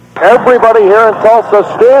Everybody here in Tulsa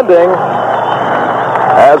standing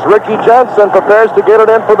as Ricky Johnson prepares to get it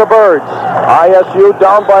in for the Birds. ISU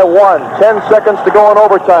down by 1. 10 seconds to go in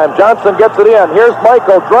overtime. Johnson gets it in. Here's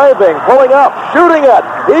Michael driving, pulling up, shooting it.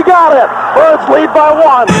 He got it. Birds lead by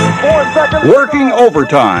 1. 4 seconds. Working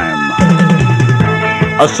overtime.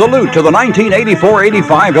 A salute to the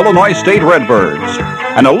 1984-85 Illinois State Redbirds.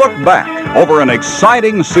 And a look back over an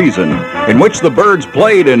exciting season in which the Birds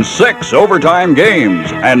played in 6 overtime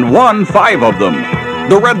games and won 5 of them.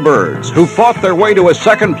 The Redbirds, who fought their way to a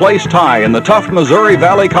second-place tie in the tough Missouri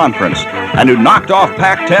Valley Conference and who knocked off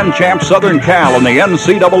Pac-10 champ Southern Cal in the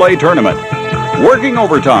NCAA tournament. Working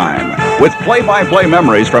overtime with play-by-play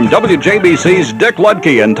memories from WJBC's Dick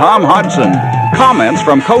Luedke and Tom Hodgson. Comments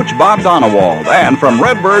from Coach Bob Donewald and from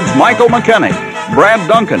Redbirds' Michael McKenney, Brad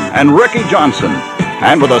Duncan, and Ricky Johnson.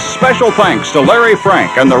 And with a special thanks to Larry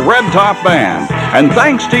Frank and the Red Top Band. And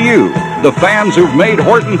thanks to you, the fans who've made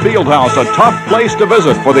Horton Fieldhouse a tough place to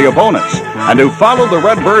visit for the opponents and who followed the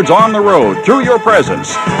Redbirds on the road through your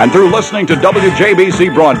presence and through listening to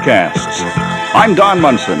WJBC broadcasts. I'm Don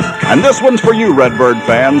Munson, and this one's for you, Redbird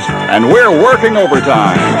fans, and we're working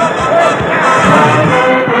overtime.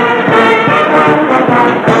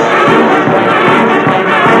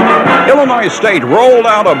 Illinois State rolled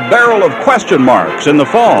out a barrel of question marks in the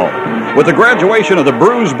fall. With the graduation of the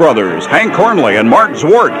Bruce brothers, Hank Cornley and Mark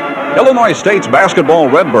Zwart, Illinois State's basketball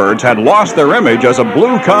Redbirds had lost their image as a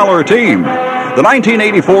blue-collar team. The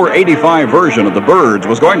 1984-85 version of the Birds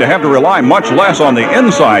was going to have to rely much less on the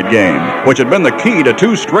inside game, which had been the key to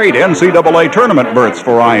 2 straight NCAA tournament berths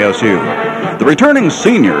for ISU. The returning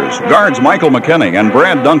seniors, guards Michael McKenney and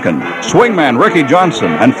Brad Duncan, swingman Ricky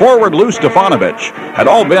Johnson, and forward Lou Stefanovic had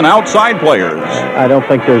all been outside players. I don't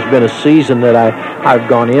think there's been a season that I've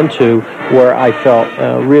gone into where I felt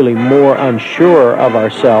really more unsure of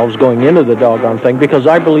ourselves going into the doggone thing, because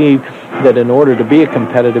I believe that in order to be a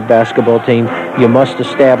competitive basketball team, you must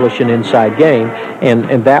establish an inside game,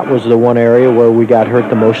 and that was the one area where we got hurt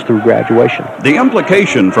the most through graduation. The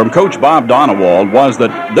implication from Coach Bob Donewald was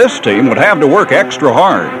that this team would have to work extra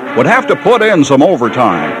hard, would have to put in some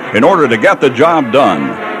overtime in order to get the job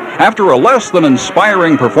done. After a less than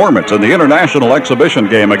inspiring performance in the international exhibition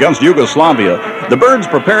game against Yugoslavia, the Birds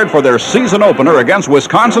prepared for their season opener against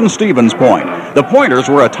Wisconsin-Stevens Point. The Pointers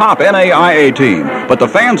were a top NAIA team, but the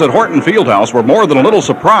fans at Horton Fieldhouse were more than a little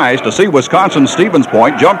surprised to see Wisconsin-Stevens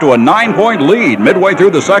Point jump to a 9-point lead midway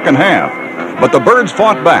through the second half. But the Birds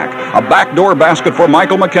fought back. A backdoor basket for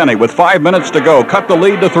Michael McKenney with 5 minutes to go cut the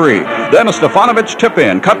lead to 3. Then a Stefanovic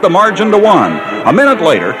tip-in cut the margin to 1. A minute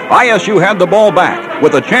later, ISU had the ball back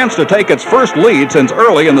with a chance to take its first lead since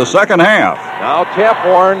early in the second half. Now tap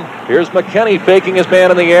horn. Here's McKenney faking his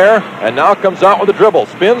man in the air, and now comes out with a dribble.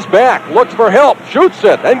 Spins back, looks for help, shoots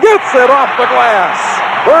it, and gets it off the glass.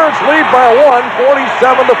 Birds lead by 1,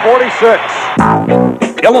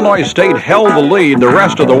 47-46. Illinois State held the lead the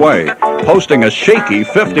rest of the way, posting a shaky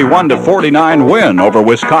 51-49 win over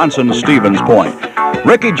Wisconsin-Stevens Point.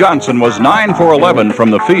 Ricky Johnson was 9 for 11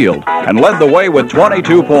 from the field and led the way with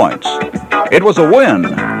 22 points. It was a win,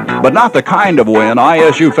 but not the kind of win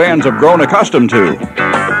ISU fans have grown accustomed to.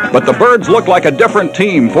 But the Birds looked like a different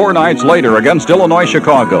team 4 nights later against Illinois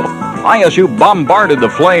Chicago. ISU bombarded the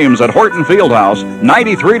Flames at Horton Fieldhouse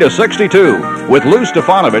 93-62, with Lou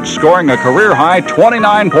Stefanovic scoring a career-high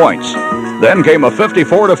 29 points. Then came a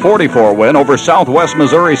 54-44 win over Southwest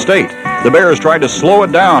Missouri State. The Bears tried to slow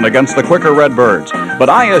it down against the quicker Redbirds, but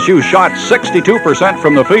ISU shot 62%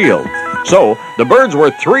 from the field. So, the Birds were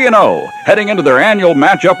 3-0, heading into their annual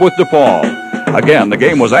matchup with DePaul. Again, the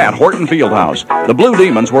game was at Horton Fieldhouse. The Blue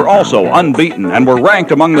Demons were also unbeaten and were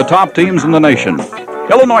ranked among the top teams in the nation.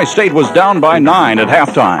 Illinois State was down by 9 at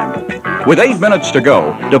halftime. With 8 minutes to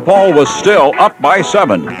go, DePaul was still up by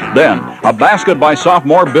 7. Then, a basket by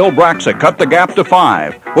sophomore Bill Braxick cut the gap to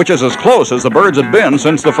 5, which is as close as the Birds had been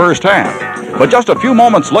since the first half. But just a few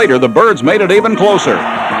moments later, the Birds made it even closer.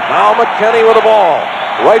 Now McKenney with the ball.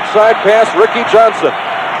 Right side pass, Ricky Johnson.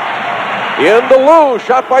 Into Lou,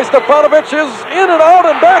 shot by Stefanovic is in and out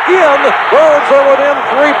and back in. Birds are within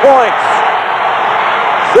 3 points.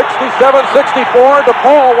 67-64,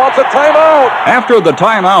 DePaul wants a timeout. After the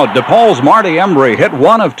timeout, DePaul's Marty Embry hit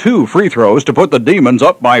 1 of 2 free throws to put the Demons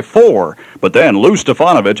up by 4. But then Lou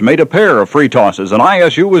Stefanovic made a pair of free tosses, and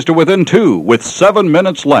ISU was to within 2 with 7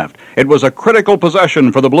 minutes left. It was a critical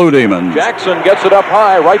possession for the Blue Demons. Jackson gets it up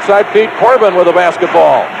high, right side feed, Corbin with the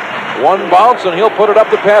basketball. 1 bounce, and he'll put it up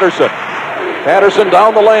to Patterson. Patterson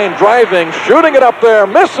down the lane, driving, shooting it up there,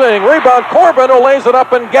 missing. Rebound, Corbin, who lays it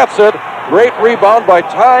up and gets it. Great rebound by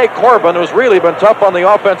Ty Corbin, who's really been tough on the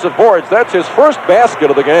offensive boards. That's his first basket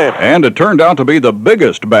of the game. And it turned out to be the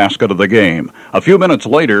biggest basket of the game. A few minutes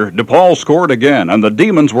later, DePaul scored again, and the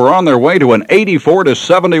Demons were on their way to an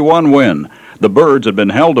 84-71 win. The Birds had been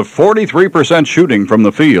held to 43% shooting from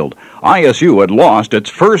the field. ISU had lost its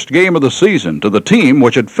first game of the season to the team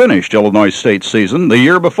which had finished Illinois State's season the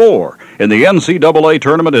year before in the NCAA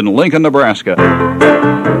tournament in Lincoln, Nebraska.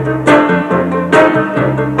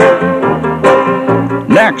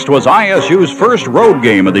 Next was ISU's first road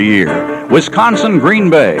game of the year. Wisconsin-Green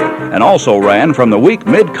Bay, and also ran from the weak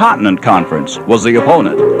Mid-Continent Conference, was the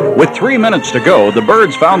opponent. With 3 minutes to go, the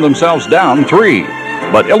Birds found themselves down 3.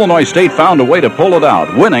 But Illinois State found a way to pull it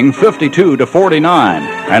out, winning 52-49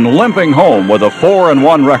 and limping home with a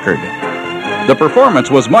 4-1 record. The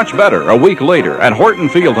performance was much better a week later at Horton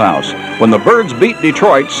Fieldhouse when the Birds beat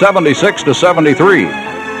Detroit 76-73.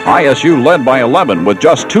 ISU led by 11 with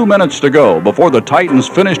just 2 minutes to go before the Titans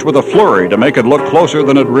finished with a flurry to make it look closer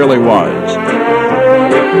than it really was.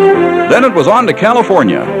 Then it was on to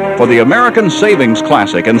California for the American Savings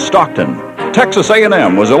Classic in Stockton. Texas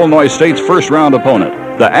A&M was Illinois State's first-round opponent.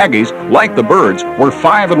 The Aggies, like the Birds, were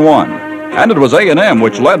 5-1. And it was A&M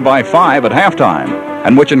which led by 5 at halftime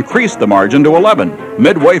and which increased the margin to 11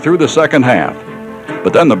 midway through the second half.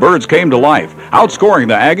 But then the Birds came to life, outscoring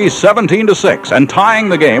the Aggies 17-6 and tying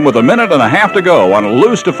the game with a minute and a half to go on a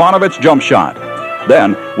Lou Stefanovic jump shot.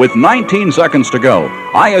 Then, with 19 seconds to go,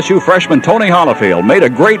 ISU freshman Tony Hollifield made a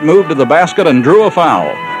great move to the basket and drew a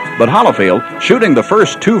foul. But Hollifield, shooting the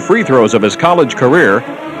first 2 free throws of his college career,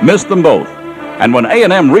 missed them both. And when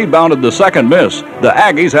A&M rebounded the second miss, the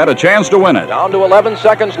Aggies had a chance to win it. Down to 11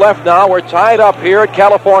 seconds left now. We're tied up here at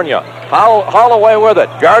California. Holloway with it,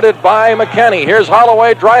 guarded by McKinney. Here's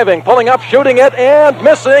Holloway driving, pulling up, shooting it, and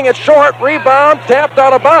missing. It's short. Rebound, tapped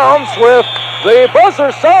out of bounds with the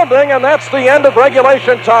buzzer sounding, and that's the end of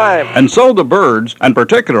regulation time. And so the Birds, and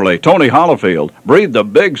particularly Tony Hollifield, breathed a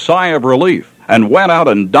big sigh of relief and went out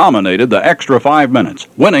and dominated the extra 5 minutes,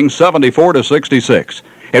 winning 74-66.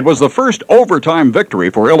 It was the first overtime victory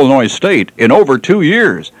for Illinois State in over 2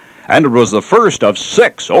 years, and it was the first of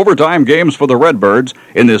 6 overtime games for the Redbirds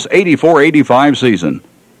in this 84-85 season.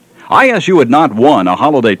 ISU had not won a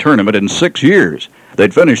holiday tournament in 6 years.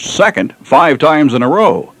 They'd finished second 5 times in a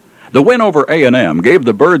row. The win over A&M gave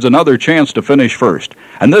the Birds another chance to finish first,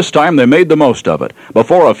 and this time they made the most of it.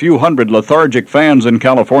 Before a few hundred lethargic fans in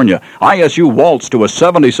California, ISU waltzed to a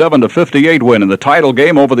 77-58 win in the title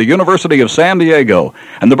game over the University of San Diego,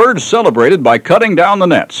 and the Birds celebrated by cutting down the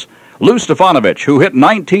nets. Lou Stefanovic, who hit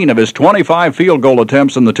 19 of his 25 field goal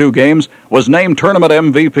attempts in the 2 games, was named tournament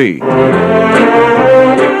MVP.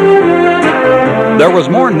 There was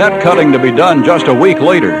more net cutting to be done just a week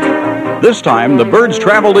later. This time, the Birds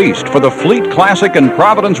traveled east for the Fleet Classic in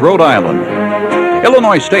Providence, Rhode Island.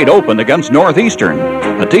 Illinois State opened against Northeastern,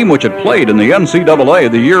 a team which had played in the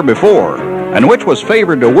NCAA the year before, and which was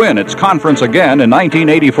favored to win its conference again in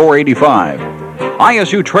 1984-85.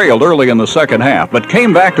 ISU trailed early in the second half, but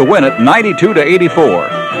came back to win it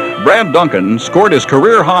 92-84. Brad Duncan scored his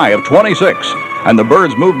career high of 26, and the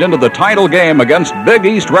Birds moved into the title game against Big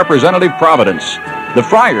East representative Providence. The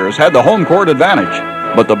Friars had the home court advantage,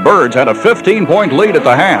 but the Birds had a 15-point lead at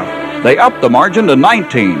the half. They upped the margin to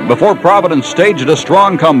 19 before Providence staged a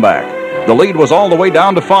strong comeback. The lead was all the way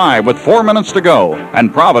down to 5 with 4 minutes to go,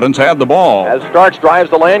 and Providence had the ball. As Starks drives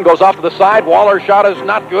the lane, goes off to the side. Waller's shot is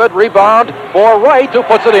not good. Rebound for Wright, who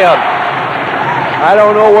puts it in. I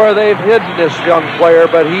don't know where they've hidden this young player,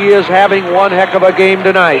 but he is having one heck of a game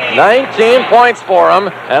tonight. 19 points for him,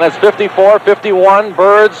 and it's 54-51.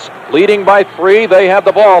 Birds leading by 3. They have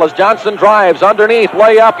the ball as Johnson drives underneath,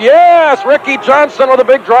 layup. Yes, Ricky Johnson with a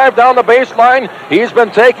big drive down the baseline. He's been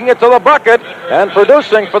taking it to the bucket and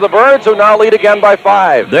producing for the Birds, who now lead again by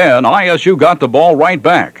 5. Then ISU got the ball right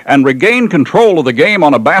back and regained control of the game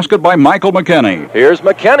on a basket by Michael McKinney. Here's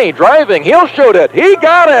McKinney driving. He'll shoot it. He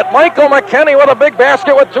got it. Michael McKinney with a big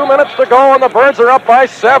basket with 2 minutes to go, and the Birds are up by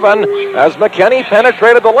 7. As McKinney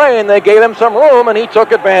penetrated the lane, they gave him some room, and he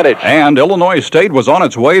took advantage. And Illinois State was on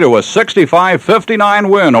its way to a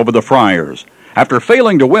 65-59 win over the Friars. After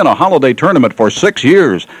failing to win a holiday tournament for 6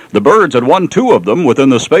 years, the Birds had won 2 of them within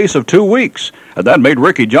the space of 2 weeks. And that made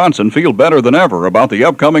Ricky Johnson feel better than ever about the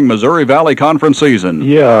upcoming Missouri Valley Conference season.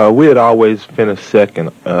 Yeah, we had always finished second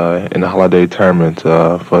in the holiday tournament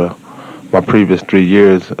for my previous 3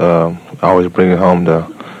 years. Always bringing home the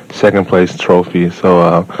second place trophy.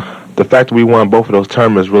 So the fact that we won both of those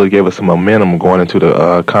tournaments really gave us some momentum going into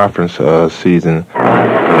the conference season.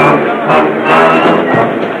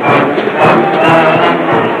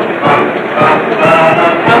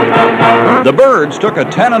 The The Birds took a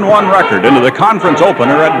 10-1 record into the conference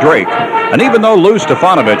opener at Drake. And even though Lou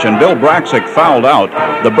Stefanovic and Bill Braxic fouled out,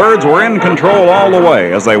 the Birds were in control all the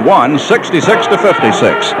way as they won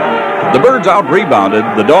 66-56. The Birds out-rebounded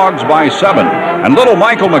the Dogs by 7, and little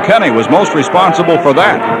Michael McKenney was most responsible for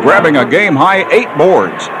that, grabbing a game-high 8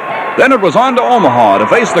 boards. Then it was on to Omaha to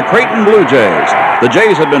face the Creighton Blue Jays. The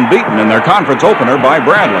Jays had been beaten in their conference opener by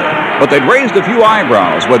Bradley, but they'd raised a few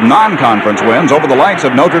eyebrows with non-conference wins over the likes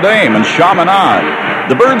of Notre Dame and Chaminade.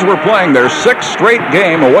 The Birds were playing their 6th straight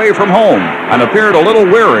game away from home and appeared a little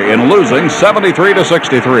weary in losing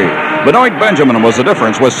 73-63. Benoit Benjamin was the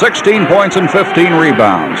difference with 16 points and 15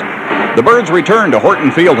 rebounds. The Birds returned to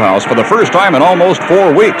Horton Fieldhouse for the first time in almost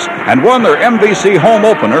 4 weeks and won their MVC home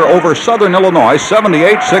opener over Southern Illinois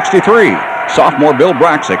 78-63. Sophomore Bill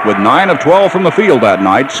Braxic, with 9 of 12 from the field that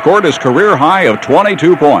night, scored his career high of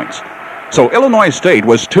 22 points. So Illinois State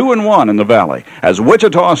was 2-1 in the Valley as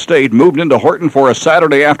Wichita State moved into Horton for a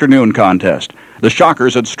Saturday afternoon contest. The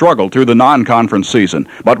Shockers had struggled through the non-conference season,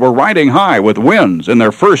 but were riding high with wins in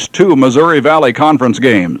their first 2 Missouri Valley Conference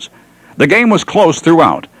games. The game was close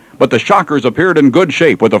throughout, but the Shockers appeared in good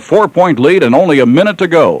shape with a 4-point lead and only a minute to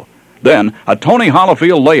go. Then, a Tony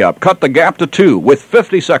Hollifield layup cut the gap to 2 with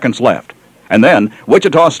 50 seconds left. And then,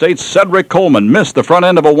 Wichita State's Cedric Coleman missed the front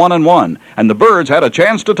end of a 1-and-1, and the Birds had a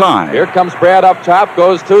chance to tie. Here comes Brad up top,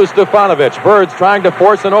 goes to Stefanovic. Birds trying to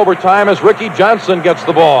force an overtime as Ricky Johnson gets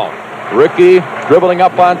the ball. Ricky dribbling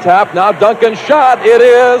up on top. Now Duncan's shot. It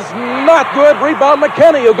is not good. Rebound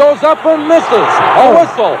McKenney, who goes up and misses. A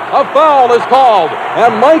whistle. A foul is called.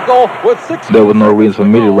 And Michael with 6. There was no reason for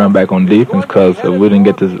me to run back on defense because if we didn't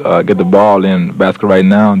get the ball in the basket right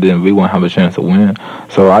now, then we wouldn't have a chance to win.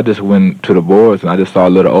 So I just went to the boards and I just saw a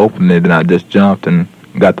little opening, then I just jumped and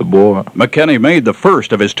got the board. McKenney made the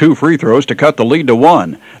first of his 2 free throws to cut the lead to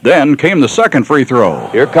 1. Then came the second free throw.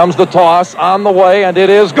 Here comes the toss on the way, and it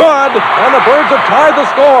is good. And the Birds have tied the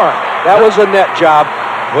score. That was a net job.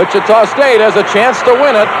 Wichita State has a chance to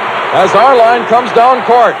win it as Arline comes down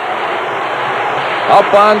court. Up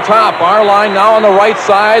on top, Arline now on the right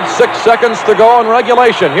side. 6 seconds to go in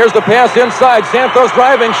regulation. Here's the pass inside. Santos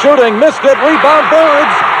driving, shooting, missed it. Rebound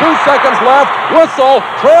Birds. 2 seconds left. Whistle,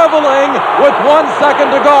 traveling with 1 second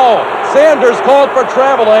to go. Sanders called for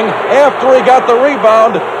traveling after he got the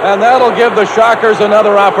rebound, and that'll give the Shockers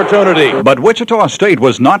another opportunity. But Wichita State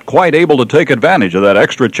was not quite able to take advantage of that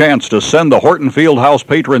extra chance to send the Horton Fieldhouse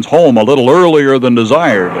patrons home a little earlier than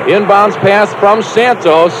desired. Inbounds pass from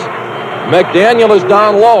Santos. McDaniel is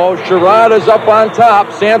down low. Sherrod is up on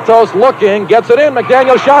top. Santos looking, gets it in.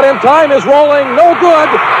 McDaniel shot in time, is rolling, no good,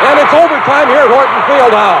 and it's overtime here at Horton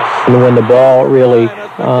Fieldhouse. And when the ball really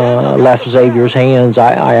left Xavier's hands,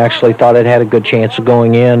 I actually thought it had a good chance of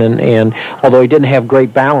going in. And although he didn't have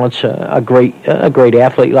great balance, a great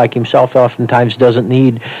athlete like himself oftentimes doesn't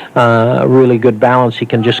need really good balance. He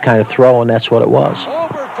can just kind of throw, and that's what it was.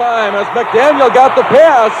 Overtime as McDaniel got the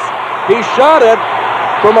pass. He shot it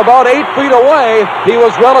from about 8 feet away. He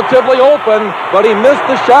was relatively open, but he missed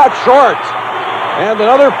the shot short. And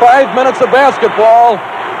another 5 minutes of basketball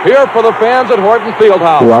here for the fans at Horton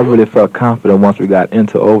Fieldhouse. Well, I really felt confident once we got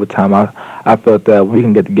into overtime. I felt that we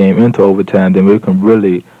can get the game into overtime, then we can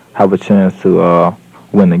really have a chance to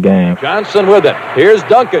win the game. Johnson with it. Here's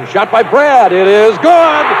Duncan. Shot by Brad. It is good.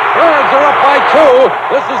 Birds are up by 2.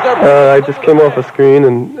 This is their... I just came off a screen,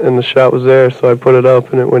 and the shot was there, so I put it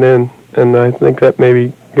up, and it went in. And I think that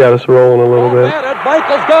maybe got us rolling a little bit.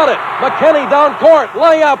 Michael's got it. McKenney down court.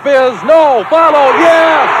 Layup is no. Follow.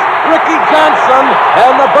 Yes. Ricky Johnson,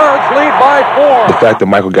 and the Birds lead by 4. The fact that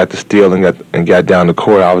Michael got the steal and got down the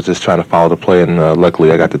court, I was just trying to follow the play, and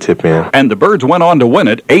luckily I got the tip in. And the Birds went on to win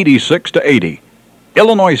it 86-80.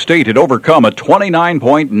 Illinois State had overcome a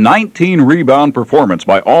 29-point, 19-rebound performance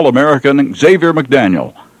by All-American Xavier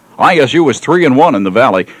McDaniel. ISU was 3-1 in the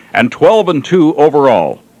Valley and 12-2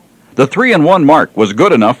 overall. The 3-1 mark was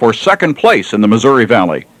good enough for second place in the Missouri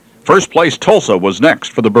Valley. First place Tulsa was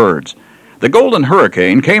next for the Birds. The Golden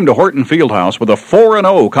Hurricane came to Horton Fieldhouse with a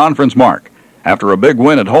 4-0 conference mark. After a big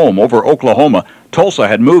win at home over Oklahoma, Tulsa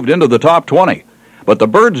had moved into the top 20. But the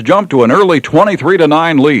Birds jumped to an early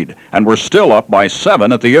 23-9 lead and were still up by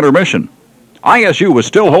 7 at the intermission. ISU was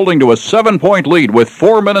still holding to a 7-point lead with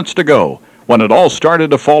 4 minutes to go when it all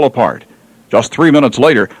started to fall apart. Just 3 minutes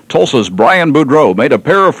later, Tulsa's Brian Boudreau made a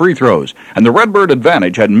pair of free throws, and the Redbird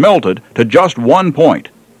advantage had melted to just 1 point.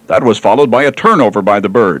 That was followed by a turnover by the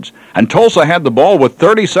Birds, and Tulsa had the ball with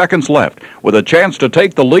 30 seconds left, with a chance to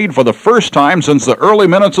take the lead for the first time since the early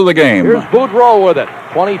minutes of the game. Here's Boudreau with it.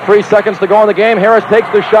 23 seconds to go in the game. Harris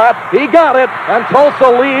takes the shot. He got it, and Tulsa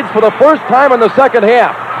leads for the first time in the second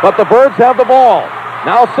half. But the Birds have the ball.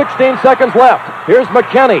 Now 16 seconds left. Here's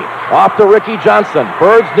McKinney off to Ricky Johnson.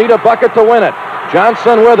 Birds need a bucket to win it.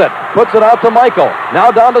 Johnson with it. Puts it out to Michael.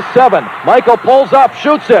 Now down to 7. Michael pulls up,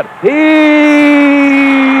 shoots it. He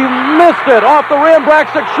missed it. Off the rim.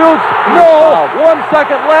 Braxic shoots. No. 1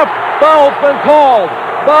 second left. Foul's been called.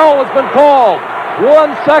 Foul has been called.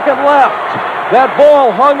 1 second left. That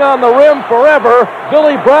ball hung on the rim forever.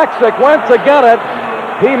 Billy Braxic went to get it.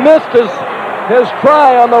 He missed his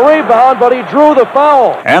try on the rebound, but he drew the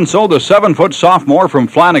foul. And so the 7-foot sophomore from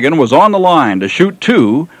Flanagan was on the line to shoot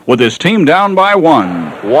 2 with his team down by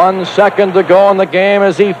 1. 1 second to go in the game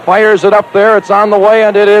as he fires it up there. It's on the way,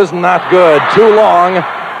 and it is not good. Too long,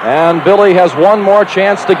 and Billy has one more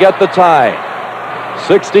chance to get the tie.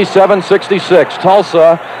 67-66.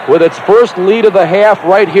 Tulsa with its first lead of the half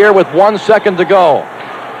right here with 1 second to go.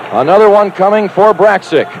 Another one coming for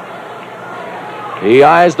Braxic. He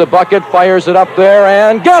eyes the bucket, fires it up there,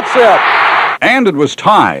 and gets it! And it was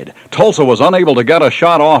tied. Tulsa was unable to get a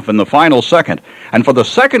shot off in the final second. And for the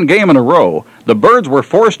second game in a row, the Birds were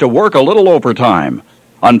forced to work a little overtime.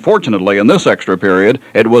 Unfortunately, in this extra period,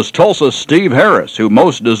 it was Tulsa's Steve Harris who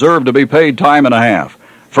most deserved to be paid time and a half.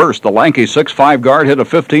 First, the lanky 6'5" guard hit a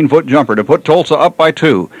 15-foot jumper to put Tulsa up by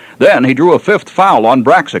 2. Then he drew a 5th foul on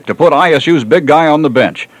Braxic to put ISU's big guy on the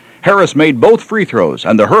bench. Harris made both free throws,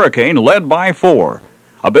 and the Hurricane led by 4.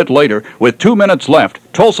 A bit later, with 2 minutes left,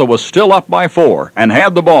 Tulsa was still up by 4 and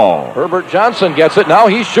had the ball. Herbert Johnson gets it. Now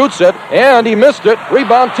he shoots it, and he missed it.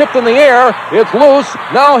 Rebound tipped in the air. It's loose.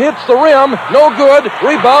 Now hits the rim. No good.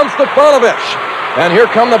 Rebounds Stefanovic. And here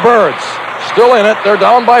come the Birds. Still in it. They're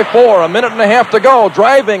down by 4. A minute and a half to go.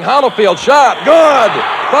 Driving. Hollifield shot. Good.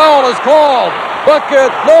 Foul is called.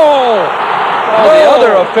 Bucket. No. The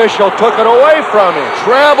other official took it away from him.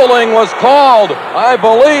 Traveling was called. I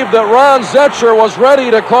believe that Ron Zetcher was ready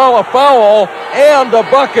to call a foul and a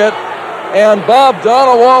bucket, and Bob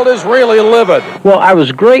Donewald is really livid. Well, I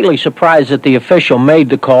was greatly surprised that the official made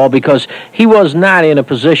the call because he was not in a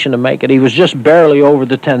position to make it. He was just barely over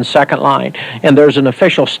the 10-second line, and there's an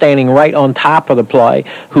official standing right on top of the play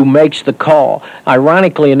who makes the call.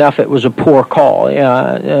 Ironically enough, it was a poor call.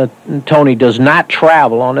 Tony does not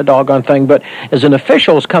travel on the doggone thing, but as an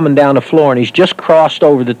official is coming down the floor and he's just crossed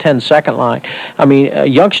over the 10-second line, I mean, a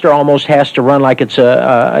youngster almost has to run like it's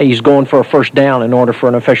he's going for a first down in order for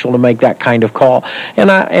an official to make that kind of call. And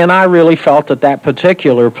I really felt that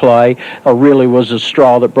particular play really was a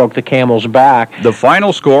straw that broke the camel's back. The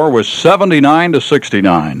final score was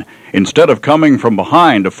 79-69. Instead of coming from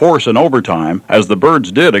behind to force an overtime, as the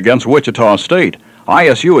Birds did against Wichita State,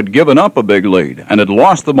 ISU had given up a big lead and had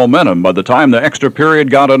lost the momentum by the time the extra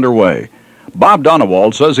period got underway. Bob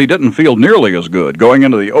Donewald says he didn't feel nearly as good going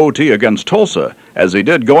into the OT against Tulsa as he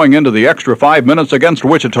did going into the extra 5 minutes against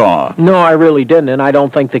Wichita. No, I really didn't, and I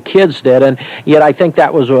don't think the kids did, and yet I think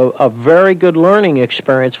that was a very good learning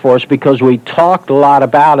experience for us because we talked a lot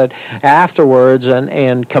about it afterwards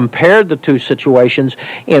and compared the two situations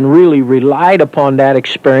and really relied upon that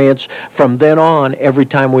experience from then on every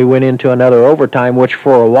time we went into another overtime, which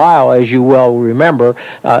for a while, as you well remember,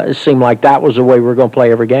 it seemed like that was the way we were going to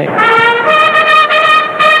play every game.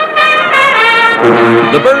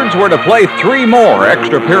 The Birds were to play 3 more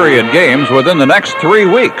extra period games within the next 3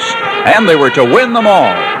 weeks, and they were to win them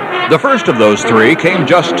all. The first of those 3 came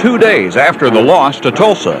just 2 days after the loss to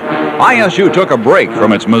Tulsa. ISU took a break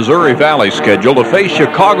from its Missouri Valley schedule to face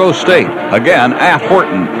Chicago State, again at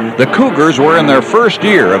Horton. The Cougars were in their first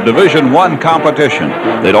year of Division I competition.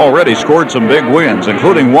 They'd already scored some big wins,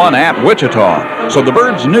 including one at Wichita, so the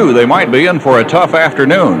Birds knew they might be in for a tough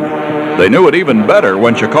afternoon. They knew it even better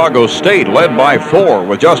when Chicago State led by 4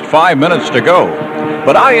 with just 5 minutes to go.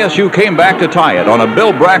 But ISU came back to tie it on a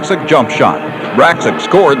Bill Braxic jump shot. Braxic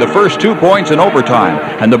scored the first 2 points in overtime,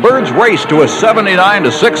 and the Birds raced to a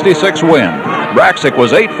 79-66 win. Braxic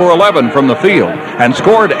was 8 for 11 from the field and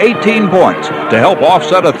scored 18 points to help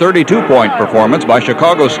offset a 32-point performance by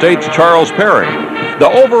Chicago State's Charles Perry.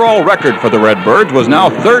 The overall record for the Redbirds was now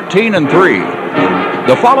 13-3.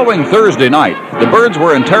 The following Thursday night, the Birds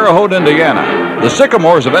were in Terre Haute, Indiana. The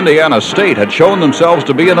Sycamores of Indiana State had shown themselves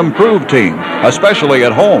to be an improved team, especially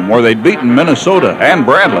at home where they'd beaten Minnesota and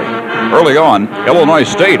Bradley. Early on, Illinois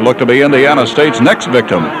State looked to be Indiana State's next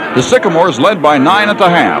victim. The Sycamores led by 9 at the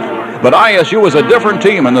half. But ISU was a different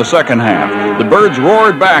team in the second half. The Birds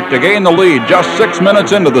roared back to gain the lead just 6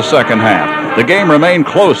 minutes into the second half. The game remained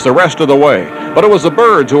close the rest of the way, but it was the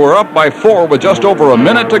Birds who were up by 4 with just over a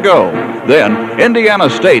minute to go. Then, Indiana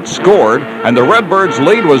State scored, and the Redbirds'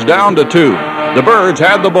 lead was down to 2. The Birds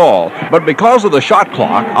had the ball, but because of the shot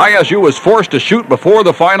clock, ISU was forced to shoot before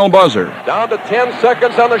the final buzzer. Down to 10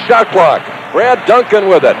 seconds on the shot clock. Brad Duncan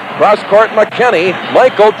with it. Cross court McKinney.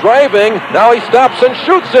 Michael driving. Now he stops and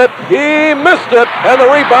shoots it. He missed it, and the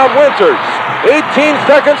rebound Winters. 18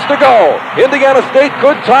 seconds to go. Indiana State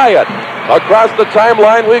could tie it. Across the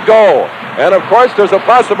timeline we go. And, of course, there's a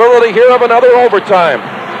possibility here of another overtime.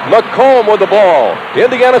 McComb with the ball.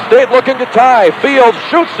 Indiana State looking to tie. Fields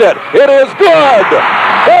shoots it. It is good.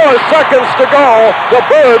 4 seconds to go. The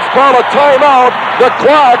Birds call a timeout. The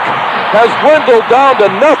clock has dwindled down to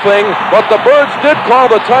nothing, but the Birds did call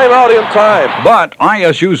the timeout in time. But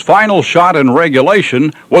ISU's final shot in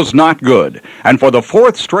regulation was not good. And for the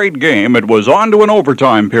 4th straight game, it was on to an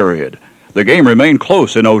overtime period. The game remained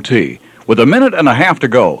close in OT. With a minute and a half to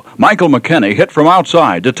go, Michael McKinney hit from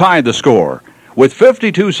outside to tie the score. With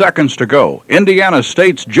 52 seconds to go, Indiana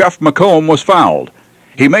State's Jeff McComb was fouled.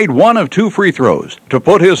 He made one of 2 free throws to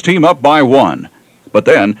put his team up by 1. But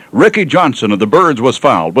then, Ricky Johnson of the Birds was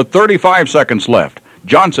fouled with 35 seconds left.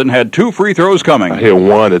 Johnson had 2 free throws coming. I hit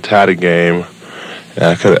one to tie the game, and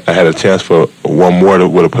I had a chance for one more that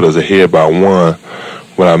would have put us ahead by 1,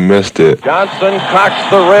 but I missed it. Johnson cocks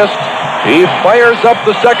the wrist. He fires up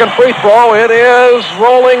the second free throw. It is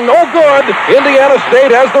rolling no good. Indiana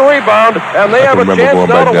State has the rebound, and they have a chance going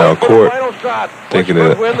now back to down win for court, the final shot, thinking which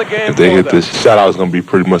that would win the game if they hit for them. this shot, I was going to be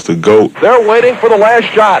pretty much the GOAT. They're waiting for the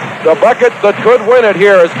last shot. The bucket that could win it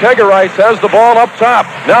here as Kegerice has the ball up top.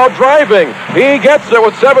 Now driving. He gets it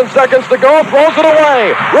with 7 seconds to go. Throws it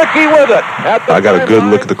away. Ricky with it. I got a good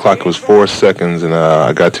look at the clock. It was 4 seconds, and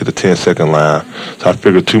I got to the 10-second line. So I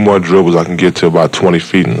figured 2 more dribbles, I can get to about 20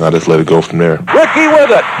 feet, and I just let it go from there. Ricky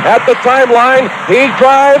with it at the timeline. He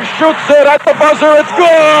drives, shoots it at the buzzer. It's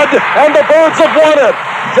good, and the Birds have won it.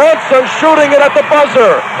 Johnson shooting it at the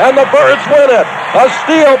buzzer, and the Birds win it. A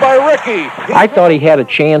steal by Ricky. I thought he had a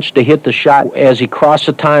chance to hit the shot as he crossed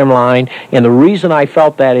the timeline, and the reason I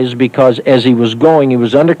felt that is because as he was going, he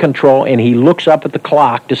was under control, and he looks up at the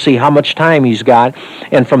clock to see how much time he's got,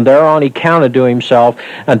 and from there on he counted to himself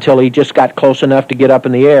until he just got close enough to get up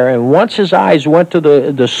in the air. And once his eyes went to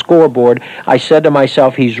the scoreboard, I said to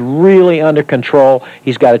myself, he's really under control.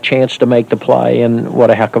 He's got a chance to make the play, and what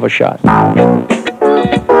a heck of a shot.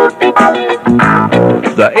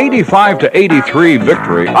 The 85-83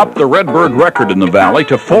 victory upped the Redbird record in the Valley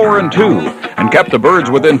to 4-2 and kept the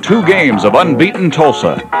Birds within 2 games of unbeaten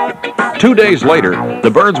Tulsa. 2 days later,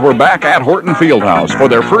 the Birds were back at Horton Fieldhouse for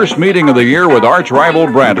their first meeting of the year with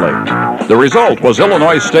arch-rival Bradley. The result was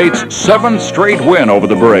Illinois State's 7th straight win over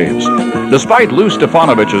the Braves. Despite Lou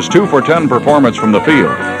Stefanovich's 2-for-10 performance from the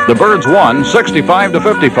field, the Birds won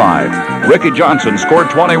 65-55. Ricky Johnson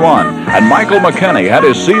scored 21, and Michael McKinney had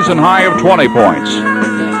his season high of 20 points.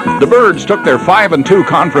 The Birds took their 5-2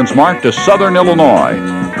 conference mark to Southern Illinois.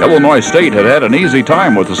 Illinois State had an easy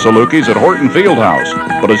time with the Salukis at Horton Fieldhouse,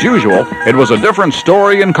 but as usual, it was a different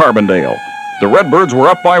story in Carbondale. The Redbirds were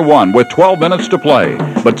up by 1 with 12 minutes to play,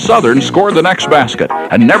 but Southern scored the next basket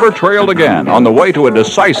and never trailed again on the way to a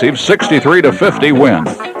decisive 63-50 win.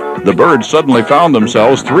 The Birds suddenly found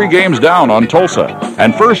themselves 3 games down on Tulsa,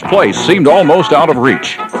 and first place seemed almost out of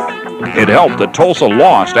reach. It helped that Tulsa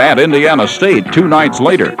lost at Indiana State 2 nights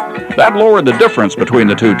later. That lowered the difference between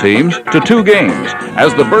the 2 teams to 2 games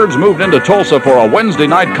as the Birds moved into Tulsa for a Wednesday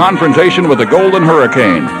night confrontation with the Golden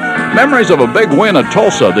Hurricane. Memories of a big win at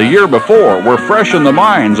Tulsa the year before were fresh in the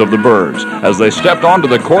minds of the Birds as they stepped onto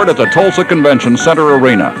the court at the Tulsa Convention Center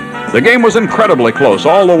Arena. The game was incredibly close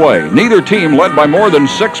all the way. Neither team led by more than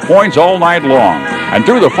 6 points all night long. And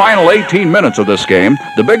through the final 18 minutes of this game,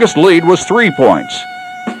 the biggest lead was 3 points.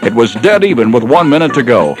 It was dead even with 1 minute to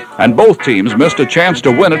go, and both teams missed a chance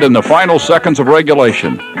to win it in the final seconds of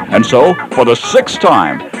regulation. And so, for the 6th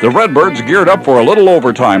time, the Redbirds geared up for a little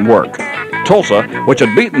overtime work. Tulsa, which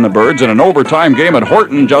had beaten the Birds in an overtime game at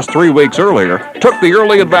Horton just 3 weeks earlier, took the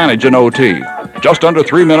early advantage in OT. Just under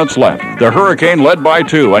 3 minutes left, the Hurricane led by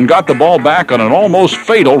 2 and got the ball back on an almost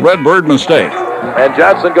fatal Redbird mistake. And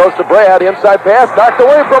Johnson goes to Brad. Inside pass knocked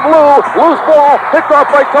away from Lou. Loose ball picked off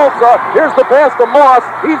by Tulsa. Here's the pass to Moss.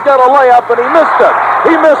 He's got a layup and he missed it.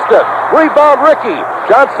 He missed it. Rebound Ricky.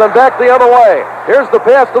 Johnson back the other way. Here's the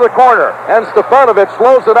pass to the corner. And Stefanovic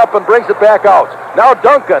slows it up and brings it back out. Now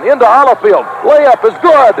Duncan into Hollifield. Layup is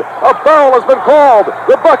good. A foul has been called.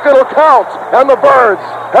 The bucket will count. And the Birds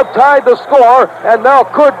have tied the score and now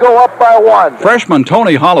could go up by 1. Freshman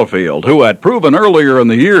Tony Hollifield, who had proven earlier in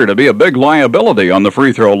the year to be a big liability on the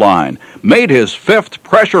free throw line, made his 5th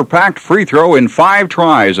pressure-packed free throw in 5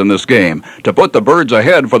 tries in this game to put the Birds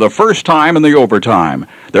ahead for the first time in the overtime.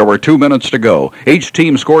 There were 2 minutes to go. Each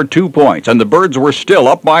team scored 2 points, and the Birds Birds were still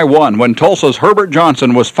up by 1 when Tulsa's Herbert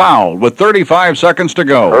Johnson was fouled with 35 seconds to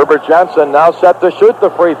go. Herbert Johnson now set to shoot the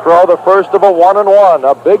free throw, the first of a 1-and-1.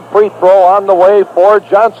 A big free throw on the way for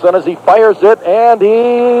Johnson as he fires it, and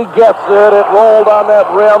he gets it. It rolled on that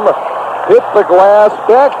rim, hit the glass,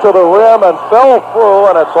 back to the rim, and fell through,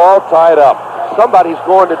 and it's all tied up. Somebody's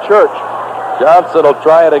going to church. Johnson will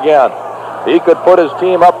try it again. He could put his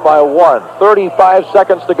team up by 1. 35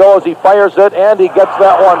 seconds to go as he fires it, and he gets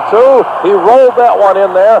that one, too. He rolled that one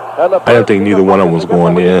in there. And I didn't think neither one of them was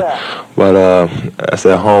going in, but that's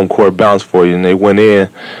that home court bounce for you, and they went in,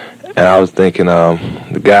 and I was thinking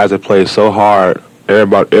the guys that played so hard,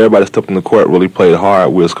 everybody stepped on the court really played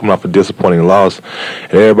hard. We was coming off a disappointing loss,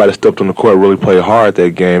 and everybody stepped on the court really played hard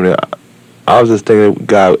that game. And I was just thinking,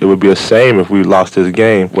 God, it would be a shame if we lost this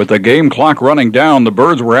game. With the game clock running down, the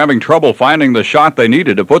Birds were having trouble finding the shot they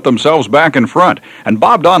needed to put themselves back in front, and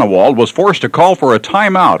Bob Donewald was forced to call for a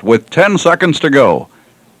timeout with 10 seconds to go.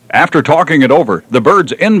 After talking it over, the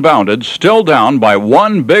Birds inbounded, still down by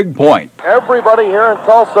 1 big point. Everybody here in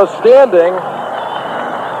Tulsa standing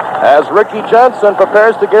as Ricky Johnson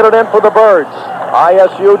prepares to get it in for the Birds.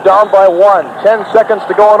 ISU down by 1. 10 seconds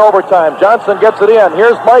to go in overtime. Johnson gets it in.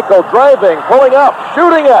 Here's Michael driving, pulling up,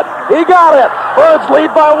 shooting it. He got it. Birds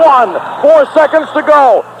lead by 1. 4 seconds to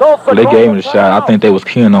go. Tulsa they gave him the shot. I think they was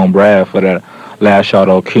keying on Brad for that last shot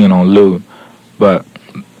or keying on Lou. But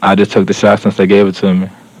I just took the shot since they gave it to me.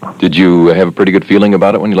 Did you have a pretty good feeling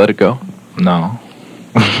about it when you let it go? No.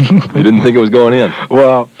 You didn't think it was going in?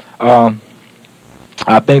 Well,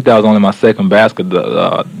 I think that was only my second basket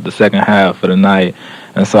the second half of the night,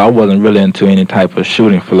 and so I wasn't really into any type of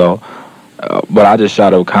shooting flow. But I just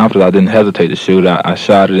shot it with confidence. I didn't hesitate to shoot. I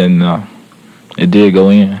shot it, and it did go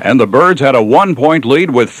in. And the Birds had a 1-point lead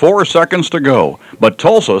with 4 seconds to go, but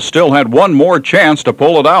Tulsa still had one more chance to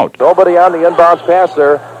pull it out. Nobody on the inbounds pass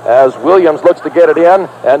there as Williams looks to get it in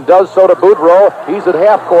and does so to Boudreau. He's at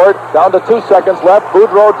half court, down to 2 seconds left.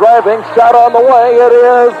 Boudreau driving, shot on the way. It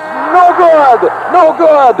is no good, no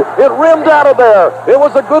good. It rimmed out of there. It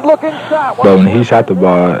was a good-looking shot. But when he shot the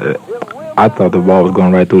ball, I thought the ball was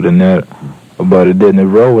going right through the net, but it didn't. It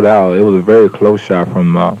rolled out. It was a very close shot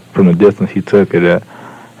from the distance he took it at,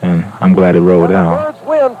 and I'm glad it rolled out. Birds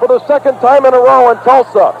win for the second time in a row in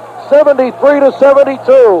Tulsa,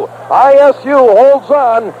 73-72. ISU holds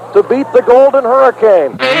on to beat the Golden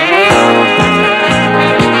Hurricane.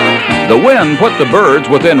 The win put the Birds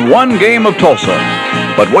within 1 game of Tulsa,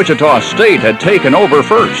 but Wichita State had taken over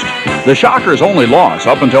first. The Shockers' only loss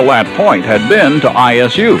up until that point had been to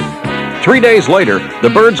ISU. 3 days later, the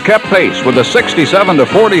Birds kept pace with a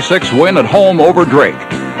 67-46 win at home over Drake.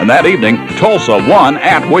 And that evening, Tulsa won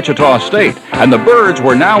at Wichita State, and the Birds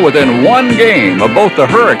were now within 1 game of both the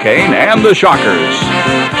Hurricane and the Shockers.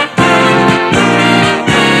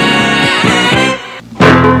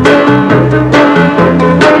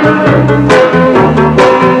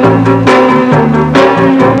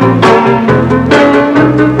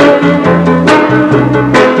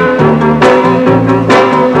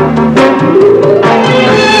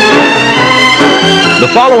 The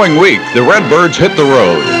following week, the Redbirds hit the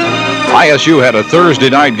road. ISU had a Thursday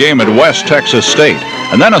night game at West Texas State,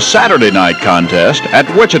 and then a Saturday night contest at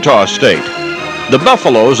Wichita State. The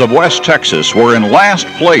Buffaloes of West Texas were in last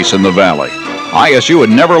place in the Valley. ISU had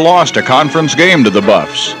never lost a conference game to the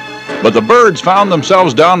Buffs. But the Birds found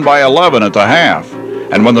themselves down by 11 at the half.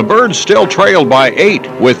 And when the Birds still trailed by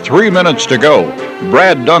 8 with 3 minutes to go,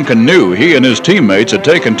 Brad Duncan knew he and his teammates had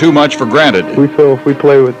taken too much for granted. We feel if we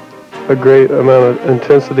play with a great amount of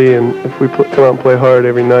intensity and if we come out and play hard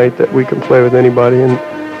every night that we can play with anybody, and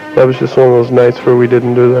that was just one of those nights where we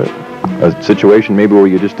didn't do that. A situation maybe where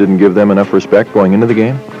you just didn't give them enough respect going into the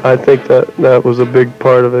game? I think that was a big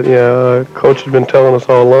part of it, yeah. Coach had been telling us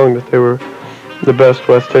all along that they were the best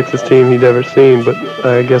West Texas team he'd ever seen, but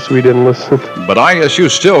I guess we didn't listen. But ISU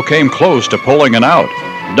still came close to pulling it out.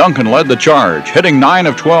 Duncan led the charge, hitting 9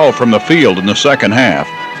 of 12 from the field in the second half.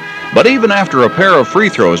 But even after a pair of free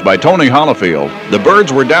throws by Tony Hollifield, the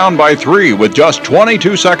Birds were down by 3 with just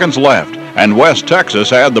 22 seconds left, and West Texas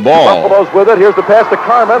had the ball. Buffalo's with it. Here's the pass to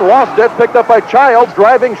Carmen. Lost it. Picked up by Childs.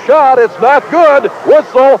 Driving shot. It's not good.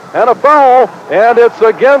 Whistle and a foul, and it's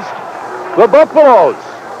against the Buffaloes.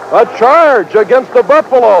 A charge against the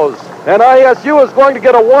Buffaloes. And ISU is going to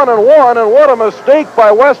get a 1-and-1, and what a mistake by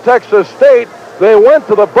West Texas State. They went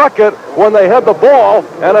to the bucket when they had the ball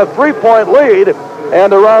and a 3-point lead.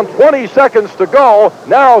 And around 20 seconds to go,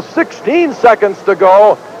 now 16 seconds to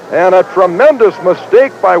go, and a tremendous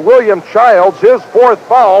mistake by William Childs, his 4th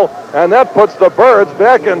foul, and that puts the Birds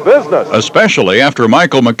back in business. Especially after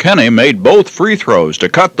Michael McKenney made both free throws to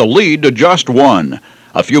cut the lead to just 1.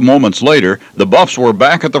 A few moments later, the Buffs were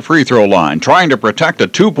back at the free throw line, trying to protect a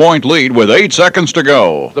 2-point lead with 8 seconds to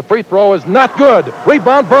go. The free throw is not good.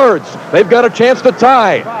 Rebound Birds. They've got a chance to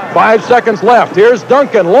tie. 5 seconds left. Here's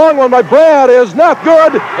Duncan. Long one by Brad is not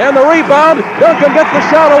good. And the rebound. Duncan gets the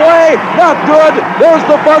shot away. Not good. There's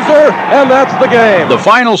the buzzer, and that's the game. The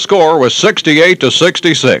final score was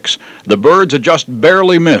 68-66. The Birds had just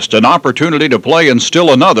barely missed an opportunity to play in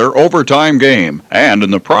still another overtime game, and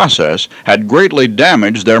in the process had greatly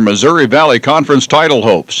damaged their Missouri Valley Conference title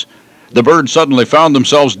hopes. The Birds suddenly found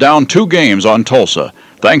themselves down 2 games on Tulsa.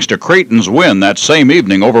 Thanks to Creighton's win that same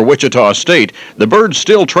evening over Wichita State, the Birds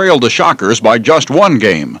still trailed the Shockers by just 1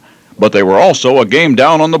 game. But they were also a game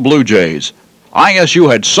down on the Blue Jays.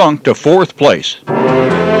 ISU had sunk to 4th place.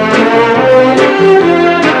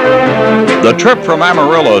 The trip from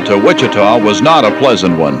Amarillo to Wichita was not a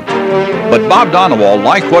pleasant one. But Bob Donewall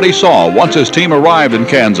liked what he saw once his team arrived in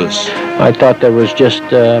Kansas. I thought there was just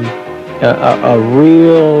a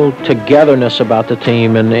real togetherness about the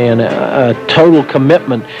team and a total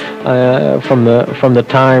commitment from the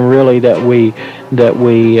time really that we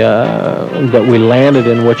landed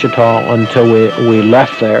in Wichita until we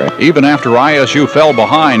left there. Even after ISU fell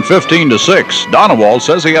behind 15-6, Donewall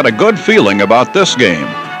says he had a good feeling about this game.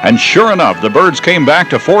 And sure enough, the Birds came back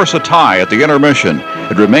to force a tie at the intermission.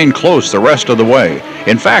 It remained close the rest of the way.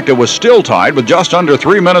 In fact, it was still tied with just under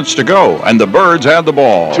 3 minutes to go, and the Birds had the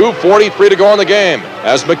ball. 2:43 to go in the game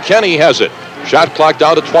as McKinney has it. Shot clock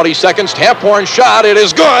down to 20 seconds. Taphorn shot. It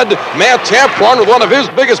is good. Matt Taphorn with one of his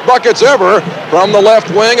biggest buckets ever from the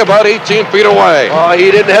left wing about 18 feet away.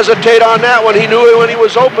 He didn't hesitate on that one. He knew it when he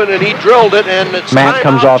was open, and he drilled it. And it's Matt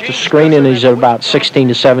comes off the screen, and he's at about 16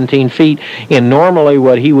 to 17 feet. And normally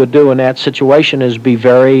what he would do in that situation is be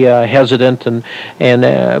very hesitant,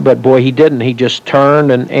 but boy, he didn't. He just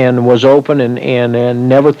turned and was open and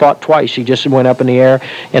never thought twice. He just went up in the air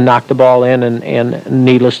and knocked the ball in, and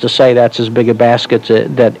needless to say, that's as big baskets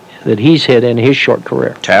that he's hit in his short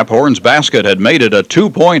career. Taphorn's basket had made it a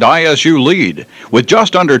 2-point ISU lead. With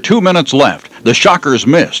just under 2 minutes left, the Shockers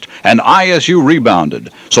missed, and ISU rebounded.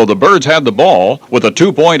 So the Birds had the ball with a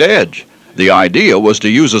 2-point edge. The idea was to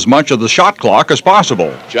use as much of the shot clock as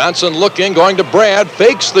possible. Johnson looking, going to Brad,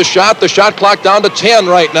 fakes the shot clock down to 10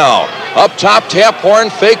 right now. Up top,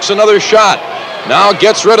 Taphorn fakes another shot. Now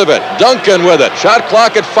gets rid of it. Duncan with it. Shot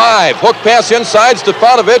clock at 5. Hook pass inside.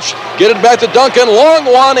 Stefanovic. Get it back to Duncan. Long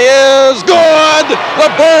one is good. The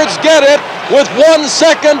Birds get it with 1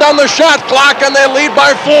 second on the shot clock, and they lead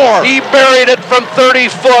by 4. He buried it from 30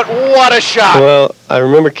 foot. What a shot. Well, I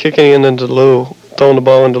remember kicking it into Lou, throwing the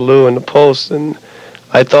ball into Lou in the post, and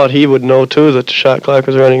I thought he would know, too, that the shot clock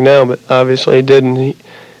was running down, but obviously he didn't,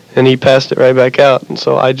 and he passed it right back out. And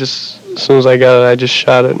so as soon as I got it, I just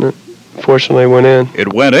shot it, and it fortunately went in.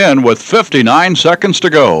 It went in with 59 seconds to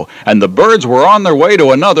go, and the Birds were on their way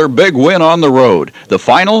to another big win on the road. The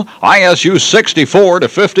final, ISU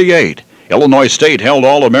 64-58. Illinois State held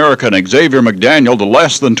All-American Xavier McDaniel to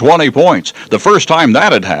less than 20 points, the first time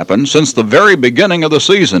that had happened since the very beginning of the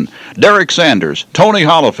season. Derek Sanders, Tony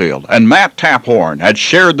Hollifield, and Matt Taphorn had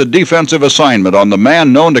shared the defensive assignment on the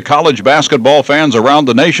man known to college basketball fans around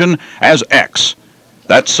the nation as X.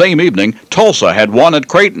 That same evening, Tulsa had won at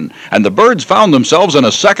Creighton, and the Birds found themselves in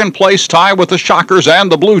a second-place tie with the Shockers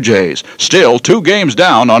and the Blue Jays, still 2 games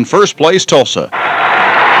down on first-place Tulsa.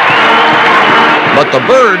 But the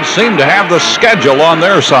Birds seemed to have the schedule on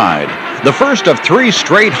their side. The first of 3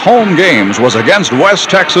 straight home games was against West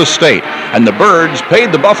Texas State, and the Birds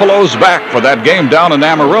paid the Buffaloes back for that game down in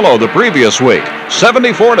Amarillo the previous week.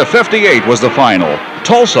 74-58 was the final.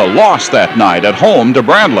 Tulsa lost that night at home to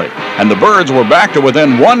Bradley, and the Birds were back to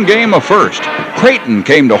within 1 game of first. Creighton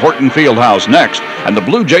came to Horton Fieldhouse next, and the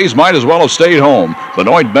Blue Jays might as well have stayed home.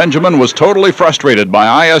 Benoit Benjamin was totally frustrated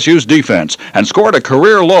by ISU's defense and scored a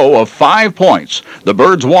career low of 5 points. The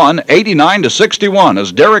Birds won 89-61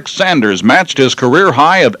 as Derek Sanders matched his career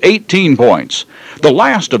high of 18 points. The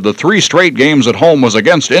last of the 3 straight games at home was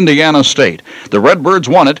against Indiana State. The Redbirds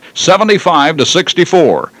won it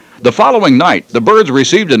 75-64. The following night, the Birds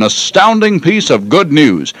received an astounding piece of good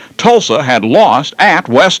news. Tulsa had lost at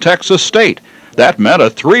West Texas State. That meant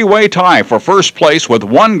a 3-way tie for first place with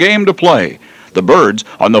 1 game to play. The Birds,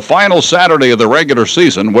 on the final Saturday of the regular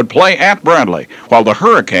season, would play at Bradley, while the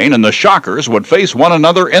Hurricane and the Shockers would face one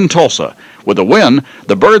another in Tulsa. With a win,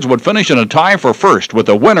 the Birds would finish in a tie for first with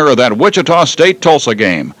the winner of that Wichita State-Tulsa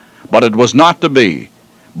game. But it was not to be.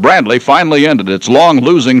 Bradley finally ended its long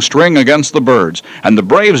losing string against the Birds, and the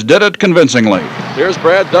Braves did it convincingly. Here's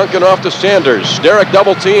Brad Duncan off to Sanders. Derek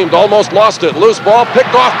double-teamed, almost lost it. Loose ball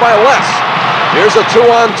picked off by Les. Here's a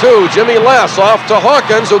 2-on-2. Jimmy Less off to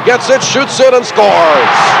Hawkins, who gets it, shoots it, and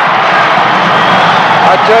scores.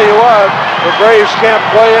 I tell you what, the Braves can't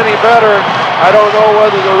play any better. I don't know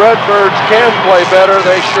whether the Redbirds can play better.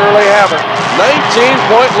 They surely haven't.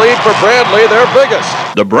 19-point lead for Bradley, their biggest.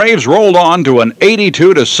 The Braves rolled on to an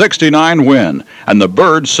 82-69 win, and the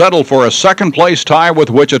Birds settled for a second-place tie with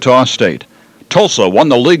Wichita State. Tulsa won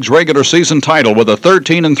the league's regular season title with a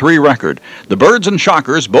 13-3 record. The Birds and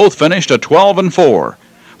Shockers both finished at 12-4.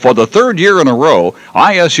 For the third year in a row,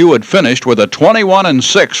 ISU had finished with a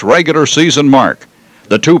 21-6 regular season mark.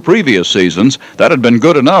 The two previous seasons, that had been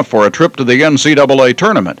good enough for a trip to the NCAA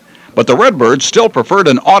tournament. But the Redbirds still preferred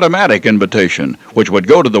an automatic invitation, which would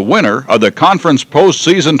go to the winner of the conference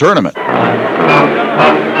postseason tournament.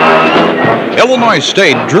 Illinois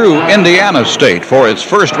State drew Indiana State for its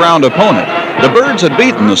first-round opponent. The Birds had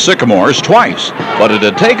beaten the Sycamores twice, but it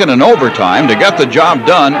had taken an overtime to get the job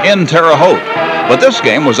done in Terre Haute. But this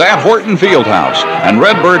game was at Horton Fieldhouse, and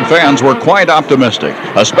Redbird fans were quite optimistic,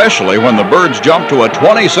 especially when the Birds jumped to a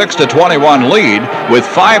 26-21 lead with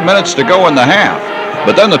 5 minutes to go in the half.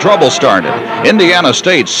 But then the trouble started. Indiana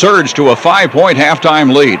State surged to a 5-point halftime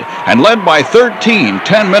lead and led by 13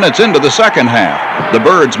 10 minutes into the second half. The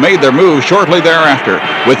Birds made their move shortly thereafter.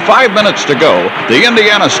 With 5 minutes to go, the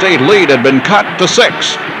Indiana State lead had been cut to 6.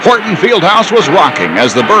 Horton Fieldhouse was rocking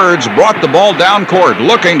as the Birds brought the ball down court,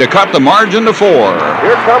 looking to cut the margin to 4.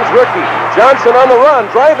 Here comes Ricky Johnson on the run,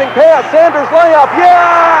 driving pass, Sanders layup,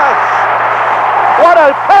 yes! What a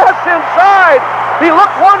pass inside! He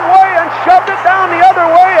looked one way and shoved it down the other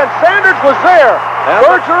way, and Sanders was there. And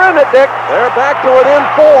Birds are in it, Dick. They're back to within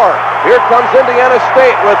 4. Here comes Indiana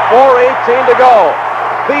State with 4:18 to go.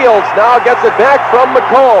 Fields now gets it back from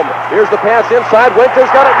McComb. Here's the pass inside. Winters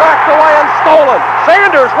got it knocked away and stolen.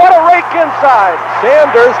 Sanders, what a rake inside.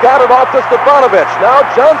 Sanders got it off to Stefanovic. Now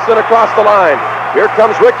Johnson across the line. Here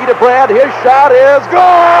comes Ricky to Brad. His shot is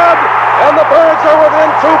good. And the Birds are within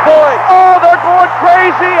 2 points. Oh, they're going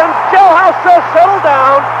crazy. And Jailhouse says settle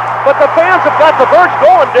down. But the fans have got the Birds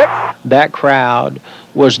going, Dick. That crowd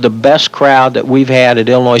was the best crowd that we've had at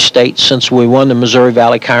Illinois State since we won the Missouri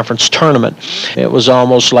Valley Conference tournament. It was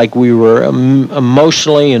almost like we were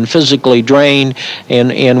emotionally and physically drained,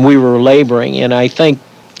 and we were laboring. And I think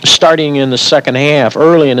starting in the second half,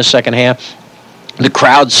 early in the second half, the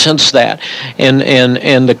crowd sensed that, and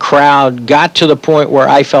the crowd got to the point where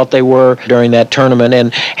I felt they were during that tournament.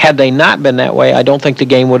 And had they not been that way, I don't think the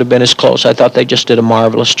game would have been as close. I thought they just did a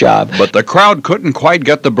marvelous job. But the crowd couldn't quite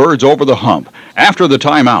get the Birds over the hump. After the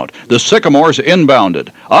timeout, the Sycamores inbounded,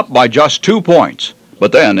 up by just 2 points.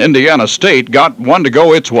 But then Indiana State got one to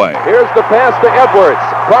go its way. Here's the pass to Edwards.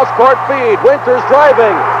 Cross-court feed. Winters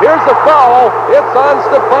driving. Here's the foul. It's on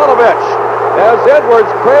Stefanovic. As Edwards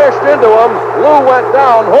crashed into him, Lou went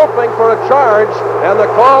down hoping for a charge, and the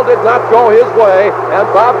call did not go his way,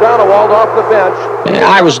 and Bob Donewald off the bench.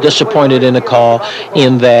 I was disappointed in the call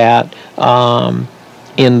in that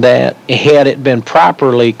had it been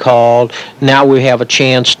properly called, now we have a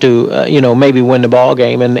chance to, maybe win the ball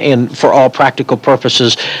game. And for all practical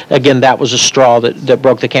purposes, again, that was a straw that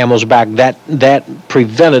broke the camel's back. That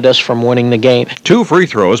prevented us from winning the game. 2 free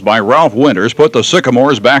throws by Ralph Winters put the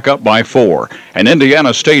Sycamores back up by 4, and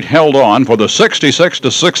Indiana State held on for the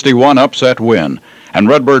 66-61 upset win. And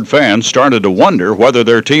Redbird fans started to wonder whether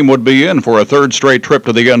their team would be in for a third straight trip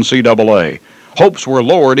to the NCAA. Hopes were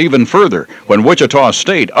lowered even further when Wichita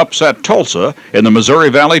State upset Tulsa in the Missouri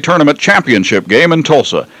Valley Tournament Championship game in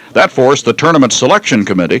Tulsa. That forced the Tournament Selection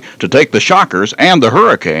Committee to take the Shockers and the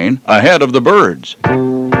Hurricane ahead of the Birds.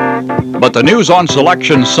 But the news on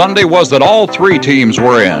Selection Sunday was that all 3 teams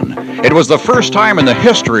were in. It was the first time in the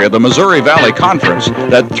history of the Missouri Valley Conference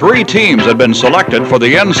that 3 teams had been selected for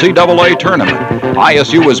the NCAA tournament.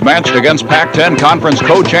 ISU was matched against Pac-10 Conference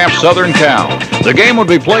co-champ Southern Cal. The game would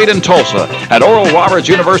be played in Tulsa at Oral Roberts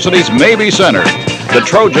University's Mabee Center. The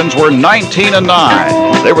Trojans were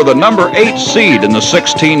 19-9. They were the number 8 seed in the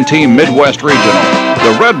 16-team Midwest Regional.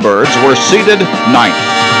 The Redbirds were seeded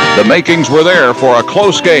 9th. The makings were there for a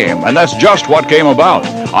close game, and that's just what came about.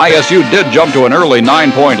 ISU did jump to an early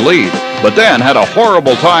 9-point lead, but then had a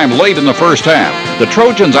horrible time late in the first half. The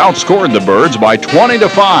Trojans outscored the Birds by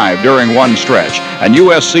 20-5 during one stretch, and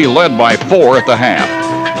USC led by 4 at the half.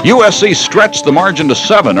 USC stretched the margin to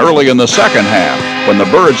 7 early in the second half when the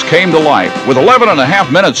Birds came to life. With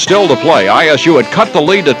 11.5 minutes still to play, ISU had cut the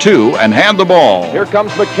lead to 2 and had the ball. Here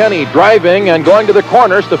comes McKinney driving and going to the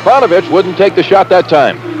corner. Stefanovic wouldn't take the shot that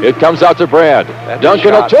time. It comes out to Brad.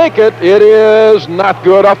 Duncan will take it. It is not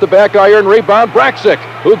good off the back iron. Rebound, Braxic.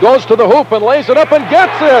 who goes to the hoop and lays it up and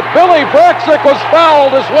gets it. Billy Braxic was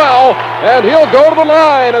fouled as well, and he'll go to the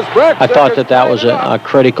line as Braxic. I thought that was a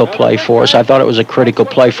critical play for us. I thought it was a critical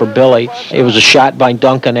play for Billy. It was a shot by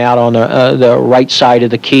Duncan out on the right side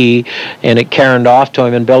of the key, and it carried off to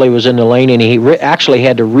him, and Billy was in the lane, and he actually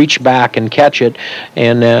had to reach back and catch it,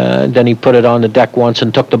 and then he put it on the deck once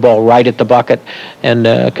and took the ball right at the bucket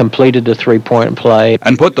and completed the three-point play.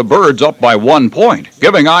 And put the Birds up by 1 point,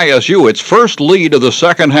 giving ISU its first lead of the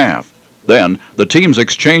second half. Then, the teams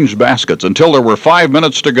exchanged baskets until there were 5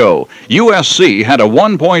 minutes to go. USC had a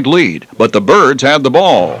 1-point lead, but the Birds had the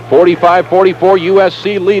ball. 45-44,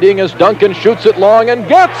 USC leading as Duncan shoots it long and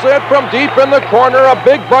gets it from deep in the corner. A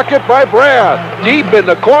big bucket by Brad. Deep in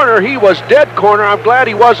the corner. He was dead corner. I'm glad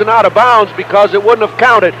he wasn't out of bounds because it wouldn't have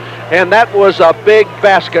counted. And that was a big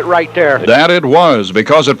basket right there. That it was,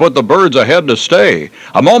 because it put the Birds ahead to stay.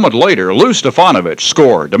 A moment later, Lou Stefanovic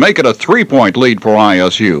scored to make it a 3-point lead for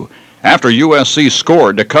ISU. After USC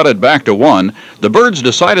scored to cut it back to 1, the Birds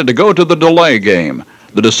decided to go to the delay game.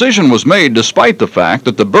 The decision was made despite the fact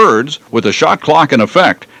that the Birds, with the shot clock in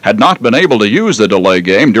effect, had not been able to use the delay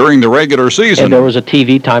game during the regular season. And there was a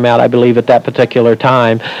TV timeout, I believe, at that particular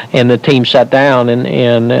time, and the team sat down,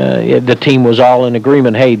 and the team was all in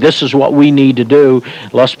agreement. Hey, this is what we need to do.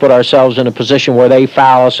 Let's put ourselves in a position where they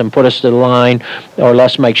foul us and put us to the line, or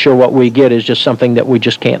let's make sure what we get is just something that we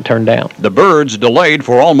just can't turn down. The Birds delayed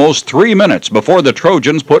for almost 3 minutes before the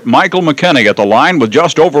Trojans put Michael McKenney at the line with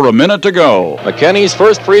just over a minute to go. McKenney's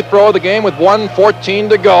first free throw of the game with 1:14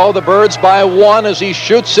 to go. The Birds by 1 as he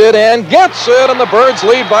shoots it and gets it, and the Birds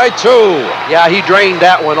lead by 2. Yeah, he drained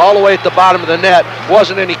that one all the way at the bottom of the net.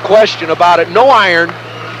 Wasn't any question about it. No iron.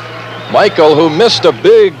 Michael, who missed a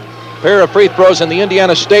big pair of free throws in the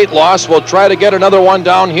Indiana State loss, will try to get another one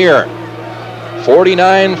down here.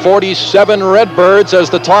 49-47 Redbirds as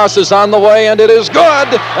the toss is on the way, and it is good,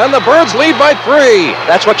 and the Birds lead by 3.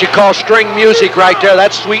 That's what you call string music right there.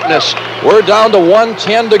 That's sweetness. We're down to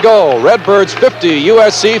 1:10 to go. Redbirds 50,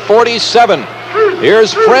 USC 47.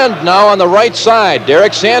 Here's Friend now on the right side.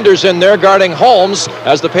 Derek Sanders in there guarding Holmes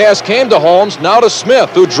as the pass came to Holmes. Now to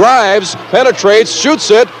Smith, who drives, penetrates,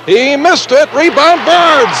 shoots it. He missed it. Rebound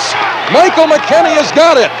Birds. Michael McKenney has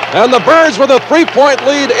got it. And the Birds with a 3-point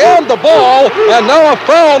lead and the ball. And now a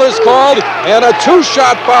foul is called, and a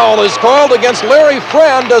 2-shot foul is called against Larry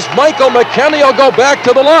Friend as Michael McKenney will go back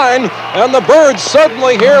to the line. And the Birds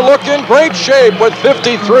suddenly here look in great shape with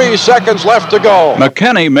 53 seconds left to go.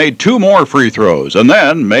 McKenney made 2 more free throws and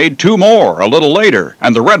then made 2 more a little later,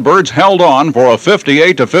 and the Redbirds held on for a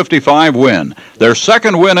 58-55 win, their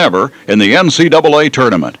second win ever in the NCAA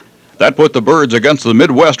tournament. That put the Birds against the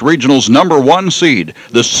Midwest Regional's #1 seed,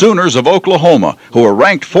 the Sooners of Oklahoma, who are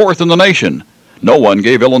ranked 4th in the nation. No one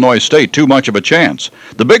gave Illinois State too much of a chance.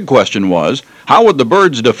 The big question was, how would the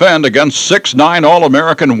Birds defend against 6'9"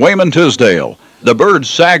 All-American Wayman Tisdale? The Birds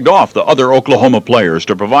sagged off the other Oklahoma players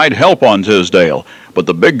to provide help on Tisdale, but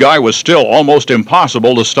the big guy was still almost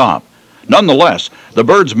impossible to stop. Nonetheless, the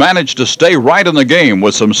Birds managed to stay right in the game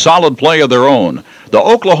with some solid play of their own. The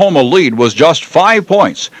Oklahoma lead was just 5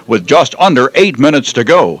 points, with just under 8 minutes to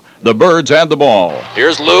go. The Birds had the ball.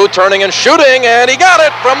 Here's Lou turning and shooting, and he got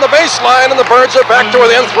it from the baseline, and the Birds are back to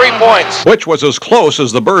within 3 points. Which was as close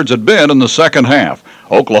as the Birds had been in the second half.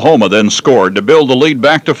 Oklahoma then scored to build the lead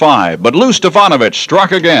back to 5, but Lou Stefanovic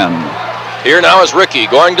struck again. Here now is Ricky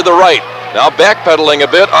going to the right, now backpedaling a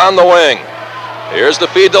bit on the wing. Here's the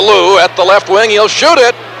feed to Lou at the left wing. He'll shoot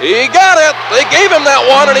it. He got it. They gave him that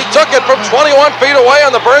one, and he took it from 21 feet away,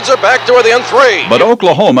 and the Birds are back to within 3. But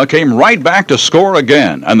Oklahoma came right back to score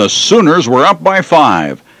again, and the Sooners were up by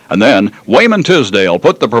 5. And then Wayman Tisdale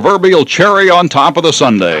put the proverbial cherry on top of the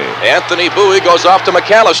sundae. Anthony Bowie goes off to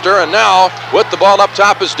McAllister, and now with the ball up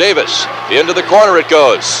top is Davis. Into the corner it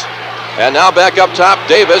goes. And now back up top,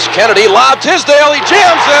 Davis. Kennedy lobbed Tisdale. He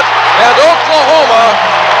jams it, and Oklahoma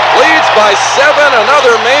leads by 7.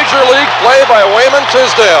 Another major league play by Wayman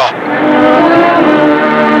Tisdale.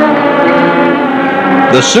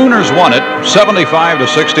 The Sooners won it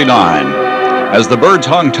 75-69 as the Birds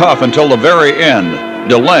hung tough until the very end,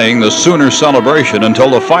 delaying the Sooners celebration until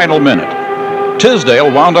the final minute.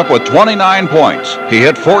 Tisdale wound up with 29 points. He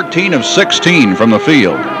hit 14 of 16 from the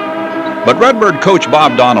field. But Redbird coach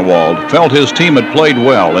Bob Donewald felt his team had played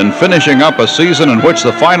well in finishing up a season in which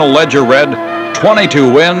the final ledger read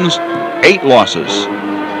 22 wins, 8 losses.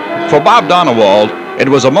 For Bob Donewald, it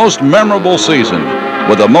was a most memorable season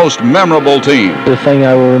with a most memorable team. The thing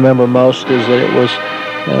I will remember most is that it was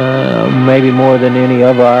maybe more than any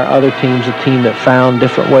of our other teams, a team that found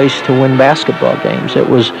different ways to win basketball games. It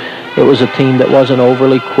was a team that wasn't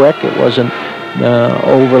overly quick. It wasn't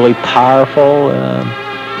overly powerful.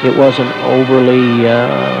 It wasn't overly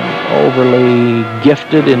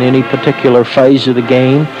gifted in any particular phase of the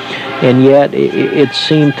game, and yet it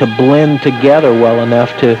seemed to blend together well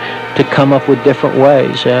enough to come up with different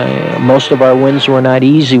ways. Most of our wins were not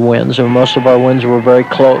easy wins, and most of our wins were very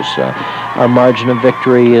close. Our margin of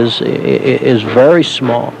victory is very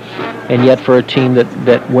small, and yet for a team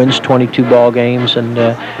that wins 22 ball games and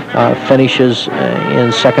finishes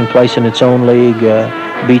in second place in its own league,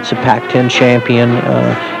 beats a Pac-10 champion,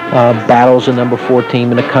 battles a number 4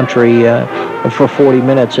 team in the country for 40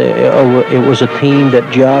 minutes. It was a team that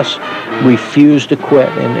just refused to quit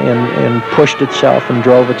and pushed itself and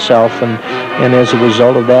drove itself, and as a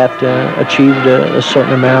result of that, achieved a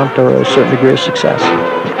certain amount or a certain degree of success.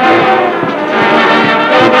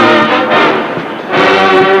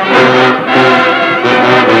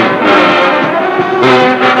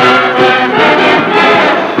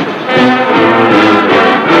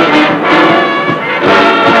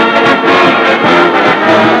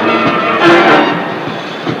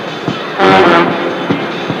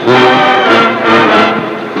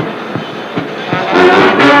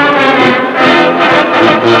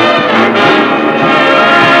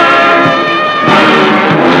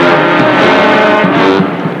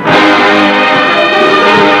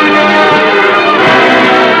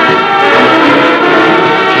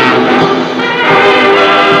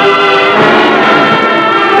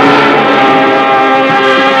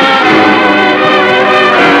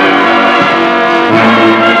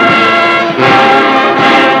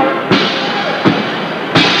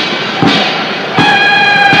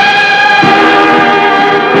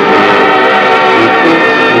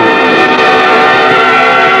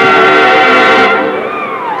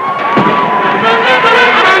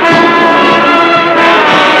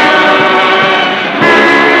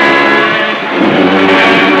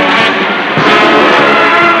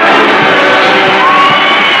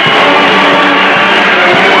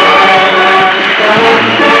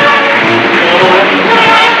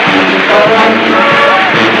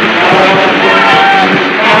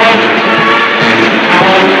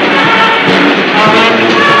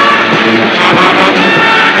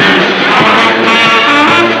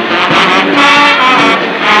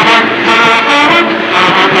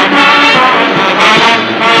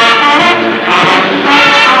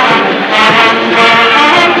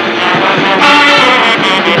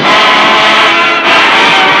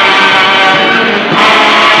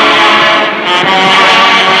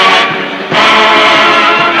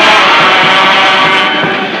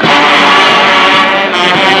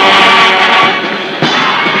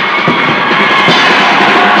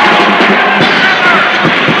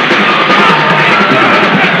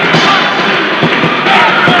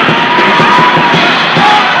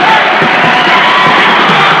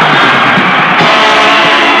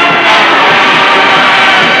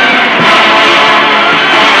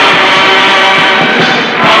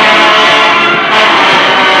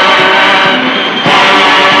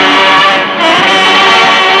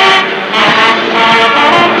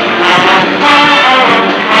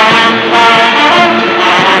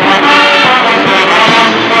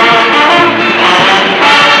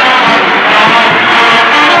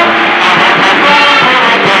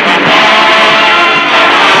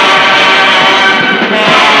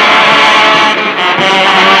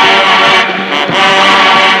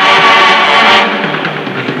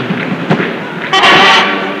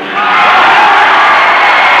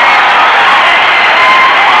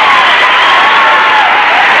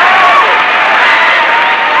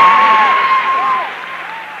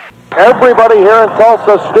 Everybody here in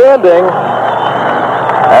Tulsa standing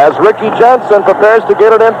as Ricky Jensen prepares to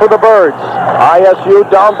get it in for the Birds. ISU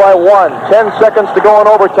down by 1. 10 seconds to go in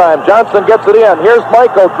overtime. Johnson gets it in. Here's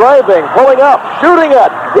Michael driving, pulling up, shooting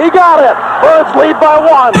it. He got it. Birds lead by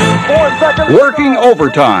 1. 4 seconds. Working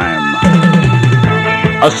overtime.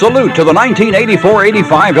 A salute to the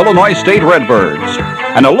 1984-85 Illinois State Redbirds,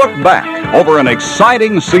 and a look back over an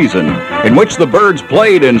exciting season in which the Birds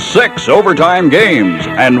played in 6 overtime games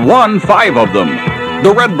and won 5 of them.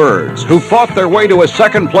 The Redbirds, who fought their way to a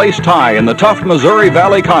second-place tie in the tough Missouri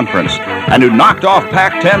Valley Conference and who knocked off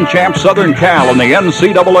Pac-10 champ Southern Cal in the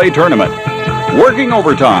NCAA tournament. Working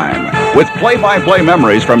overtime, with play-by-play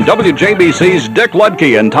memories from WJBC's Dick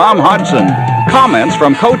Luedke and Tom Hodgson, comments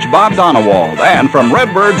from Coach Bob Donewald, and from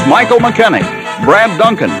Redbirds' Michael McKenney, Brad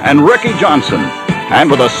Duncan, and Ricky Johnson. And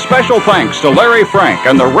with a special thanks to Larry Frank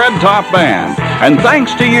and the Red Top Band. And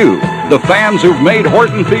thanks to you, the fans who've made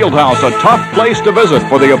Horton Fieldhouse a tough place to visit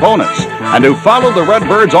for the opponents, and who followed the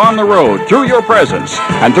Redbirds on the road through your presence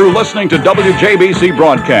and through listening to WJBC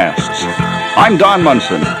broadcasts. I'm Don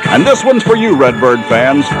Munson, and this one's for you, Redbird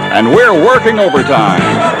fans, and we're working overtime.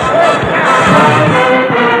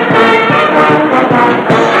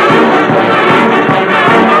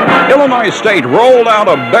 Illinois State rolled out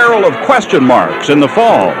a barrel of question marks in the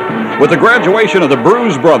fall. With the graduation of the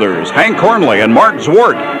Bruce brothers, Hank Cornley and Mark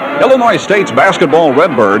Zwart, Illinois State's basketball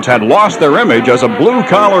Redbirds had lost their image as a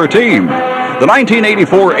blue-collar team. The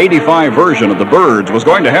 1984-85 version of the Birds was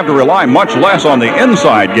going to have to rely much less on the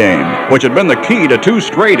inside game, which had been the key to 2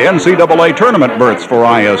 straight NCAA tournament berths for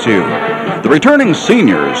ISU. The returning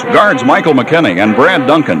seniors, guards Michael McKinney and Brad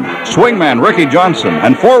Duncan, swingman Ricky Johnson,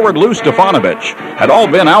 and forward Lou Stefanovic had all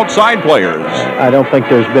been outside players. I don't think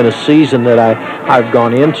there's been a season that I've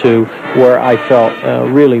gone into where I felt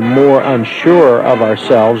really more unsure of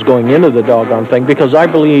ourselves going into the doggone thing, because I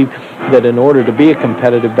believe that in order to be a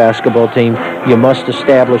competitive basketball team, you must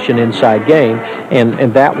establish an inside game,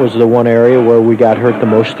 and that was the one area where we got hurt the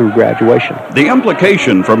most through graduation. The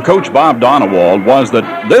implication from Coach Bob Donewald was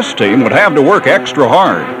that this team would have to work extra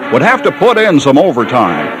hard, would have to put in some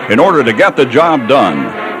overtime in order to get the job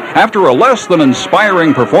done. After a less than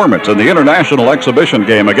inspiring performance in the international exhibition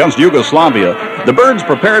game against Yugoslavia, the Birds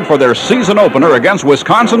prepared for their season opener against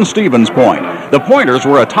Wisconsin-Stevens Point. The Pointers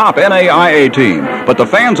were a top NAIA team, but the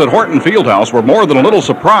fans at Horton Fieldhouse were more than a little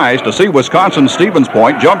surprised to see Wisconsin-Stevens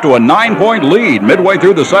Point jump to a 9-point lead midway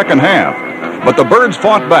through the second half. But the Birds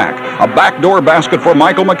fought back. A backdoor basket for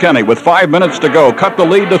Michael McKinney with 5 minutes to go cut the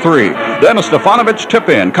lead to 3. Then a Stefanovic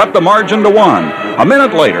tip-in cut the margin to 1. A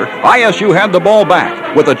minute later, ISU had the ball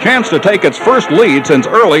back with a chance to take its first lead since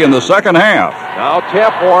early in the second half. Now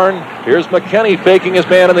tap horn. Here's McKinney faking his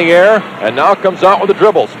man in the air, and now comes out with a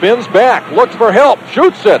dribble. Spins back, looks for help,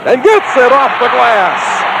 shoots it, and gets it off the glass.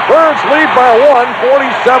 Birds lead by 1,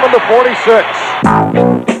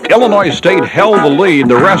 47-46. Illinois State held the lead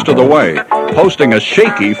the rest of the way, posting a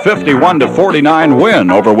shaky 51-49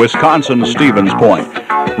 win over Wisconsin-Stevens Point.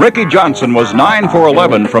 Ricky Johnson was 9 for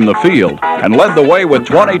 11 from the field and led the way with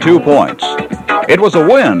 22 points. It was a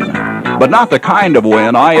win, but not the kind of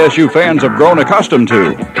win ISU fans have grown accustomed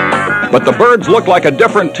to. But the Birds looked like a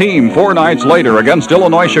different team 4 nights later against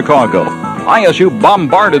Illinois Chicago. ISU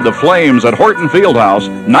bombarded the Flames at Horton Fieldhouse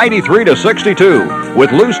 93-62,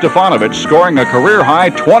 with Lou Stefanovic scoring a career-high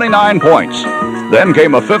 29 points. Then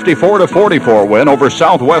came a 54-44 win over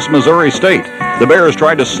Southwest Missouri State. The Bears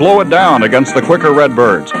tried to slow it down against the quicker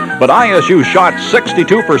Redbirds, but ISU shot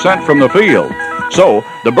 62% from the field. So,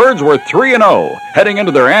 the Birds were 3-0, heading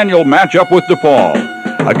into their annual matchup with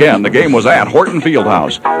DePaul. Again, the game was at Horton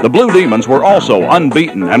Fieldhouse. The Blue Demons were also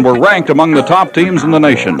unbeaten and were ranked among the top teams in the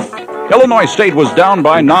nation. Illinois State was down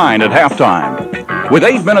by 9 at halftime. With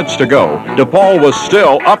 8 minutes to go, DePaul was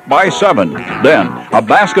still up by 7. Then, a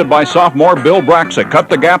basket by sophomore Bill Braxick cut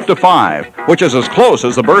the gap to 5, which is as close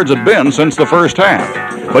as the Birds had been since the first half.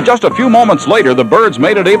 But just a few moments later, the Birds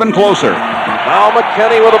made it even closer. Now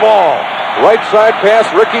McKinney with the ball. Right side pass,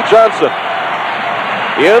 Ricky Johnson.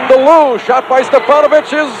 In the Lou, shot by Stefanovic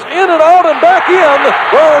is in and out and back in.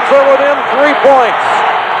 Birds are within 3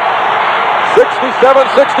 points.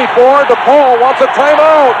 67-64, DePaul wants a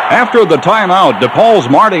timeout. After the timeout, DePaul's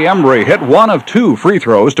Marty Embry hit 1 of 2 free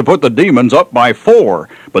throws to put the Demons up by 4.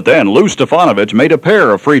 But then Lou Stefanovic made a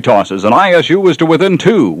pair of free tosses, and ISU was to within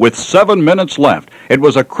 2 with 7 minutes left. It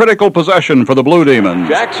was a critical possession for the Blue Demons.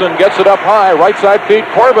 Jackson gets it up high, right side feet,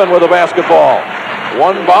 Corbin with the basketball.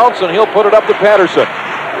 1 bounce, and he'll put it up to Patterson.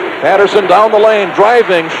 Patterson down the lane,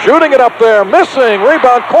 driving, shooting it up there, missing.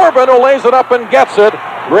 Rebound, Corbin, who lays it up and gets it.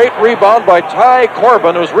 Great rebound by Ty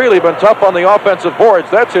Corbin, who's really been tough on the offensive boards.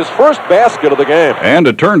 That's his first basket of the game. And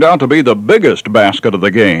it turned out to be the biggest basket of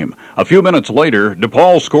the game. A few minutes later,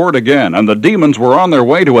 DePaul scored again, and the Demons were on their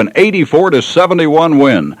way to an 84-71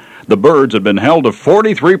 win. The Birds had been held to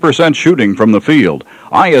 43% shooting from the field.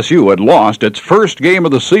 ISU had lost its first game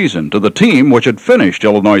of the season to the team which had finished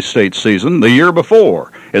Illinois State's season the year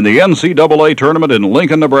before in the NCAA tournament in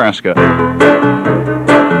Lincoln, Nebraska.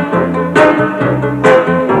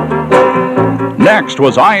 Next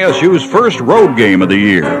was ISU's first road game of the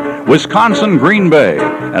year. Wisconsin-Green Bay,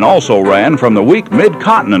 and also ran from the weak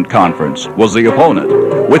Mid-Continent Conference, was the opponent.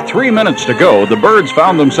 With 3 minutes to go, the Birds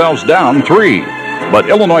found themselves down 3. But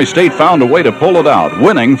Illinois State found a way to pull it out,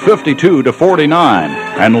 winning 52-49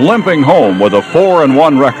 and limping home with a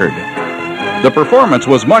 4-1 record. The performance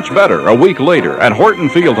was much better a week later at Horton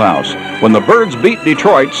Fieldhouse when the Birds beat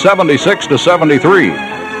Detroit 76-73.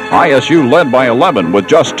 ISU led by 11 with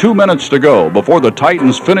just 2 minutes to go before the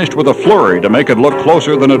Titans finished with a flurry to make it look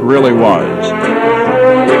closer than it really was.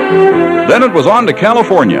 Then it was on to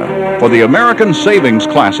California for the American Savings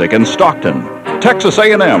Classic in Stockton. Texas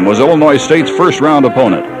A&M was Illinois State's first-round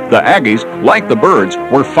opponent. The Aggies, like the Birds,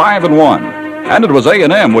 were 5-1. And it was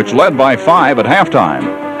A&M which led by 5 at halftime,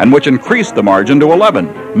 and which increased the margin to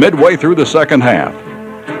 11 midway through the second half.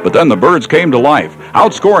 But then the Birds came to life,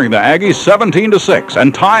 outscoring the Aggies 17-6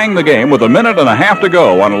 and tying the game with a minute and a half to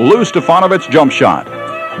go on a Lou Stefanovic jump shot.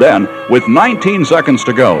 Then, with 19 seconds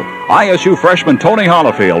to go, ISU freshman Tony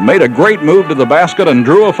Hollifield made a great move to the basket and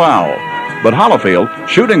drew a foul. But Hollifield,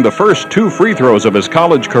 shooting the first 2 free throws of his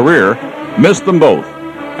college career, missed them both.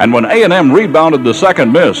 And when A&M rebounded the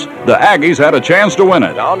second miss, the Aggies had a chance to win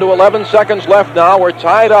it. Down to 11 seconds left now. We're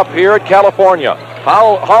tied up here at California.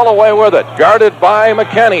 Holloway with it, guarded by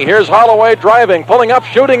McKinney. Here's Holloway driving, pulling up,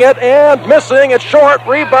 shooting it, and missing. It's short.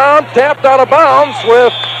 Rebound, tapped out of bounds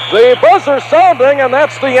with the buzzer sounding, and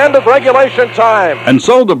that's the end of regulation time. And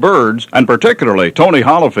so the Birds, and particularly Tony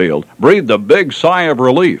Hollifield, breathed a big sigh of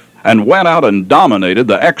relief and went out and dominated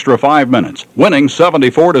the extra 5 minutes, winning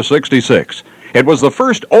 74-66. It was the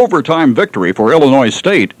first overtime victory for Illinois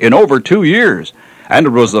State in over 2 years, and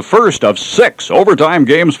it was the first of 6 overtime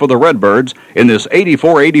games for the Redbirds in this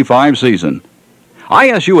 84-85 season.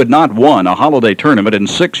 ISU had not won a holiday tournament in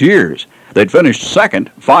 6 years. They'd finished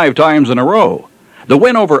second 5 times in a row. The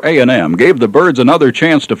win over A&M gave the Birds another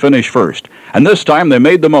chance to finish first, and this time they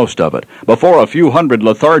made the most of it. Before a few hundred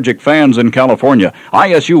lethargic fans in California,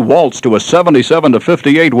 ISU waltzed to a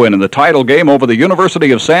 77-58 win in the title game over the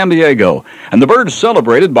University of San Diego, and the Birds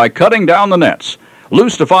celebrated by cutting down the nets. Lou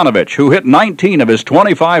Stefanovic, who hit 19 of his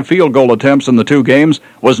 25 field goal attempts in the 2 games,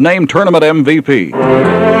 was named tournament MVP.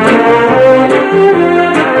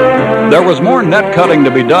 There was more net cutting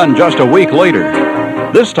to be done just a week later.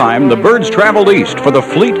 This time, the Birds traveled east for the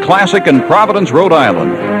Fleet Classic in Providence, Rhode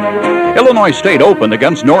Island. Illinois State opened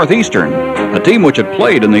against Northeastern, a team which had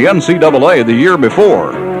played in the NCAA the year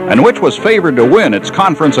before, and which was favored to win its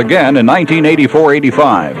conference again in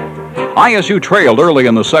 1984-85. ISU trailed early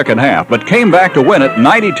in the second half, but came back to win it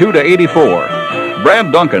 92-84.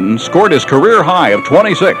 Brad Duncan scored his career high of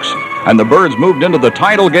 26, and the Birds moved into the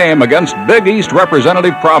title game against Big East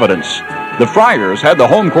representative Providence. The Friars had the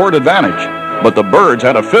home court advantage, but the Birds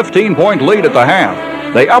had a 15-point lead at the half.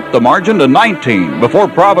 They upped the margin to 19 before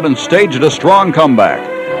Providence staged a strong comeback.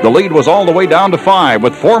 The lead was all the way down to 5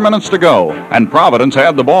 with 4 minutes to go, and Providence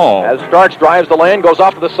had the ball. As Starks drives the lane, goes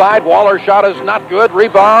off to the side. Waller's shot is not good.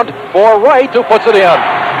 Rebound for Wright, who puts it in.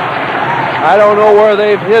 I don't know where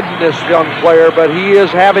they've hidden this young player, but he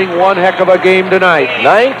is having one heck of a game tonight.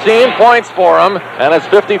 19 points for him, and it's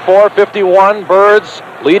 54-51. Birds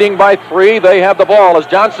leading by 3. They have the ball as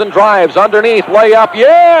Johnson drives underneath, layup.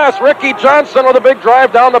 Yes, Ricky Johnson with a big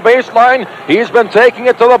drive down the baseline. He's been taking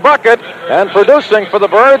it to the bucket and producing for the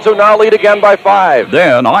Birds, who now lead again by 5.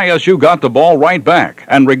 Then ISU got the ball right back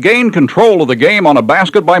and regained control of the game on a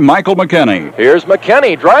basket by Michael McKinney. Here's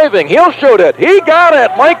McKinney driving. He'll shoot it. He got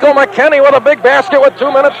it. Michael McKinney with a big basket with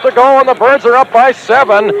 2 minutes to go, and the Birds are up by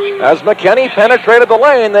 7. As McKinney penetrated the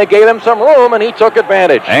lane, they gave him some room, and he took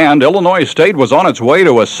advantage. And Illinois State was on its way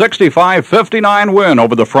to a 65-59 win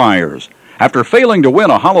over the Friars. After failing to win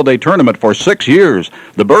a holiday tournament for 6 years,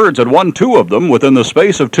 the Birds had won 2 of them within the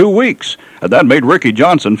space of 2 weeks. And that made Ricky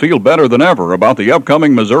Johnson feel better than ever about the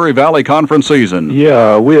upcoming Missouri Valley Conference season.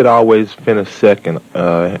 Yeah, we had always finished second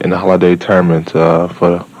in the holiday tournament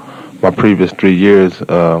for my previous 3 years.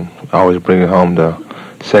 Always bringing home the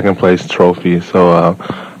second place trophy. So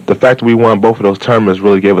the fact that we won both of those tournaments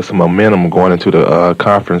really gave us some momentum going into the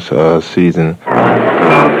conference season.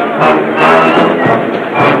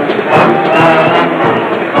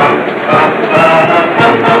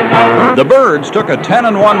 The Birds took a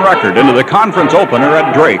 10-1 record into the conference opener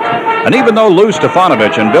at Drake. And even though Lou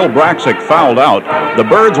Stefanovic and Bill Braxic fouled out, the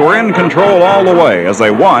Birds were in control all the way as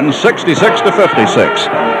they won 66-56.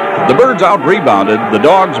 The Birds out-rebounded the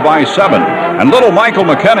Dogs by 7, and little Michael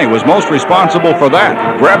McKinney was most responsible for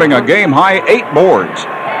that, grabbing a game-high 8 boards.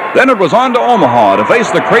 Then it was on to Omaha to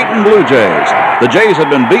face the Creighton Blue Jays. The Jays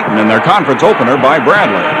had been beaten in their conference opener by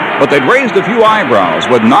Bradley, but they'd raised a few eyebrows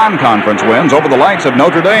with non-conference wins over the likes of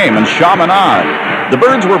Notre Dame and Chaminade. The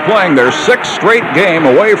Birds were playing their 6th straight game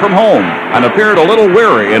away from home and appeared a little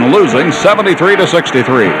weary in losing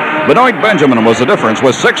 73-63. Benoit Benjamin was the difference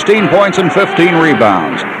with 16 points and 15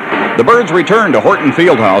 rebounds. The Birds returned to Horton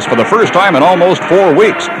Fieldhouse for the first time in almost 4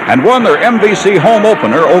 weeks and won their MVC home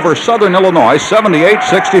opener over Southern Illinois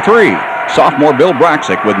 78-63. Sophomore Bill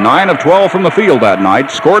Braxic, with 9 of 12 from the field that night,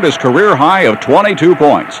 scored his career high of 22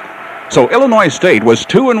 points. So Illinois State was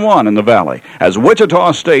 2-1 in the Valley as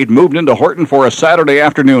Wichita State moved into Horton for a Saturday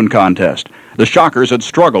afternoon contest. The Shockers had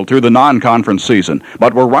struggled through the non-conference season,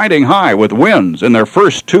 but were riding high with wins in their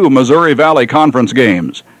first 2 Missouri Valley Conference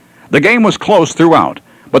games. The game was close throughout,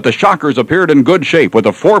 but the Shockers appeared in good shape with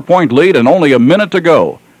a 4-point lead and only a minute to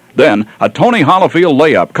go. Then, a Tony Hollifield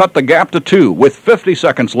layup cut the gap to 2 with 50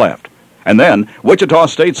 seconds left. And then, Wichita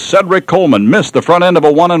State's Cedric Coleman missed the front end of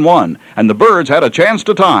a 1-and-1, and the Birds had a chance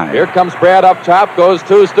to tie. Here comes Brad up top, goes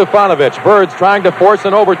to Stefanovic. Birds trying to force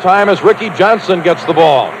an overtime as Ricky Johnson gets the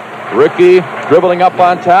ball. Ricky dribbling up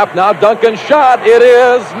on top. Now Duncan's shot. It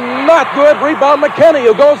is not good. Rebound McKinney,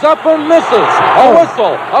 who goes up and misses. A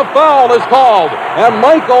whistle. A foul is called. And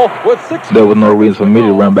Michael with 6. There was no reason for me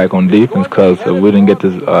to run back on defense because if we didn't get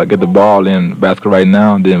the ball in basket right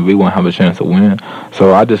now, then we won't have a chance to win.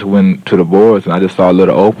 So I just went to the boards and I just saw a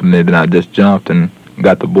little opening, then I just jumped and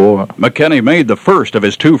got the board. McKinney made the first of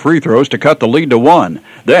his 2 free throws to cut the lead to 1.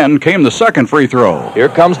 Then came the second free throw. Here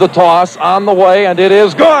comes the toss on the way, and it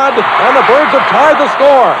is good. And the Birds have tied the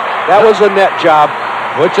score. That was a net job.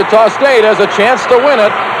 Wichita State has a chance to win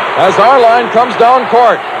it as our line comes down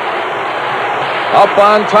court. Up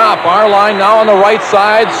on top, our line now on the right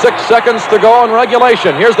side. 6 seconds to go in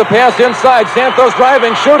regulation. Here's the pass inside. Santos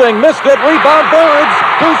driving, shooting, missed it. Rebound Birds.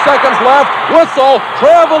 2 seconds left. Whistle,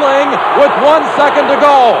 traveling with 1 second to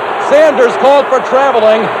go. Sanders called for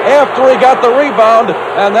traveling after he got the rebound,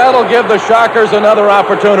 and that'll give the Shockers another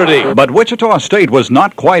opportunity. But Wichita State was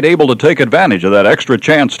not quite able to take advantage of that extra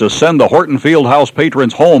chance to send the Horton Fieldhouse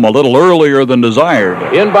patrons home a little earlier than desired.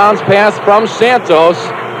 Inbounds pass from Santos.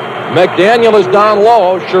 McDaniel is down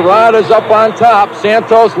low. Sherrod is up on top.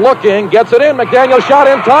 Santos looking, gets it in. McDaniel shot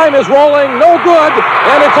in time is rolling, no good,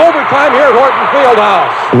 and it's overtime here at Horton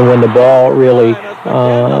Fieldhouse. And when the ball really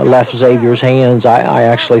left Xavier's hands, I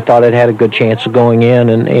actually thought it had a good chance of going in.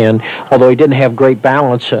 And although he didn't have great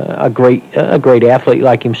balance, a great athlete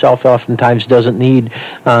like himself oftentimes doesn't need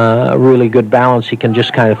really good balance. He can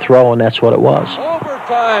just kind of throw, and that's what it was.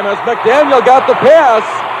 Overtime as McDaniel got the pass.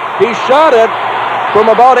 He shot it from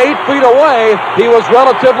about 8 feet away. He was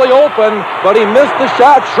relatively open, but he missed the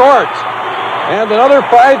shot short. And another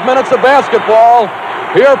 5 minutes of basketball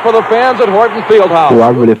here for the fans at Horton Fieldhouse. Well,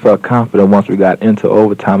 I really felt confident once we got into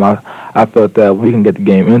overtime. I felt that we can get the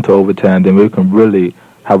game into overtime, then we can really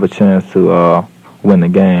have a chance to win the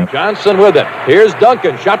game. Johnson with it. Here's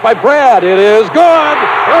Duncan. Shot by Brad. It is good.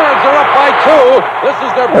 Birds are up by 2. This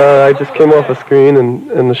is their... I just came off a screen,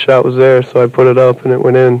 and the shot was there, so I put it up, and it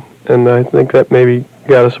went in. And I think that maybe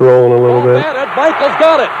got us rolling a little bit. Michael's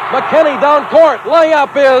got it. McKinney down court.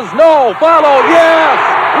 Layup is no. Follow. Yes.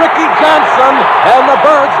 Ricky Johnson, and the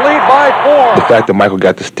Birds lead by 4. The fact that Michael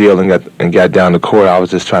got the steal and got down the court, I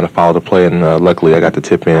was just trying to follow the play, and luckily I got the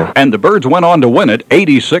tip in. And the Birds went on to win it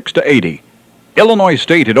 86-80. Illinois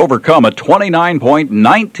State had overcome a 29-point,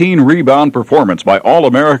 19-rebound performance by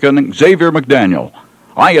All-American Xavier McDaniel.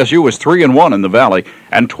 ISU was 3-1 in the Valley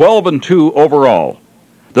and 12-2 overall.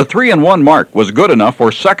 The 3-1 mark was good enough for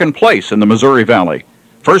second place in the Missouri Valley.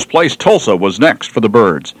 First place Tulsa was next for the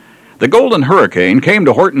Birds. The Golden Hurricane came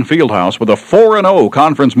to Horton Fieldhouse with a 4-0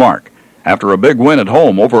 conference mark. After a big win at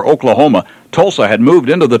home over Oklahoma, Tulsa had moved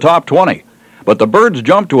into the top 20. But the Birds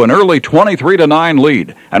jumped to an early 23-9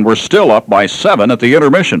 lead and were still up by 7 at the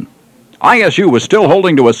intermission. ISU was still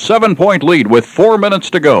holding to a 7-point lead with 4 minutes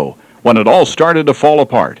to go when it all started to fall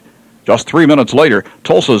apart. Just 3 minutes later,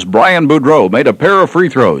 Tulsa's Brian Boudreau made a pair of free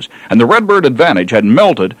throws, and the Redbird advantage had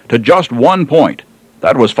melted to just 1 point.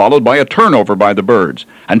 That was followed by a turnover by the Birds,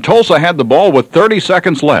 and Tulsa had the ball with 30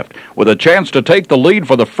 seconds left, with a chance to take the lead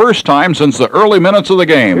for the first time since the early minutes of the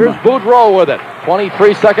game. Here's Boudreau with it.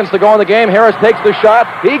 23 seconds to go in the game. Harris takes the shot.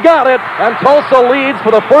 He got it, and Tulsa leads for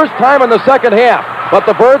the first time in the second half. But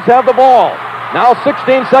the Birds have the ball. Now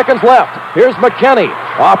 16 seconds left. Here's McKinney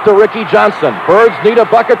off to Ricky Johnson. Birds need a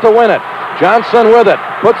bucket to win it. Johnson with it.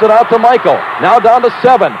 Puts it out to Michael. Now down to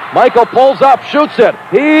 7. Michael pulls up, shoots it.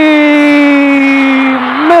 He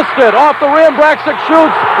missed it off the rim. Braxic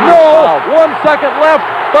shoots. No. 1 second left.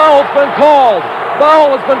 Foul's been called.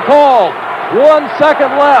 Foul has been called. 1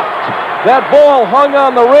 second left. That ball hung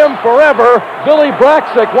on the rim forever. Billy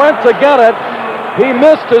Braxic went to get it. He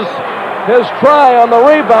missed his try on the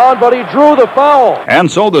rebound, but he drew the foul. And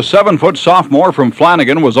so the 7-foot sophomore from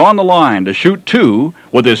Flanagan was on the line to shoot 2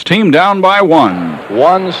 with his team down by 1.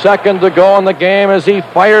 1 second to go in the game as he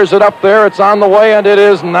fires it up there. It's on the way, and it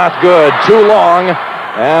is not good. Too long,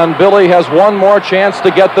 and Billy has one more chance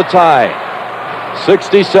to get the tie.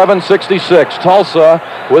 67-66. Tulsa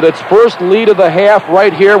with its first lead of the half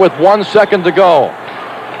right here with 1 second to go.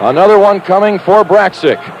 Another one coming for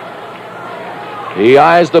Braxic. He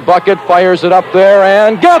eyes the bucket, fires it up there,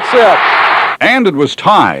 and gets it! And it was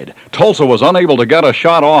tied. Tulsa was unable to get a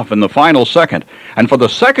shot off in the final second, and for the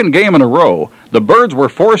second game in a row, the Birds were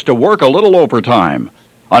forced to work a little overtime.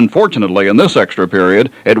 Unfortunately, in this extra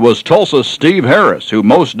period, it was Tulsa's Steve Harris who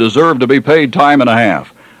most deserved to be paid time and a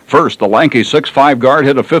half. First, the lanky 6'5" guard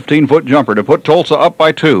hit a 15-foot jumper to put Tulsa up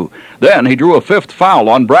by 2. Then he drew a 5th foul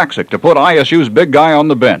on Braxic to put ISU's big guy on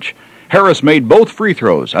the bench. Harris made both free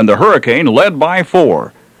throws, and the Hurricane led by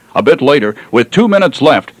 4. A bit later, with 2 minutes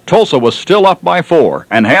left, Tulsa was still up by 4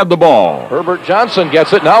 and had the ball. Herbert Johnson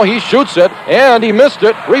gets it. Now he shoots it, and he missed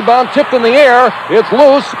it. Rebound tipped in the air. It's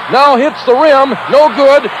loose. Now hits the rim. No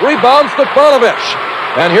good. Rebounds Stefanovic.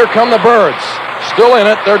 And here come the Birds. Still in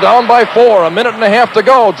it. They're down by 4. A minute and a half to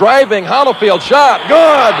go. Driving. Honifield shot.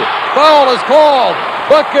 Good. Foul is called.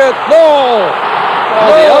 Bucket. No.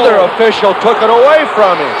 The other official took it away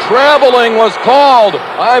from him. Traveling was called.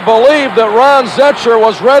 I believe that Ron Zetcher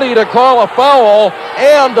was ready to call a foul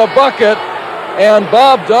and a bucket, and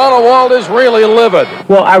Bob Donewald is really livid.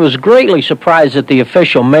 Well, I was greatly surprised that the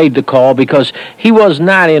official made the call because he was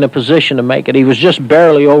not in a position to make it. He was just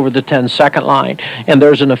barely over the 10-second line, and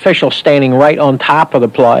there's an official standing right on top of the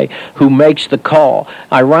play who makes the call.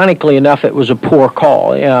 Ironically enough, it was a poor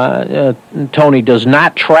call. Tony does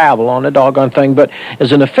not travel on the doggone thing, but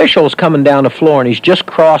as an official is coming down the floor and he's just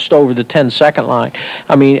crossed over the 10-second line,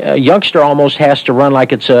 I mean, a youngster almost has to run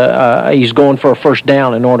like it's he's going for a first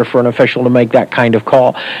down in order for an official to make that kind of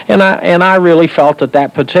call. And I really felt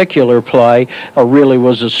that particular play really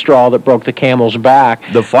was a straw that broke the camel's back.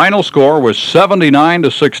 The final score was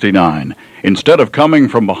 79-69. Instead of coming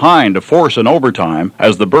from behind to force an overtime,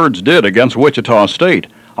 as the Birds did against Wichita State,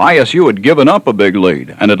 ISU had given up a big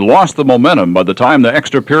lead and had lost the momentum by the time the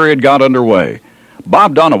extra period got underway.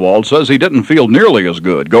 Bob Donewald says he didn't feel nearly as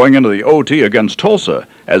good going into the OT against Tulsa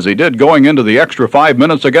as he did going into the extra 5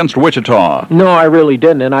 minutes against Wichita. No, I really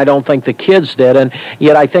didn't, and I don't think the kids did, and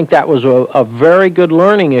yet I think that was a very good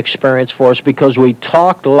learning experience for us because we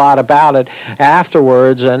talked a lot about it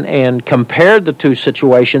afterwards and compared the two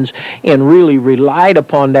situations and really relied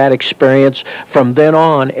upon that experience from then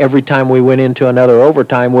on every time we went into another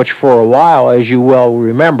overtime, which for a while, as you well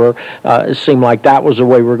remember, it seemed like that was the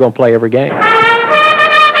way we were going to play every game.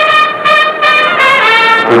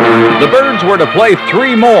 The Birds were to play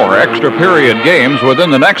 3 more extra period games within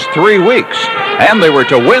the next 3 weeks, and they were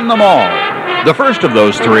to win them all. The first of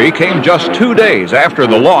those 3 came just 2 days after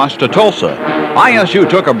the loss to Tulsa. ISU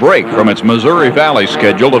took a break from its Missouri Valley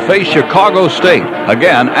schedule to face Chicago State,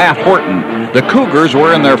 again at Horton. The Cougars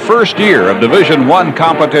were in their first year of Division I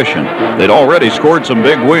competition. They'd already scored some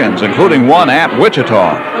big wins, including one at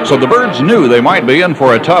Wichita, so the Birds knew they might be in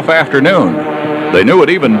for a tough afternoon. They knew it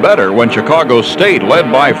even better when Chicago State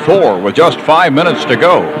led by 4 with just 5 minutes to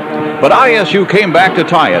go. But ISU came back to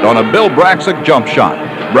tie it on a Bill Braxic jump shot.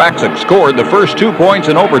 Braxic scored the first 2 points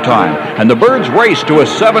in overtime, and the Birds raced to a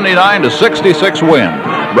 79-66 win.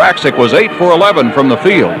 Braxic was 8 for 11 from the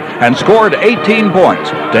field and scored 18 points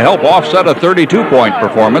to help offset a 32-point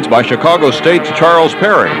performance by Chicago State's Charles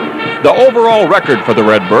Perry. The overall record for the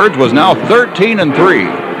Redbirds was now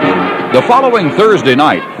 13-3. The following Thursday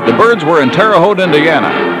night, the Birds were in Terre Haute,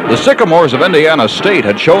 Indiana. The Sycamores of Indiana State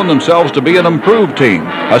had shown themselves to be an improved team,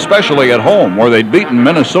 especially at home where they'd beaten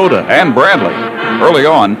Minnesota and Bradley. Early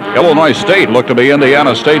on, Illinois State looked to be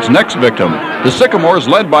Indiana State's next victim. The Sycamores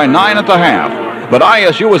led by 9 at the half. But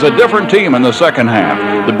ISU was a different team in the second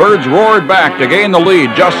half. The Birds roared back to gain the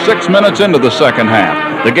lead just 6 minutes into the second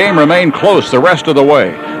half. The game remained close the rest of the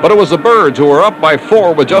way, but it was the Birds who were up by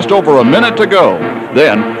 4 with just over a minute to go.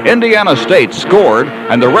 Then, Indiana State scored,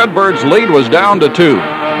 and the Redbirds' lead was down to 2.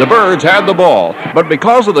 The Birds had the ball, but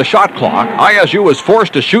because of the shot clock, ISU was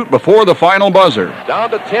forced to shoot before the final buzzer. Down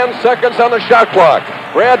to 10 seconds on the shot clock.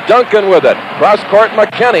 Brad Duncan with it. Cross-court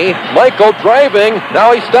McKinney. Michael driving.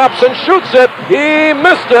 Now he stops and shoots it. He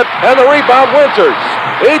missed it, and the rebound Winters.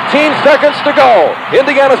 18 seconds to go.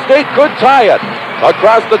 Indiana State could tie it.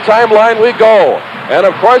 Across the timeline we go. And,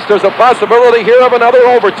 of course, there's a possibility here of another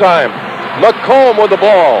overtime. McComb with the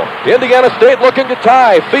ball. Indiana State looking to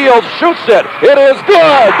tie. Fields shoots it. It is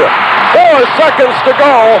good. 4 seconds to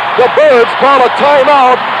go. The Birds call a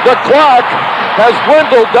timeout. The clock has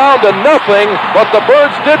dwindled down to nothing, but the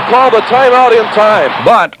Birds did call the timeout in time.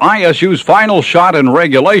 But ISU's final shot in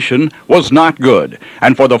regulation was not good,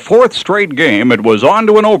 and for the 4th straight game, it was on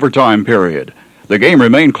to an overtime period. The game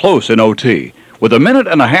remained close in OT. With a minute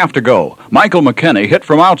and a half to go, Michael McKinney hit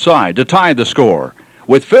from outside to tie the score.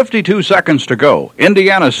 With 52 seconds to go,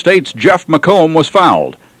 Indiana State's Jeff McComb was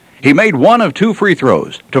fouled. He made 1 of 2 free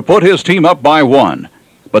throws to put his team up by 1.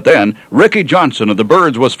 But then, Ricky Johnson of the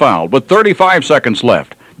Birds was fouled with 35 seconds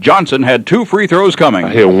left. Johnson had 2 free throws coming. I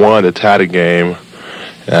hit 1 to tie the game.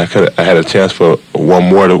 I had a chance for 1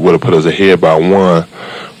 more that would have put us ahead by 1,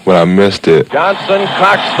 but I missed it. Johnson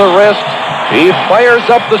cocks the wrist. He fires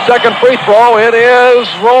up the second free throw. It is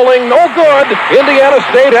rolling no good. Indiana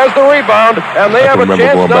State has the rebound, and they have a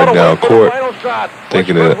chance going now back to down win for court, the final shot,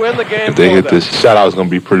 thinking which that would win the game if they for hit them. this shot, I was going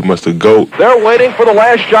to be pretty much the GOAT. They're waiting for the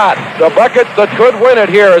last shot. The bucket that could win it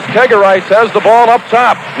here as Kegerice has the ball up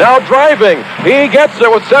top. Now driving. He gets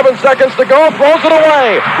it with 7 seconds to go. Throws it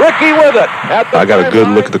away. Ricky with it. I got a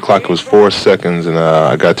good look at the clock. It was 4 seconds, and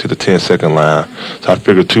I got to the 10-second line. So I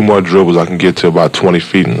figured 2 more dribbles, I can get to about 20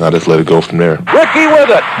 feet, and I just let it go from there. Ricky with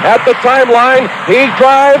it at the timeline. He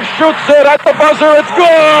drives, shoots it at the buzzer. It's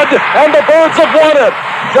good, and the Birds have won it.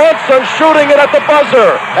 Johnson shooting it at the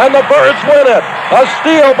buzzer, and the Birds win it. A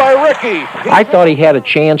steal by Ricky. I thought he had a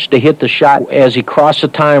chance to hit the shot as he crossed the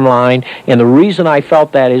timeline, and the reason I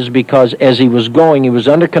felt that is because as he was going, he was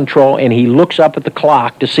under control, and he looks up at the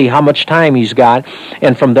clock to see how much time he's got,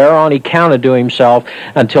 and from there on he counted to himself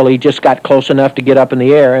until he just got close enough to get up in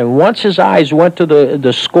the air. And once his eyes went to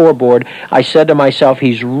the scoreboard, I said to myself,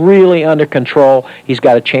 he's really under control. He's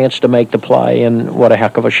got a chance to make the play, and what a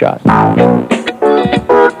heck of a shot.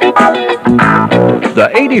 The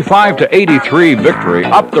 85-83 victory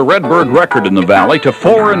upped the Redbird record in the Valley to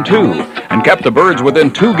 4-2 and kept the Birds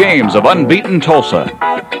within 2 games of unbeaten Tulsa.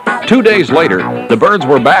 2 days later, the Birds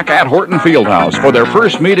were back at Horton Fieldhouse for their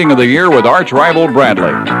first meeting of the year with arch rival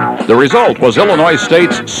Bradley. The result was Illinois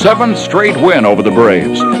State's 7th straight win over the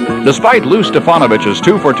Braves. Despite Lou Stefanovich's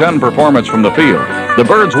 2-for-10 performance from the field, the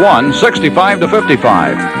Birds won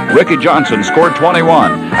 65-55. Ricky Johnson scored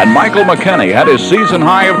 21, and Michael McKenney had his season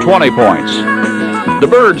high of 20 points. The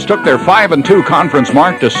Birds took their 5-2 conference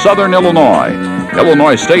mark to Southern Illinois.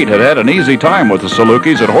 Illinois State had an easy time with the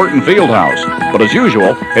Salukis at Horton Fieldhouse, but as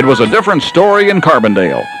usual, it was a different story in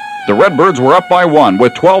Carbondale. The Redbirds were up by 1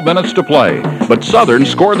 with 12 minutes to play, but Southern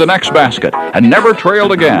scored the next basket and never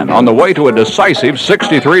trailed again on the way to a decisive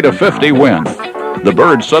 63-50 win. The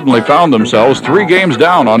Birds suddenly found themselves 3 games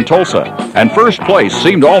down on Tulsa, and first place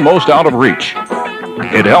seemed almost out of reach.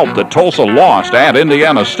 It helped that Tulsa lost at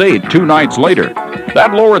Indiana State 2 nights later.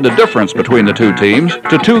 That lowered the difference between the 2 teams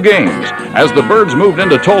to 2 games as the Birds moved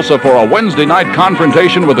into Tulsa for a Wednesday night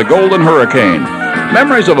confrontation with the Golden Hurricane.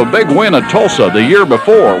 Memories of a big win at Tulsa the year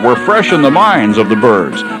before were fresh in the minds of the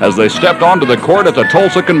Birds as they stepped onto the court at the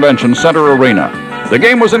Tulsa Convention Center Arena. The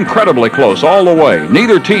game was incredibly close all the way.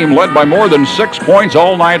 Neither team led by more than 6 points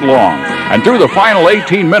all night long. And through the final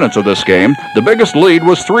 18 minutes of this game, the biggest lead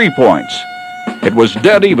was 3 points. It was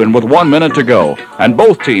dead even with 1 minute to go, and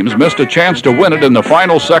both teams missed a chance to win it in the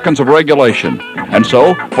final seconds of regulation. And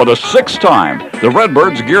so, for the 6th time, the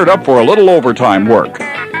Redbirds geared up for a little overtime work.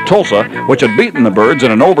 Tulsa, which had beaten the Birds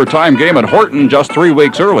in an overtime game at Horton just 3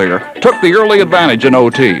 weeks earlier, took the early advantage in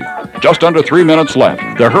OT. Just under 3 minutes left,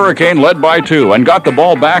 the Hurricane led by 2 and got the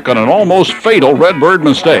ball back on an almost fatal Redbird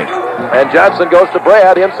mistake. And Johnson goes to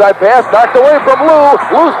Brad. Inside pass knocked away from Lou.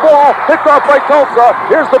 Loose ball picked off by Tulsa.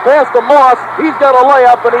 Here's the pass to Moss. He's got a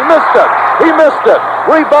layup and he missed it. He missed it.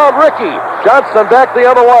 Rebound Ricky. Johnson back the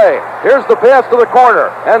other way. Here's the pass to the corner.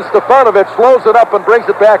 And Stefanovic slows it up and brings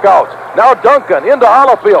it back out. Now Duncan into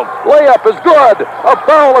Hollifield. Layup is good. A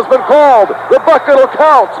foul has been called. The bucket will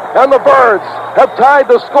count. And the Birds have tied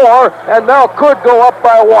the score and now could go up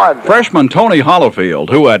by 1. Freshman Tony Hollifield,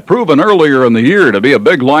 who had proven earlier in the year to be a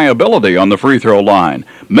big liability on the free throw line,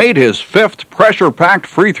 made his 5th pressure-packed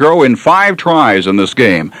free throw in 5 tries in this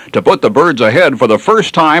game to put the Birds ahead for the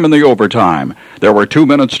first time in the overtime. There were 2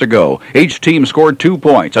 minutes to go. Each team scored 2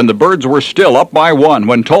 points, and the Birds were still up by 1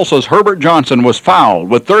 when Tulsa's Herbert Johnson was fouled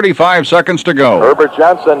with 35 seconds to go. Herbert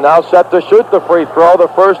Johnson now set to shoot the free throw, the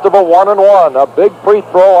first of a 1-and-1. A big free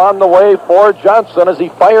throw on the way for Johnson as he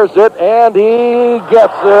fires it, and he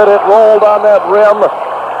gets it. It rolled on that rim,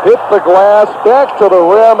 hit the glass, back to the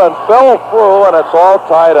rim, and fell through, and it's all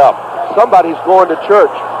tied up. Somebody's going to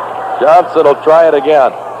church. Johnson will try it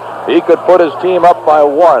again. He could put his team up by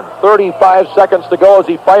 1. 35 seconds to go as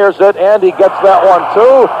he fires it, and he gets that one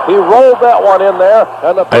too. He rolled that one in there.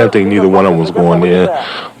 And I didn't think neither one of them was going in,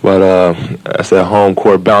 but that's that home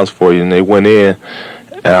court bounce for you, and they went in.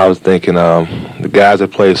 And I was thinking the guys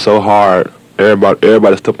that played so hard,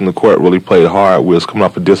 everybody stepped on the court really played hard. We was coming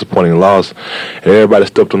off a disappointing loss, and everybody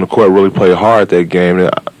stepped on the court really played hard that game.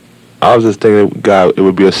 And I was just thinking, God, it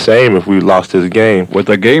would be a shame if we lost this game. With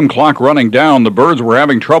the game clock running down, the Birds were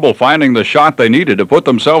having trouble finding the shot they needed to put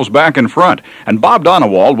themselves back in front, and Bob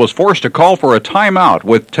Donewald was forced to call for a timeout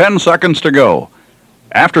with 10 seconds to go.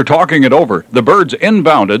 After talking it over, the Birds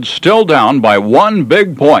inbounded, still down by 1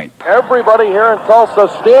 big point. Everybody here in Tulsa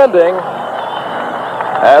standing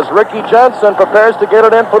as Ricky Johnson prepares to get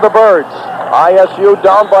it in for the Birds. ISU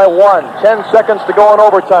down by 1. 10 seconds to go in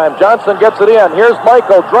overtime. Johnson gets it in. Here's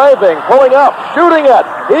Michael driving, pulling up, shooting it.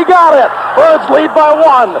 He got it. Birds lead by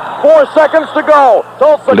 1. 4 seconds to go.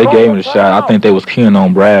 Tulsa they gave me the shot. I think they was keen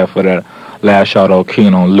on Brad for that last shot, or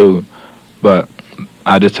keen on Lou. But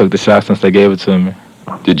I just took the shot since they gave it to me.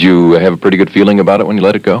 Did you have a pretty good feeling about it when you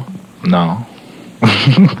let it go? No.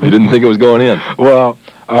 You didn't think it was going in? Well,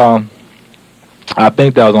 I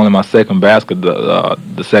think that was only my second basket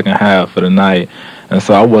the second half of the night, and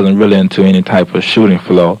so I wasn't really into any type of shooting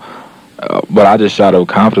flow. But I just shot it with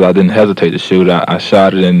confidence. I didn't hesitate to shoot. I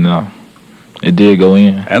shot it, and it did go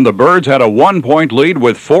in. And the Birds had a 1-point lead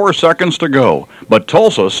with 4 seconds to go. But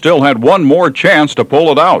Tulsa still had one more chance to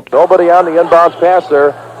pull it out. Nobody on the inbounds pass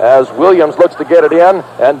there as Williams looks to get it in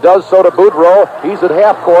and does so to Boudreau. He's at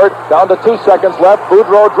half court, down to 2 seconds left.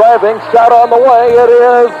 Boudreau driving, shot on the way. It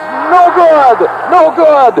is no good. No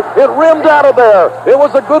good. It rimmed out of there. It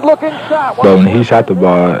was a good-looking shot. But when he shot the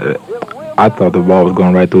ball, I thought the ball was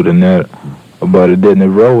going right through the net. But it didn't. It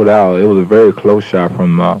rolled out. It was a very close shot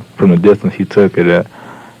from the distance he took it at,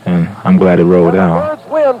 and I'm glad it rolled out.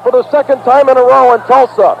 Birds win for the second time in a row in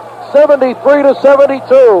Tulsa,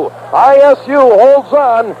 73-72. ISU holds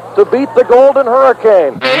on to beat the Golden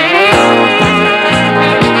Hurricane.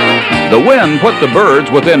 The win put the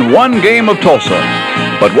Birds within 1 game of Tulsa,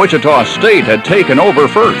 but Wichita State had taken over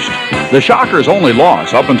first. The Shockers' only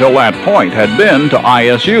loss up until that point had been to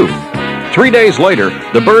ISU. 3 days later,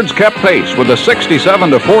 the Birds kept pace with a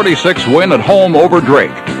 67-46 win at home over Drake.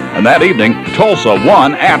 And that evening, Tulsa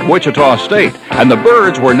won at Wichita State, and the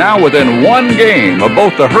Birds were now within 1 game of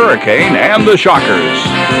both the Hurricane and the Shockers.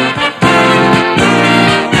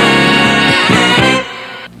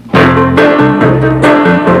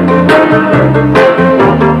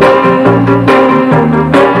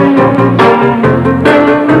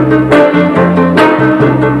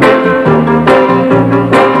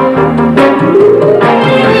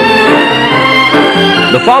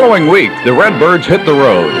 The following week, the Redbirds hit the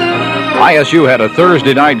road. ISU had a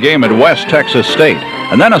Thursday night game at West Texas State,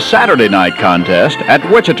 and then a Saturday night contest at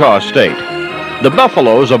Wichita State. The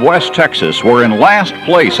Buffaloes of West Texas were in last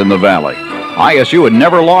place in the Valley. ISU had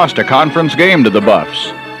never lost a conference game to the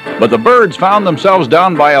Buffs. But the Birds found themselves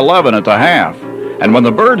down by 11 at the half. And when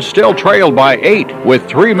the Birds still trailed by 8 with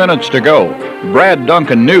 3 minutes to go, Brad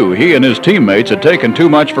Duncan knew he and his teammates had taken too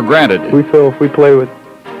much for granted. We feel if we play with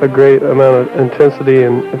a great amount of intensity,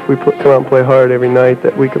 and if we come out and play hard every night,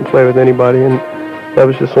 that we can play with anybody, and that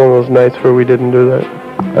was just one of those nights where we didn't do that.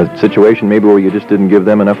 A situation maybe where you just didn't give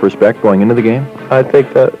them enough respect going into the game? I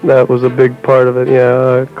think that was a big part of it,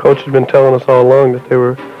 yeah. Coach has been telling us all along that they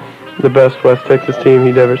were the best West Texas team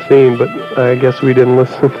he'd ever seen, but I guess we didn't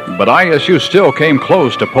listen. But ISU still came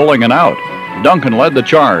close to pulling it out. Duncan led the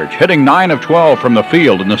charge, hitting 9 of 12 from the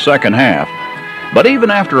field in the second half. But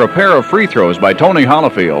even after a pair of free throws by Tony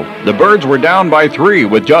Hollifield, the Birds were down by 3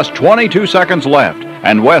 with just 22 seconds left,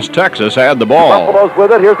 and West Texas had the ball. Buffalo's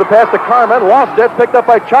with it. Here's the pass to Carmen. Lost it. Picked up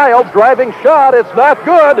by Childs. Driving shot. It's not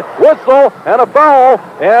good. Whistle and a foul,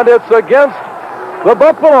 and it's against the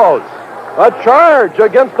Buffaloes. A charge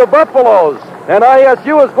against the Buffaloes. And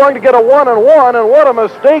ISU is going to get a 1-and-1, and what a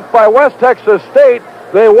mistake by West Texas State.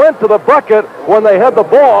 They went to the bucket when they had the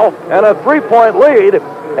ball and a 3-point lead.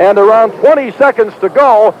 And around 20 seconds to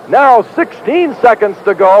go, now 16 seconds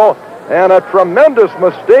to go, and a tremendous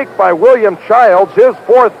mistake by William Childs, his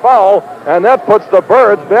 4th foul, and that puts the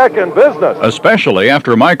Birds back in business. Especially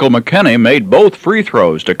after Michael McKinney made both free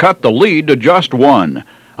throws to cut the lead to just 1.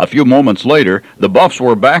 A few moments later, the Buffs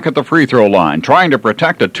were back at the free throw line, trying to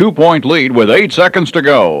protect a 2-point lead with 8 seconds to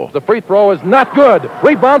go. The free throw is not good.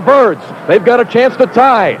 Rebound Birds. They've got a chance to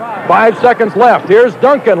tie. 5 seconds left. Here's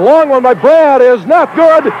Duncan. Long one by Brad is not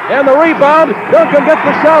good. And the rebound. Duncan gets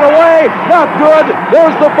the shot away. Not good.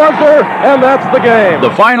 There's the buzzer, and that's the game.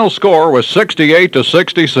 The final score was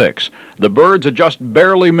 68-66. The Birds had just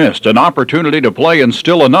barely missed an opportunity to play in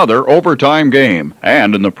still another overtime game,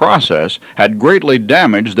 and in the process had greatly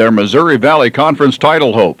damaged their Missouri Valley Conference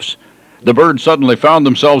title hopes. The Birds suddenly found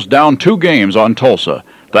themselves down 2 games on Tulsa.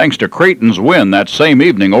 Thanks to Creighton's win that same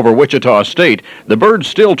evening over Wichita State, the Birds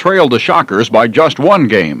still trailed the Shockers by just 1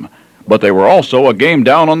 game. But they were also a game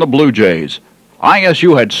down on the Blue Jays.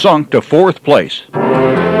 ISU had sunk to 4th place.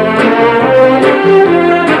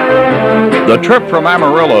 The trip from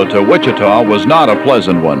Amarillo to Wichita was not a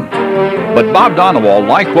pleasant one. But Bob Donewall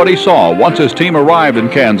liked what he saw once his team arrived in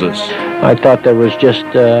Kansas. I thought there was just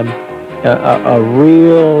a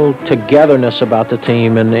real togetherness about the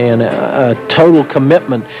team and a total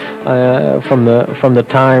commitment from the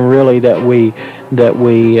time really that we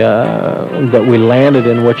landed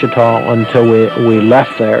in Wichita until we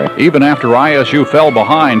left there. Even after ISU fell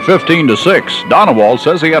behind 15-6, Donewald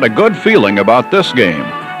says he had a good feeling about this game.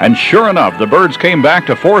 And sure enough, the Birds came back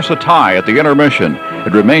to force a tie at the intermission.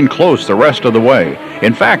 It remained close the rest of the way.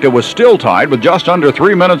 In fact, it was still tied with just under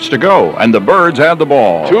 3 minutes to go, and the Birds had the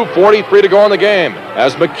ball. 2:43 to go in the game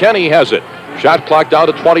as McKinney has it. Shot clock down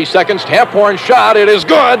to 20 seconds. Taphorn shot. It is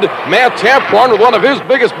good. Matt Taphorn with one of his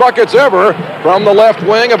biggest buckets ever from the left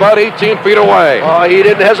wing about 18 feet away. He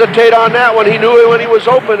didn't hesitate on that one. He knew it when he was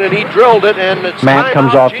open, and he drilled it. And it's Matt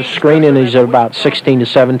comes off the screen, and he's at about 16 to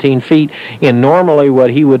 17 feet. And normally what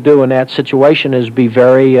he would do in that situation is be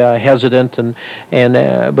very hesitant,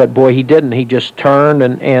 but boy, he didn't. He just turned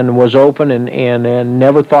and was open and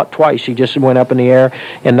never thought twice. He just went up in the air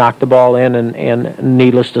and knocked the ball in, and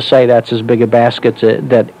needless to say, that's as big a baskets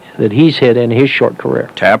that he's hit in his short career.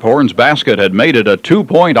 Taphorn's basket had made it a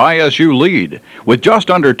 2-point ISU lead. With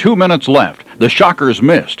just under 2 minutes left, the Shockers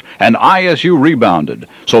missed, and ISU rebounded,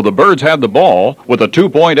 so the Birds had the ball with a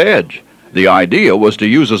 2-point edge. The idea was to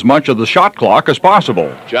use as much of the shot clock as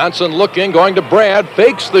possible. Johnson looking, going to Brad,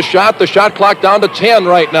 fakes the shot clock down to 10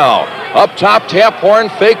 right now. Up top, Taphorn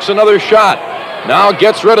fakes another shot. Now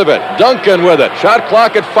gets rid of it. Duncan with it. Shot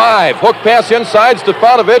clock at 5. Hook pass inside.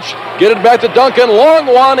 Stefanovic. Get it back to Duncan. Long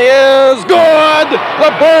one is good.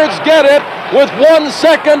 The Birds get it with 1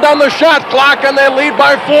 second on the shot clock, and they lead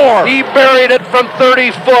by 4. He buried it from 30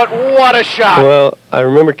 foot. What a shot. Well, I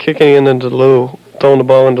remember kicking it into Lou, throwing the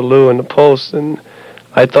ball into Lou in the post, and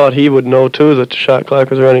I thought he would know, too, that the shot clock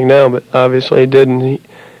was running down, but obviously he didn't.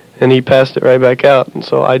 And he passed it right back out. And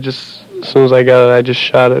so as soon as I got it, I just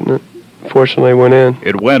shot it, and fortunately went in.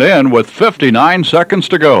 It went in with 59 seconds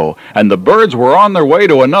to go, and the Birds were on their way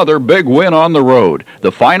to another big win on the road.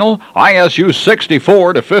 The final, ISU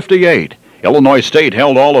 64-58. Illinois State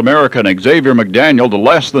held All-American Xavier McDaniel to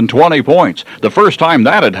less than 20 points, the first time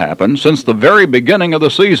that had happened since the very beginning of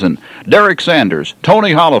the season. Derek Sanders,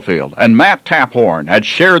 Tony Hollifield, and Matt Taphorn had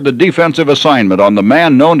shared the defensive assignment on the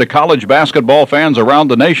man known to college basketball fans around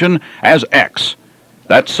the nation as X.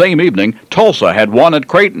 That same evening, Tulsa had won at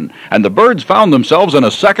Creighton, and the Birds found themselves in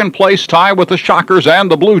a second-place tie with the Shockers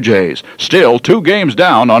and the Blue Jays, still 2 games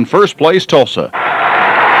down on first-place Tulsa.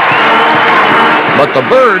 But the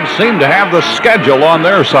Birds seemed to have the schedule on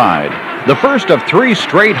their side. The first of 3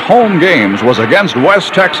 straight home games was against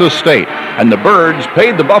West Texas State, and the Birds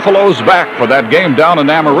paid the Buffaloes back for that game down in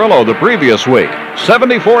Amarillo the previous week.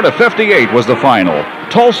 74-58 was the final.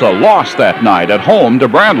 Tulsa lost that night at home to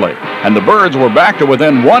Bradley, and the Birds were back to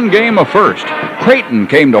within 1 game of first. Creighton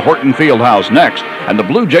came to Horton Fieldhouse next, and the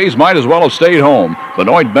Blue Jays might as well have stayed home.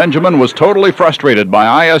 Benoit Benjamin was totally frustrated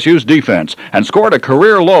by ISU's defense and scored a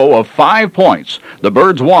career low of 5 points. The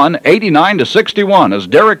Birds won 89-61 as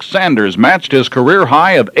Derek Sanders matched his career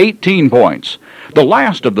high of 18 points. The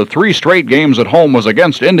last of the 3 straight games at home was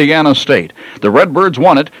against Indiana State. The Redbirds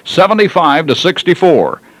won it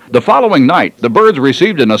 75-64. The following night, the Birds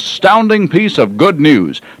received an astounding piece of good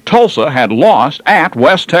news. Tulsa had lost at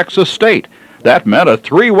West Texas State. That meant a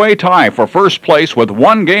 3-way tie for first place with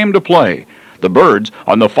 1 game to play. The Birds,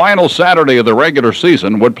 on the final Saturday of the regular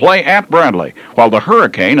season, would play at Bradley, while the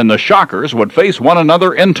Hurricane and the Shockers would face one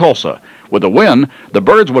another in Tulsa. With a win, the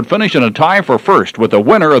Birds would finish in a tie for first with the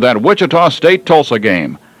winner of that Wichita State-Tulsa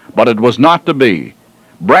game. But it was not to be.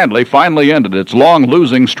 Bradley finally ended its long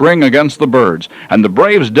losing string against the Birds, and the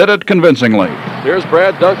Braves did it convincingly. Here's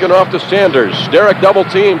Brad Duncan off to Sanders. Derek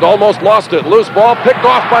double-teamed, almost lost it. Loose ball picked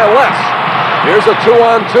off by Les. Here's a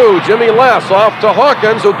 2-on-2. Jimmy Les off to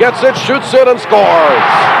Hawkins, who gets it, shoots it, and scores.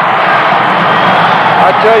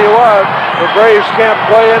 I tell you what, the Braves can't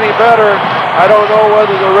play any better. I don't know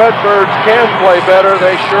whether the Redbirds can play better.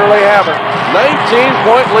 They surely haven't.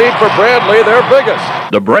 19-point lead for Bradley, their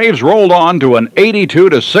biggest. The Braves rolled on to an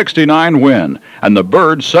 82-69 win, and the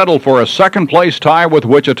Birds settled for a second-place tie with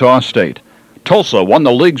Wichita State. Tulsa won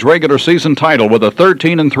the league's regular season title with a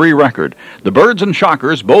 13-3 record. The Birds and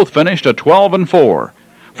Shockers both finished at 12-4.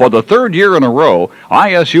 For the 3rd year in a row,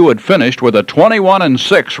 ISU had finished with a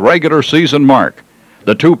 21-6 regular season mark.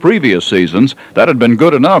 The 2 previous seasons, that had been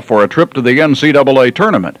good enough for a trip to the NCAA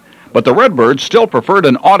tournament. but the Redbirds still preferred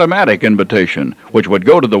an automatic invitation, which would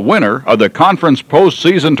go to the winner of the conference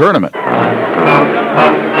postseason tournament.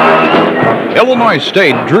 Illinois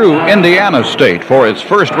State drew Indiana State for its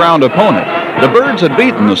first-round opponent. The Birds had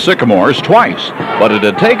beaten the Sycamores twice, but it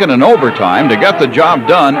had taken an overtime to get the job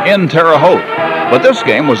done in Terre Haute. But this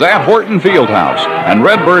game was at Horton Fieldhouse, and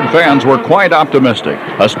Redbird fans were quite optimistic,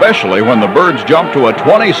 especially when the Birds jumped to a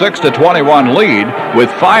 26-21 lead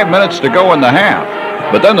with 5 minutes to go in the half.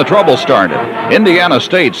 But then the trouble started. Indiana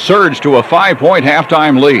State surged to a 5-point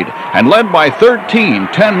halftime lead and led by 13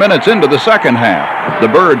 10 minutes into the second half.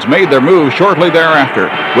 The Birds made their move shortly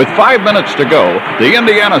thereafter. With 5 minutes to go, the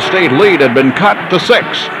Indiana State lead had been cut to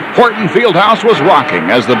 6. Horton Fieldhouse was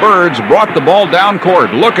rocking as the Birds brought the ball down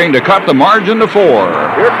court, looking to cut the margin to 4.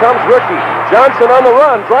 Here comes Ricky Johnson on the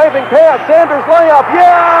run, driving pass, Sanders layup,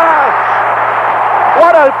 yes!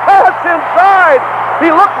 What a pass inside! He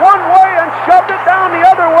looked one way and shoved it down the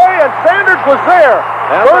other way, and Sanders was there.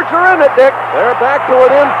 And Birds are in it, Dick. They're back to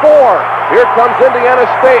within 4. Here comes Indiana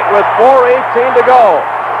State with 4:18 to go.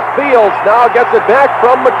 Fields now gets it back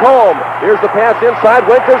from McComb. Here's the pass inside.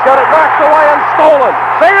 Winter's got it knocked away and stolen.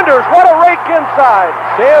 Sanders, what a rake inside.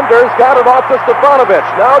 Sanders got it off to Stefanovic.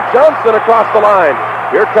 Now Johnson across the line.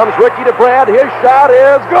 Here comes Ricky to Brad. His shot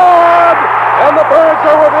is good. And the Birds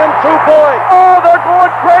are within 2 points. Oh, they're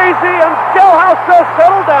going crazy, and Skillhouse says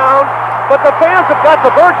settle down. But the fans have got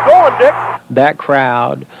the Birds going, Dick. That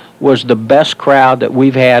crowd was the best crowd that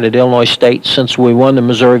we've had at Illinois State since we won the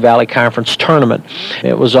Missouri Valley Conference tournament.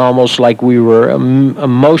 It was almost like we were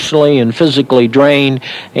emotionally and physically drained,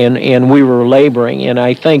 and we were laboring. And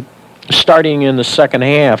I think starting in the second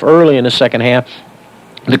half, early in the second half,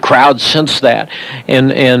 the crowd sensed that,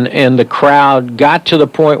 and the crowd got to the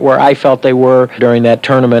point where I felt they were during that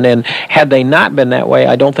tournament, and had they not been that way,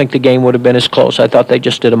 I don't think the game would have been as close. I thought they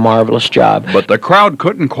just did a marvelous job. But the crowd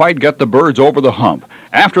couldn't quite get the Birds over the hump.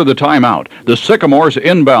 After the timeout, the Sycamores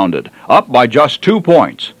inbounded, up by just 2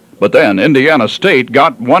 points. But then Indiana State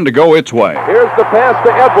got one to go its way. Here's the pass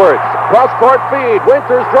to Edwards. Cross-court feed.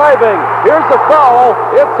 Winters driving. Here's the foul.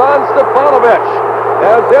 It's on Stefanovic.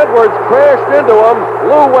 As Edwards crashed into him,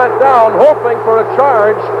 Lou went down hoping for a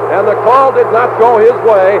charge, and the call did not go his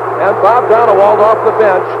way, and Bob Donewald off the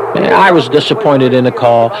bench. I was disappointed in the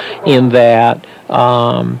call in that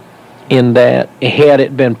had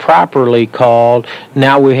it been properly called,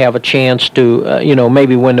 now we have a chance to,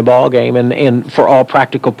 maybe win the ball game. And for all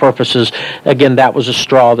practical purposes, again, that was a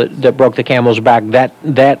straw that broke the camel's back.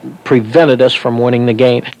 That prevented us from winning the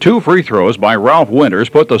game. 2 free throws by Ralph Winters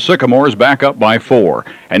put the Sycamores back up by 4,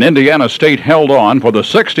 and Indiana State held on for the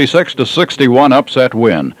 66-61 upset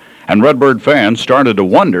win. And Redbird fans started to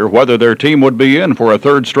wonder whether their team would be in for a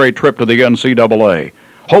third straight trip to the NCAA.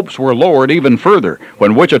 Hopes were lowered even further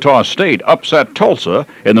when Wichita State upset Tulsa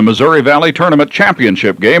in the Missouri Valley Tournament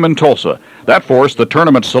Championship game in Tulsa. That forced the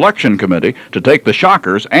tournament selection committee to take the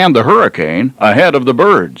Shockers and the Hurricane ahead of the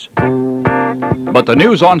Birds. But the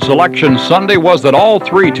news on Selection Sunday was that all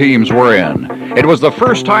 3 teams were in. It was the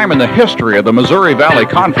first time in the history of the Missouri Valley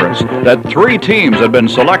Conference that 3 teams had been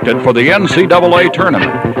selected for the NCAA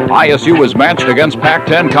tournament. ISU was matched against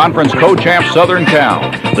Pac-10 Conference co-champ Southern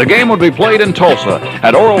Cal. The game would be played in Tulsa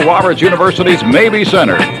at Oral Roberts University's Mabee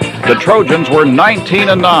Center. The Trojans were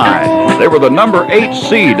 19-9. They were the number 8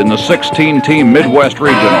 seed in the 16-team Midwest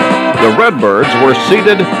Regional. The Redbirds were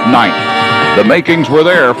seeded 9th. The makings were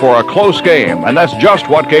there for a close game, and that's just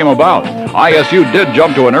what came about. ISU did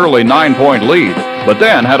jump to an early 9-point lead, but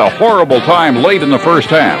then had a horrible time late in the first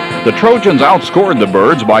half. The Trojans outscored the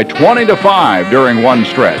Birds by 20-5 during one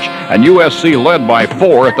stretch, and USC led by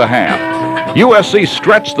 4 at the half. USC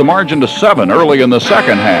stretched the margin to 7 early in the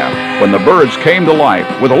second half when the Birds came to life.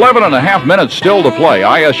 With 11.5 minutes still to play,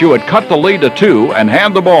 ISU had cut the lead to 2 and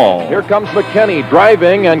had the ball. Here comes McKinney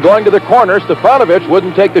driving and going to the corner. Stefanovic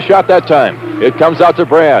wouldn't take the shot that time. It comes out to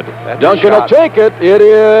Brad. Duncan will take it. It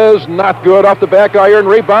is not good off the back iron.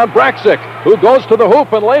 Rebound, Braxic, who goes to the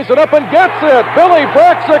hoop and lays it up and gets it. Billy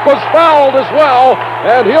Braxic was fouled as well,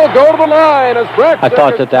 and he'll go to the line as Braxic. I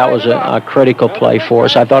thought that was a critical play for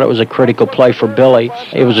us. I thought it was a critical play for Billy.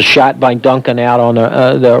 It was a shot by Duncan out on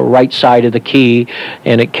the right side of the key,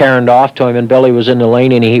 and it carried off to him, and Billy was in the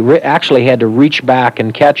lane, and he actually had to reach back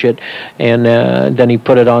and catch it, and then he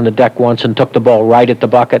put it on the deck once and took the ball right at the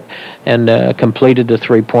bucket and completed the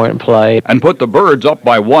 3-point play. And put the Birds up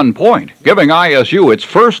by 1 point, giving ISU its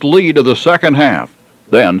first lead of the second half.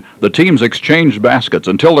 Then, the teams exchanged baskets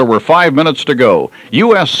until there were 5 minutes to go.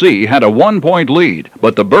 USC had a 1-point lead,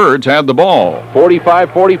 but the Birds had the ball.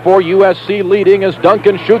 45-44, USC leading as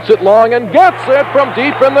Duncan shoots it long and gets it from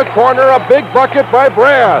deep in the corner. A big bucket by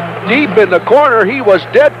Brad. Deep in the corner. He was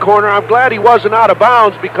dead corner. I'm glad he wasn't out of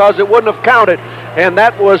bounds because it wouldn't have counted. And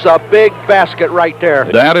that was a big basket right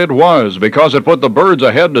there. That it was, because it put the Birds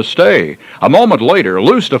ahead to stay. A moment later,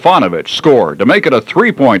 Lou Stefanovic scored to make it a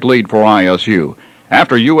 3-point lead for ISU.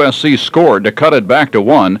 After USC scored to cut it back to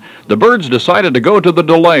 1, the Birds decided to go to the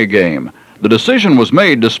delay game. The decision was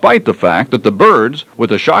made despite the fact that the Birds, with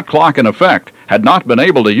the shot clock in effect, had not been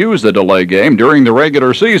able to use the delay game during the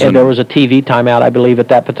regular season. And there was a TV timeout, I believe, at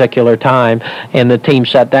that particular time, and the team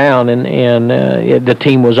sat down, and the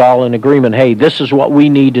team was all in agreement. Hey, this is what we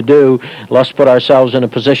need to do. Let's put ourselves in a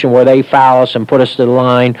position where they foul us and put us to the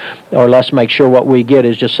line, or let's make sure what we get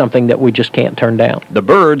is just something that we just can't turn down. The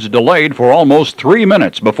Birds delayed for almost 3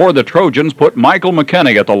 minutes before the Trojans put Michael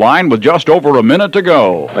McKenney at the line with just over a minute to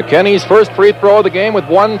go. McKenney's first free throw of the game with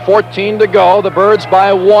 1:14 to go. The Birds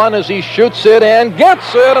by 1 as he shoots it and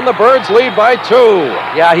gets it, and the Birds lead by 2.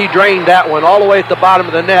 Yeah, he drained that one all the way at the bottom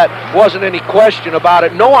of the net. Wasn't any question about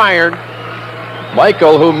it. No iron.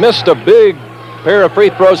 Michael, who missed a big pair of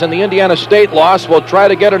free throws in the Indiana State loss, will try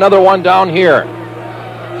to get another one down here.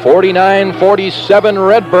 49-47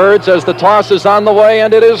 Redbirds as the toss is on the way,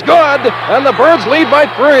 and it is good, and the Birds lead by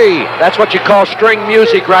 3. That's what you call string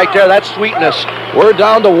music right there. That's sweetness. We're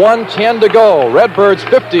down to 1:10 to go. Redbirds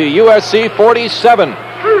 50, USC 47.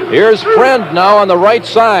 Here's Friend now on the right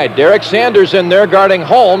side. Derek Sanders in there guarding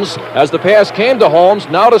Holmes as the pass came to Holmes.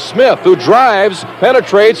 Now to Smith, who drives,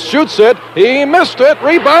 penetrates, shoots it. He missed it.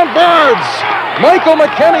 Rebound Birds. Michael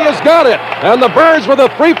McKenney has got it. And the Birds with a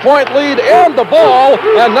 3-point lead and the ball.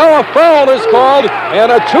 And now a foul is called,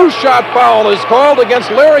 and a 2-shot foul is called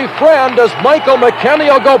against Larry Friend as Michael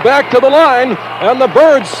McKenney will go back to the line. And the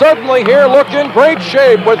Birds suddenly here look in great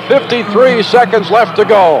shape with 53 seconds left to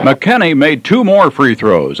go. McKenney made 2 more free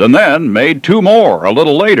throws and then made 2 more a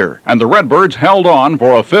little later, and the Redbirds held on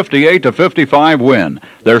for a 58-55 win,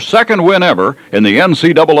 their second win ever in the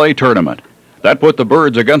NCAA tournament. That put the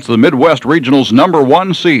Birds against the Midwest Regional's number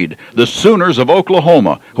 1 seed, the Sooners of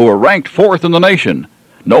Oklahoma, who were ranked 4th in the nation.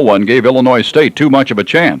 No one gave Illinois State too much of a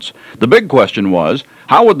chance. The big question was,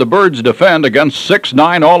 how would the Birds defend against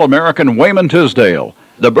 6'9" All-American Wayman Tisdale?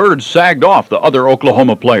 The Birds sagged off the other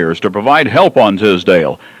Oklahoma players to provide help on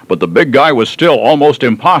Tisdale, but the big guy was still almost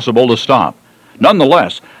impossible to stop.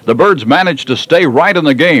 Nonetheless, the Birds managed to stay right in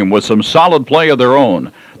the game with some solid play of their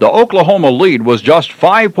own. The Oklahoma lead was just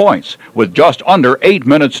 5 points, with just under 8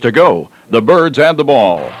 minutes to go. The Birds had the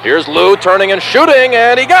ball. Here's Lou turning and shooting,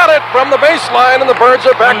 and he got it from the baseline, and the Birds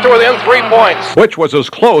are back to within 3 points. Which was as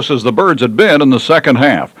close as the Birds had been in the second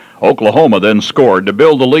half. Oklahoma then scored to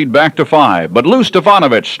build the lead back to 5, but Lou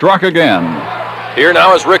Stefanovic struck again. Here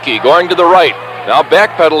now is Ricky going to the right, now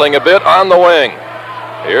backpedaling a bit on the wing.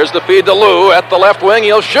 Here's the feed to Lou at the left wing.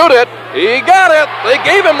 He'll shoot it. He got it. They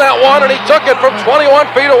gave him that one, and he took it from 21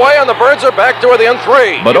 feet away, and the Birds are back to within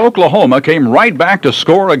 3. But Oklahoma came right back to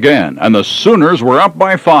score again, and the Sooners were up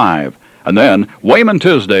by 5. And then Wayman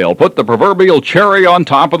Tisdale put the proverbial cherry on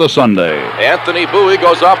top of the sundae. Anthony Bowie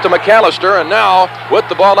goes off to McAllister, and now with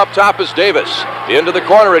the ball up top is Davis. Into the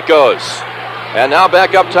corner it goes. And now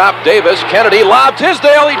back up top, Davis. Kennedy lobbed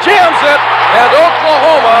Tisdale. He jams it, and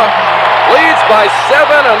Oklahoma leads by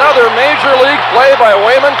 7. Another major league play by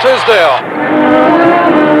Wayman Tisdale.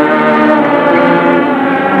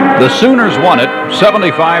 The Sooners won it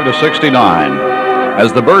 75-69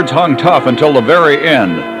 as the Birds hung tough until the very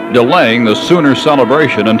end, delaying the Sooners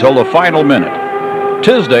celebration until the final minute.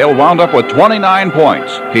 Tisdale wound up with 29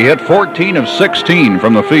 points. He hit 14 of 16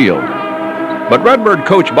 from the field. But Redbird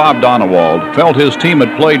coach Bob Donewald felt his team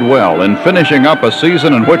had played well in finishing up a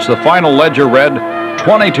season in which the final ledger read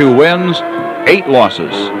 22 wins, 8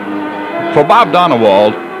 losses. For Bob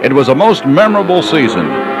Donewald, it was a most memorable season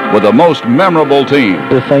with a most memorable team.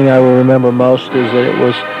 The thing I will remember most is that it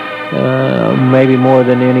was maybe more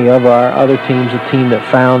than any of our other teams, a team that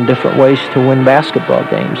found different ways to win basketball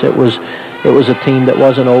games. It was a team that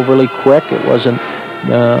wasn't overly quick. It wasn't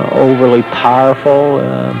overly powerful.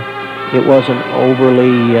 It wasn't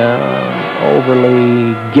overly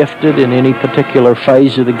gifted in any particular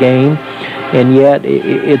phase of the game, and yet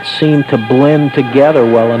it seemed to blend together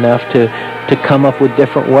well enough to come up with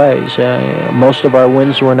different ways. Most of our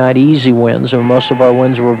wins were not easy wins, or most of our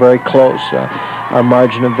wins were very close. Our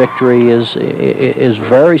margin of victory is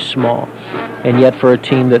very small, and yet for a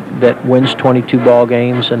team that wins 22 ball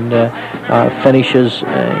games and finishes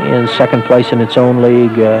in second place in its own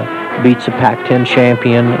league, beats a Pac-10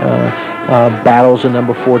 champion, battles the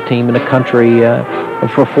number 4 team in the country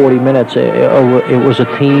for 40 minutes. It was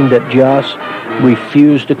a team that just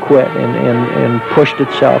refused to quit and pushed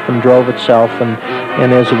itself and drove itself,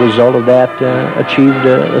 and as a result of that, achieved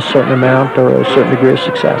a certain amount or a certain degree of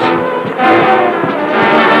success.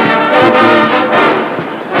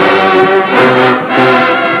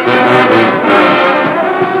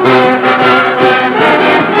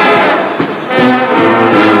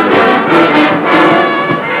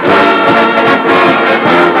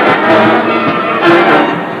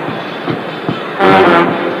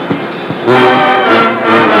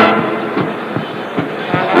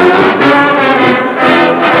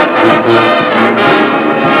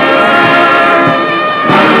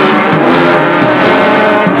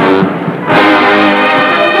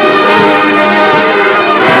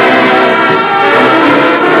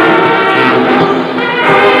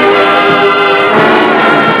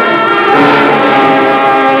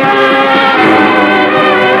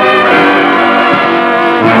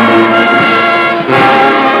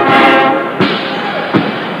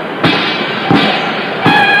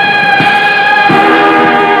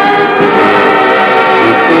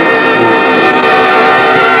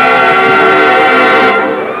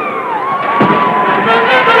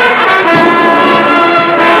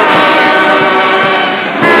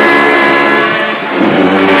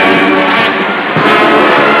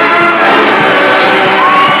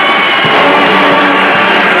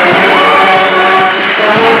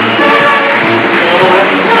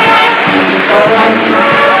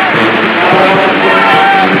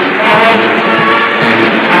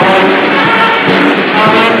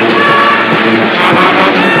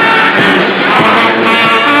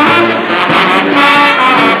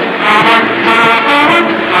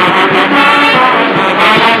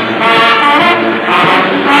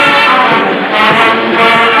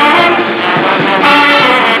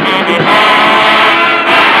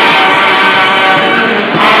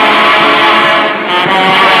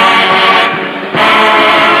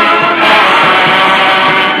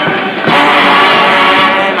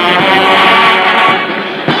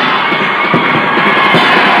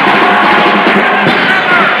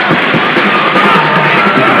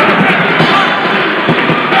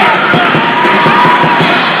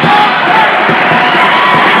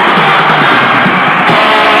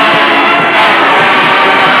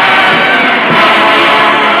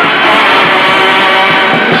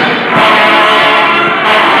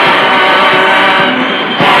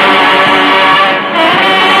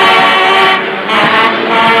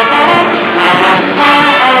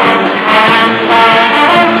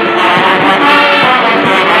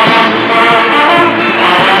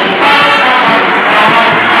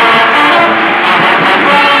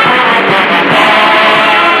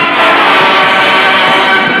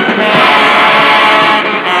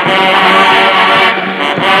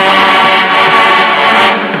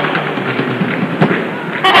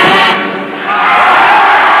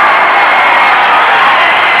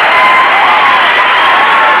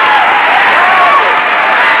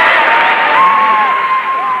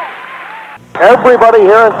 Everybody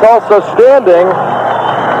here in Tulsa standing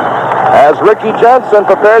as Ricky Jensen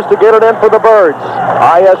prepares to get it in for the Birds.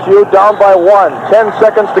 ISU down by 1. 10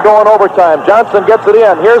 seconds to go in overtime. Johnson gets it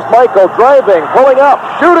in. Here's Michael driving, pulling up,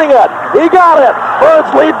 shooting it. He got it.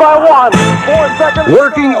 Birds lead by 1. 4 seconds.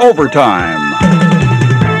 Working overtime.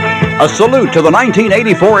 A salute to the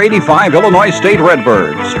 1984-85 Illinois State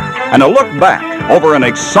Redbirds. And a look back over an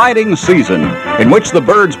exciting season in which the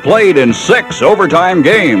Birds played in 6 overtime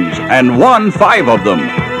games and won 5 of them.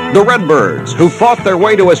 The Redbirds, who fought their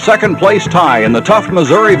way to a second-place tie in the tough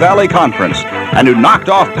Missouri Valley Conference and who knocked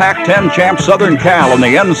off Pac-10 champ Southern Cal in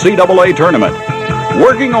the NCAA tournament.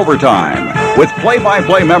 Working overtime with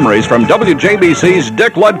play-by-play memories from WJBC's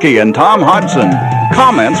Dick Luedke and Tom Hodgson,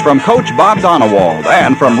 comments from Coach Bob Donewald,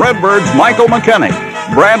 and from Redbirds' Michael McKinney,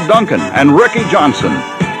 Brad Duncan, and Ricky Johnson.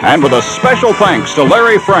 And with a special thanks to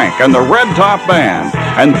Larry Frank and the Red Top Band.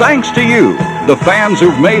 And thanks to you, the fans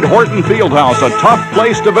who've made Horton Fieldhouse a tough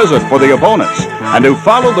place to visit for the opponents, and who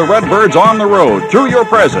followed the Redbirds on the road through your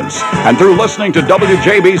presence and through listening to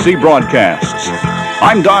WJBC broadcasts.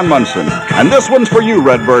 I'm Don Munson, and this one's for you,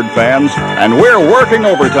 Redbird fans, and we're working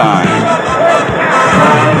overtime.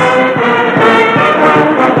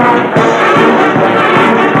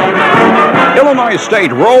 Illinois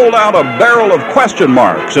State rolled out a barrel of question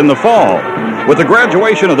marks in the fall. With the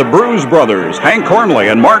graduation of the Bruce brothers, Hank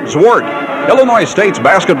Cornley and Mark Zwart, Illinois State's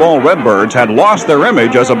basketball Redbirds had lost their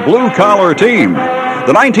image as a blue-collar team.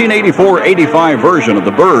 The 1984-85 version of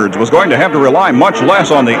the Birds was going to have to rely much less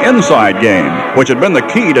on the inside game, which had been the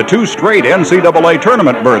key to 2 straight NCAA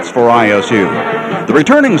tournament berths for ISU. The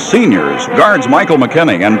returning seniors, guards Michael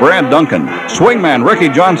McKinney and Brad Duncan, swingman Ricky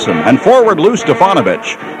Johnson, and forward Lou Stefanovic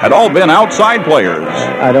had all been outside players.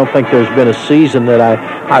 I don't think there's been a season that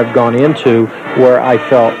I've gone into where I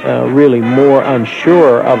felt really more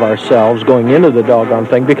unsure of ourselves going into the doggone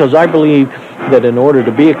thing, because I believe that in order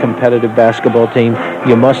to be a competitive basketball team,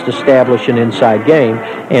 you must establish an inside game,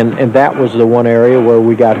 and that was the one area where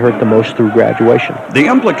we got hurt the most through graduation. The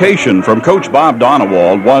implication from Coach Bob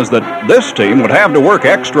Donewald was that this team would have to work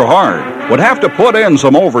extra hard, would have to put in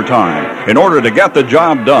some overtime in order to get the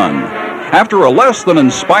job done. After a less than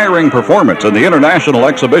inspiring performance in the international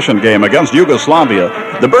exhibition game against Yugoslavia,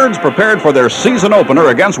 the Birds prepared for their season opener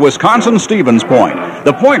against Wisconsin-Stevens Point.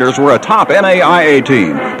 The Pointers were a top NAIA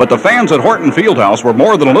team, but the fans at Horton Fieldhouse were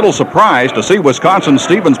more than a little surprised to see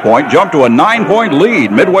Wisconsin-Stevens Point jump to a 9-point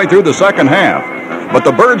lead midway through the second half. But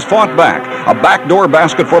the Birds fought back. A backdoor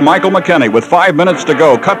basket for Michael McKinney with 5 minutes to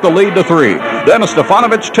go cut the lead to 3. Then a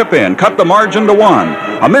Stefanovic tip-in cut the margin to 1.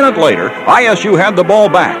 A minute later, ISU had the ball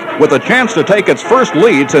back with a chance to take its first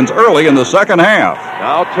lead since early in the second half.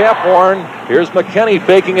 Now tap horn. Here's McKinney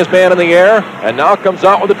faking his man in the air, and now comes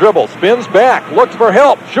out with a dribble. Spins back, looks for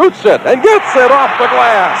help, shoots it, and gets it off the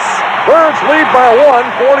glass. Birds lead by 1,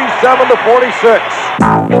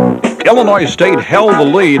 47-46. Illinois State held the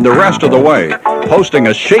lead the rest of the way, posting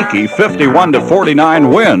a shaky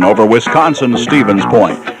 51-49 win over Wisconsin-Stevens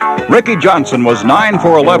Point. Ricky Johnson was 9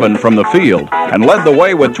 for 11 from the field and led the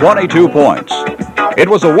way with 22 points. It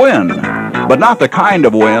was a win, but not the kind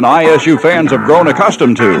of win ISU fans have grown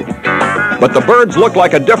accustomed to. But the Birds looked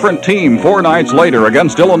like a different team 4 nights later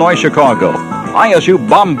against Illinois-Chicago. ISU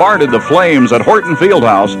bombarded the Flames at Horton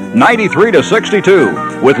Fieldhouse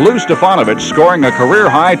 93-62, with Lou Stefanovic scoring a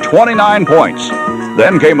career-high 29 points.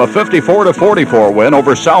 Then came a 54-44 win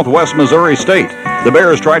over Southwest Missouri State. The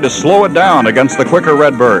Bears tried to slow it down against the quicker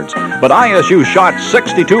Redbirds, but ISU shot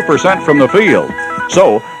 62% from the field.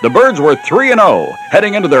 So, the Birds were 3-0,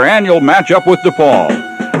 heading into their annual matchup with DePaul.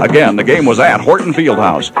 Again, the game was at Horton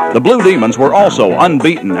Fieldhouse. The Blue Demons were also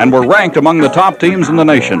unbeaten and were ranked among the top teams in the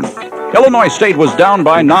nation. Illinois State was down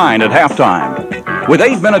by 9 at halftime. With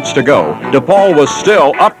 8 minutes to go, DePaul was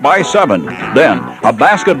still up by 7. Then, a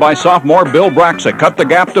basket by sophomore Bill Braxic cut the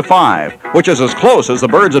gap to 5, which is as close as the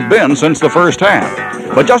Birds had been since the first half.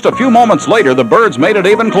 But just a few moments later, the Birds made it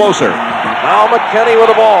even closer. Now McKinney with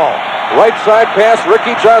the ball. Right side pass,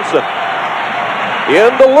 Ricky Johnson.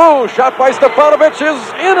 Into Lou, shot by Stefanovic is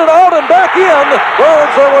in and out and back in.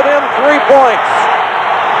 Birds are within 3 points.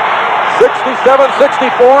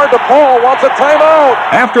 67-64, DePaul wants a timeout.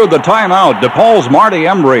 After the timeout, DePaul's Marty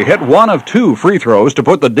Embry hit 1 of 2 free throws to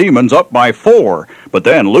put the Demons up by 4. But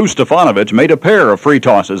then Lou Stefanovic made a pair of free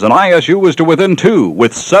tosses, and ISU was to within 2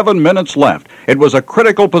 with 7 minutes left. It was a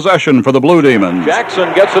critical possession for the Blue Demons.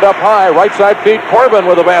 Jackson gets it up high. Right side feed, Corbin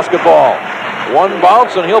with a basketball. 1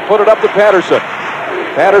 bounce, and he'll put it up to Patterson.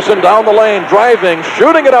 Patterson down the lane, driving,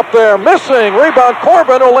 shooting it up there, missing. Rebound,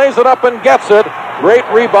 Corbin, who lays it up and gets it. Great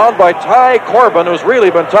rebound by Ty Corbin, who's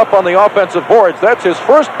really been tough on the offensive boards. That's his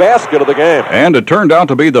first basket of the game. And it turned out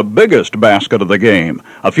to be the biggest basket of the game.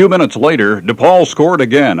 A few minutes later, DePaul scored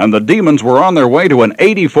again, and the Demons were on their way to an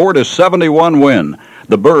 84-71 win.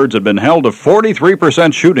 The Birds had been held to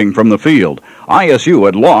 43% shooting from the field. ISU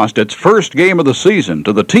had lost its first game of the season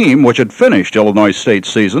to the team which had finished Illinois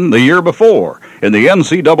State's season the year before in the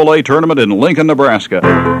NCAA tournament in Lincoln, Nebraska.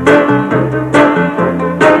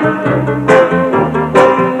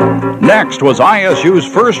 Next was ISU's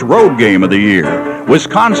first road game of the year.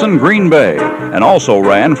 Wisconsin-Green Bay, and also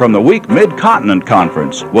ran from the weak Mid-Continent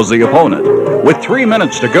Conference, was the opponent. With 3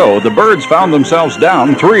 minutes to go, the Birds found themselves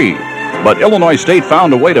down 3. But Illinois State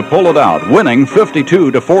found a way to pull it out, winning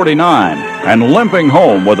 52-49 and limping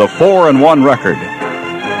home with a 4-1 record.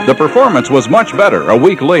 The performance was much better a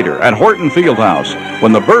week later at Horton Fieldhouse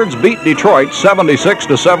when the Birds beat Detroit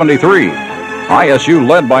 76-73. ISU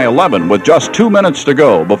led by 11 with just 2 minutes to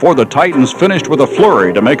go before the Titans finished with a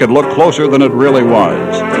flurry to make it look closer than it really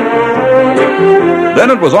was. Then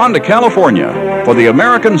it was on to California for the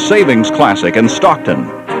American Savings Classic in Stockton.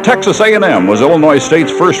 Texas A&M was Illinois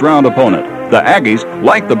State's first-round opponent. The Aggies,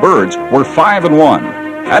 like the Birds, were 5-1.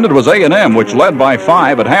 And it was A&M which led by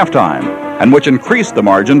 5 at halftime and which increased the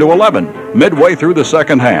margin to 11 midway through the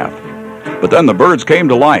second half. But then the Birds came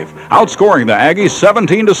to life, outscoring the Aggies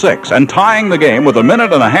 17-6 and tying the game with 1.5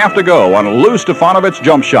 minutes to go on a Lou Stefanovic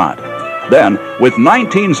jump shot. Then, with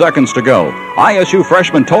 19 seconds to go, ISU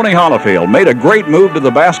freshman Tony Hollifield made a great move to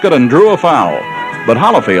the basket and drew a foul. But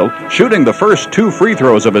Holifield, shooting the first 2 free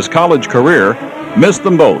throws of his college career, missed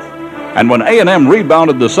them both. And when A&M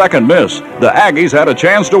rebounded the second miss, the Aggies had a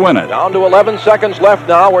chance to win it. Down to 11 seconds left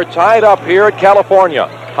now. We're tied up here at California.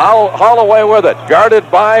 Holloway with it, guarded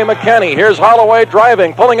by McKinney. Here's Holloway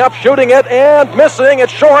driving, pulling up, shooting it, and missing.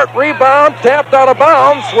 It's short. Rebound, tapped out of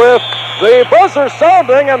bounds with the buzzer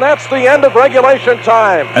sounding, and that's the end of regulation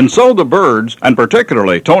time. And so the Birds, and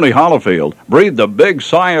particularly Tony Holifield, breathed a big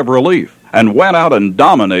sigh of relief and went out and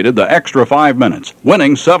dominated the extra 5 minutes,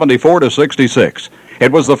 winning 74-66.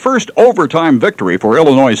 It was the first overtime victory for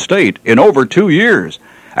Illinois State in over 2 years,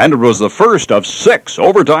 and it was the first of 6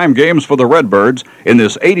 overtime games for the Redbirds in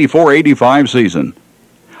this 84-85 season.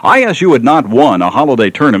 ISU had not won a holiday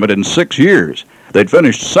tournament in 6 years. They'd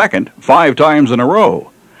finished second 5 times in a row.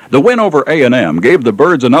 The win over A&M gave the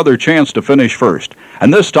Birds another chance to finish first,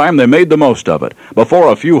 and this time they made the most of it.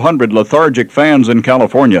 Before a few hundred lethargic fans in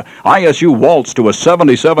California, ISU waltzed to a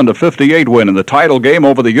 77-58 win in the title game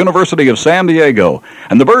over the University of San Diego,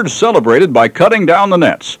 and the Birds celebrated by cutting down the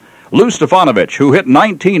nets. Lou Stefanovic, who hit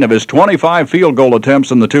 19 of his 25 field goal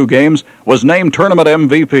attempts in the 2 games, was named tournament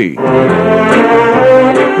MVP.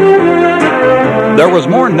 There was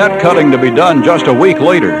more net cutting to be done just a week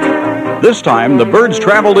later. This time, the Birds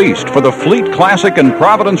traveled east for the Fleet Classic in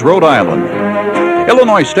Providence, Rhode Island.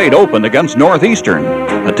 Illinois State opened against Northeastern,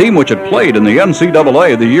 a team which had played in the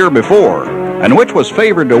NCAA the year before, and which was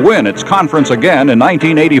favored to win its conference again in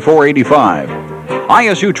 1984-85.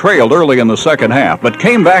 ISU trailed early in the second half, but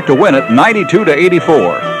came back to win it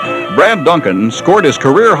 92-84. Brad Duncan scored his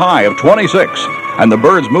career high of 26, and the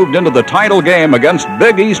Birds moved into the title game against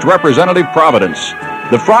Big East representative Providence.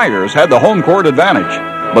 The Friars had the home court advantage,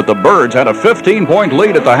 but the Birds had a 15-point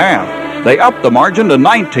lead at the half. They upped the margin to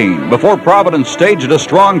 19 before Providence staged a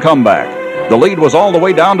strong comeback. The lead was all the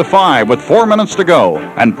way down to 5 with 4 minutes to go,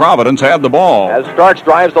 and Providence had the ball. As Starks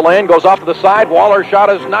drives the lane, goes off to the side. Waller's shot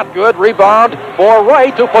is not good. Rebound for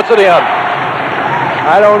Wright, who puts it in.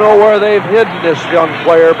 I don't know where they've hidden this young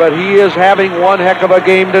player, but he is having one heck of a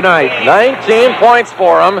game tonight. 19 points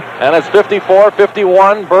for him, and it's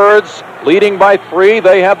 54-51. Birds leading by 3.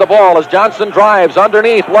 They have the ball as Johnson drives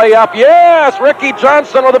underneath, layup. Yes, Ricky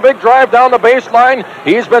Johnson with a big drive down the baseline.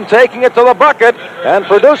 He's been taking it to the bucket and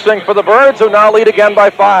producing for the Birds, who now lead again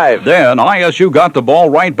by 5. Then ISU got the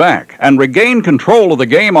ball right back and regained control of the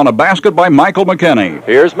game on a basket by Michael McKinney.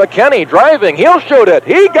 Here's McKinney driving. He'll shoot it.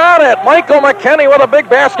 He got it. Michael McKinney with a big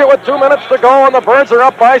basket with 2 minutes to go, and the Birds are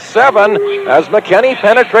up by 7. As McKinney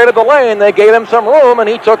penetrated the lane, they gave him some room, and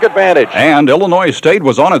he took advantage. And Illinois State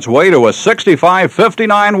was on its way to a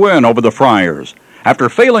 65-59 win over the Friars. After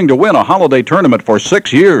failing to win a holiday tournament for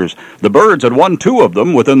 6 years, the Birds had won 2 of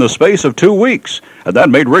them within the space of 2 weeks. And that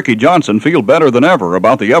made Ricky Johnson feel better than ever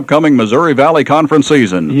about the upcoming Missouri Valley Conference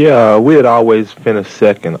season. Yeah, we had always finished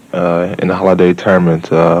second in the holiday tournament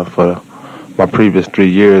for my previous 3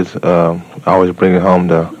 years. Always bringing home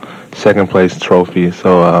the second place trophy.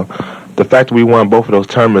 So the fact that we won both of those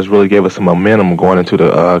tournaments really gave us some momentum going into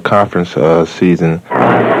the conference season.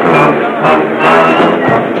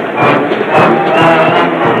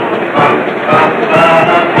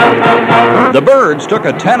 The Birds took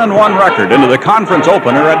a 10-1 record into the conference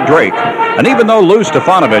opener at Drake. And even though Lou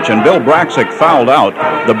Stefanovic and Bill Braxic fouled out,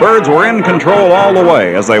 the Birds were in control all the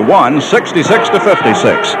way as they won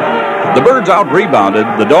 66-56. The Birds out-rebounded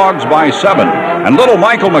the Dogs by 7, and little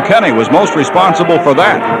Michael McKinney was most responsible for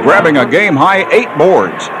that, grabbing a game-high 8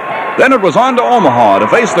 boards. Then it was on to Omaha to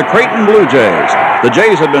face the Creighton Blue Jays. The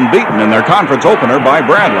Jays had been beaten in their conference opener by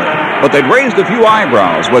Bradley, but they'd raised a few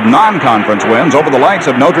eyebrows with non-conference wins over the likes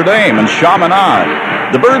of Notre Dame and Chaminade.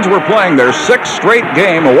 The Birds were playing their 6th straight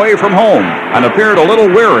game away from home and appeared a little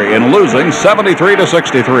weary in losing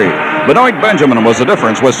 73-63. Benoit Benjamin was the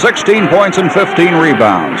difference with 16 points and 15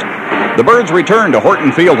 rebounds. The Birds returned to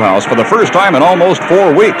Horton Fieldhouse for the first time in almost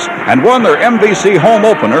 4 weeks and won their MVC home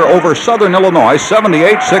opener over Southern Illinois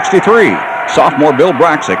 78-63. Sophomore Bill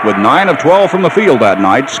Braxic, with 9 of 12 from the field that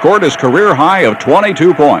night, scored his career high of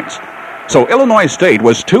 22 points. So Illinois State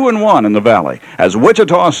was 2-1 in the Valley as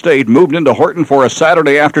Wichita State moved into Horton for a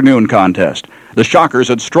Saturday afternoon contest. The Shockers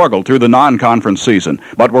had struggled through the non-conference season,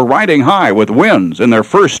 but were riding high with wins in their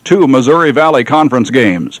first 2 Missouri Valley Conference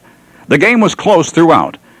games. The game was close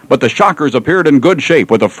throughout, but the Shockers appeared in good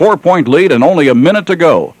shape with a 4-point lead and only a minute to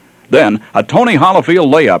go. Then, a Tony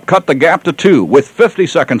Holifield layup cut the gap to 2 with 50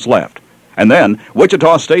 seconds left. And then,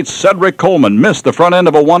 Wichita State's Cedric Coleman missed the front end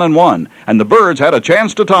of a 1-and-1, and the Birds had a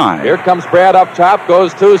chance to tie. Here comes Brad up top,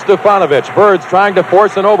 goes to Stefanovic. Birds trying to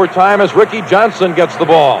force an overtime as Ricky Johnson gets the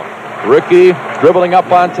ball. Ricky dribbling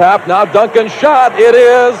up on top. Now Duncan's shot. It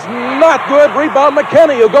is not good. Rebound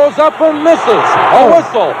McKinney, who goes up and misses. A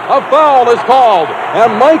whistle. A foul is called.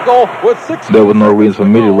 And Michael with 6. There was no reason for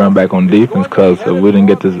me to run back on defense because if we didn't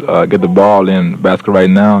get the ball in the basket right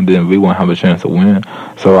now, then we won't have a chance to win.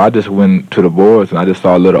 So I just went to the boards and I just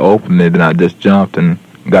saw a little opening, then I just jumped and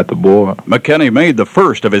got the board. McKinney made the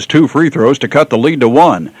first of his 2 free throws to cut the lead to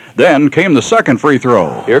 1. Then came the second free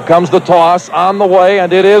throw. Here comes the toss on the way,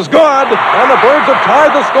 and it is good. And the Birds have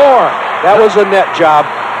tied the score. That was a net job.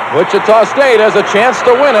 Wichita State has a chance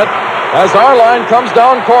to win it as our line comes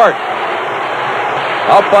down court.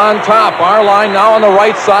 Up on top, our line now on the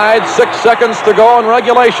right side. 6 seconds to go in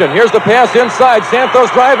regulation. Here's the pass inside.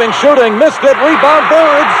 Santos driving, shooting, missed it. Rebound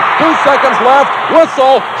Birds. 2 seconds left.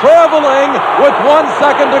 Whistle, traveling with 1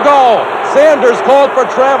 second to go. Sanders called for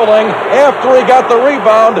traveling after he got the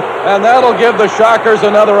rebound, and that'll give the Shockers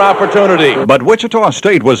another opportunity. But Wichita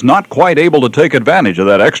State was not quite able to take advantage of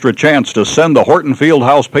that extra chance to send the Horton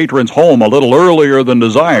Fieldhouse patrons home a little earlier than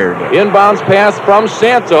desired. Inbounds pass from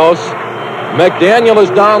Santos. McDaniel is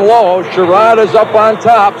down low. Sherrod is up on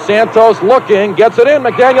top. Santos looking, gets it in.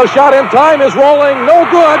 McDaniel shot in time, is rolling, no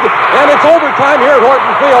good, and it's overtime here at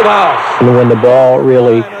Horton Fieldhouse. And when the ball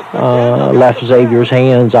really left Xavier's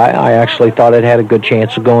hands, I actually thought it had a good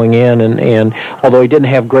chance of going in. And although he didn't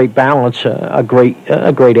have great balance, a great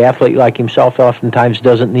athlete like himself oftentimes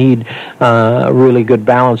doesn't need really good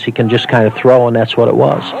balance. He can just kind of throw, and that's what it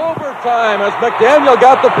was. Overtime as McDaniel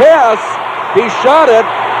got the pass. He shot it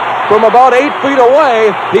from about 8 feet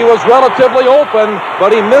away. He was relatively open,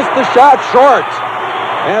 but he missed the shot short.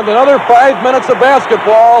 And another 5 minutes of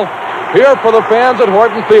basketball here for the fans at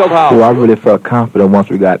Horton Fieldhouse. Well, I really felt confident once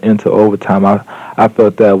we got into overtime. I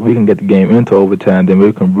felt that we can get the game into overtime, then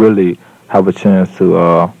we can really have a chance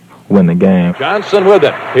to win the game. Johnson with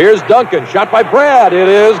it. Here's Duncan. Shot by Brad. It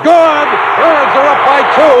is good. Birds are up by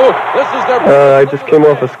 2. This is their... I just came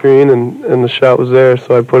off a screen, and the shot was there,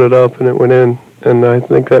 so I put it up, and it went in. And I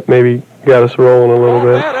think that maybe got us rolling a little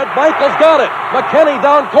bit. Michael's got it. McKinney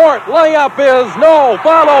down court. Layup is no.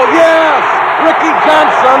 Follow. Yes. Ricky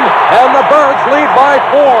Johnson, and the Birds lead by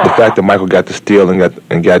 4. The fact that Michael got the steal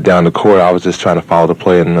and got down the court, I was just trying to follow the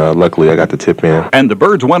play, and luckily I got the tip in. And the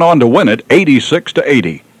Birds went on to win it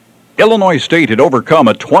 86-80. Illinois State had overcome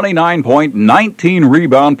a 29-point,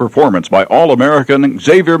 19-rebound performance by All-American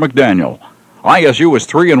Xavier McDaniel. ISU was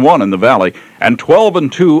 3-1 in the Valley and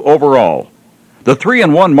 12-2 overall. The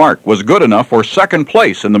 3-1 mark was good enough for second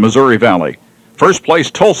place in the Missouri Valley. First place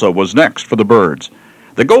Tulsa was next for the Birds.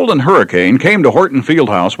 The Golden Hurricane came to Horton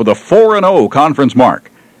Fieldhouse with a 4-0 conference mark.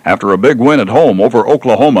 After a big win at home over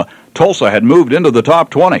Oklahoma, Tulsa had moved into the top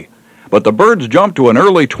 20. But the Birds jumped to an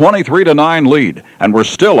early 23-9 lead and were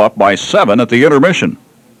still up by 7 at the intermission.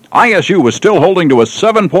 ISU was still holding to a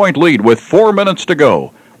 7-point lead with 4 minutes to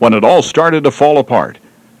go when it all started to fall apart.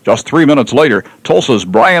 Just 3 minutes later, Tulsa's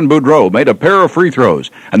Brian Boudreau made a pair of free throws,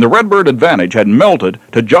 and the Redbird advantage had melted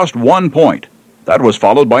to just 1 point. That was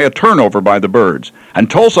followed by a turnover by the Birds, and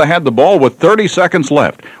Tulsa had the ball with 30 seconds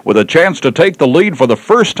left, with a chance to take the lead for the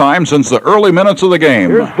first time since the early minutes of the game.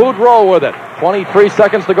 Here's Boudreau with it. 23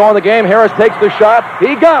 seconds to go in the game. Harris takes the shot.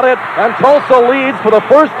 He got it, and Tulsa leads for the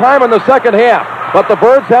first time in the second half. But the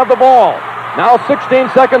Birds have the ball. Now 16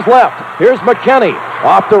 seconds left. Here's McKinney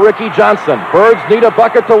off to Ricky Johnson. Birds need a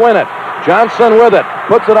bucket to win it. Johnson with it.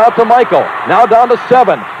 Puts it out to Michael. Now down to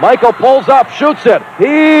 7. Michael pulls up, shoots it. He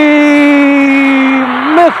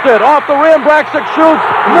missed it off the rim. Braxic shoots.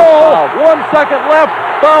 No. 1 second left.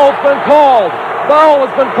 Foul's been called. Foul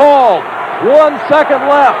has been called. 1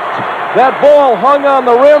 second left. That ball hung on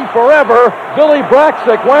the rim forever. Billy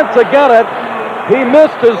Braxic went to get it. He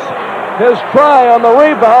missed his try on the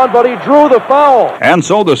rebound, but he drew the foul. And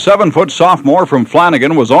so the 7-foot sophomore from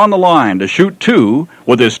Flanagan was on the line to shoot 2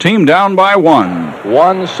 with his team down by 1.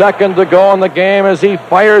 1 second to go in the game as he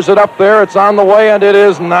fires it up there. It's on the way, and it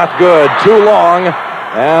is not good. Too long,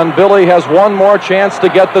 and Billy has one more chance to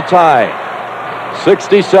get the tie.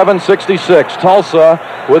 67-66. Tulsa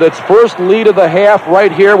with its first lead of the half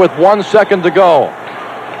right here with 1 second to go.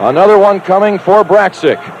 Another one coming for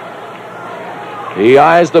Braxic. He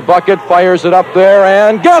eyes the bucket, fires it up there,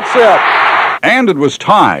 and gets it! And it was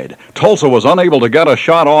tied. Tulsa was unable to get a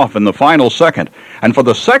shot off in the final second, and for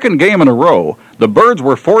the second game in a row, the Birds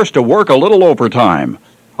were forced to work a little overtime.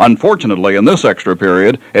 Unfortunately, in this extra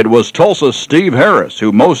period, it was Tulsa's Steve Harris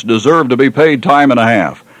who most deserved to be paid time and a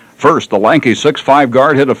half. First, the lanky 6'5"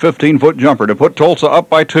 guard hit a 15-foot jumper to put Tulsa up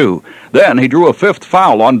by 2. Then he drew a 5th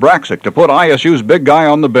foul on Braxic to put ISU's big guy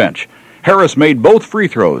on the bench. Harris made both free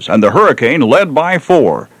throws, and the Hurricane led by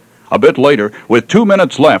 4. A bit later, with 2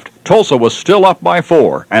 minutes left, Tulsa was still up by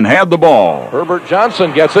 4 and had the ball. Herbert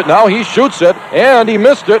Johnson gets it. Now he shoots it, and he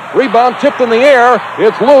missed it. Rebound tipped in the air.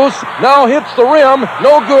 It's loose. Now hits the rim.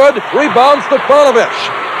 No good. Rebounds to Panovich.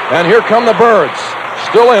 And here come the Birds.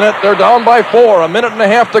 Still in it. They're down by 4. A minute and a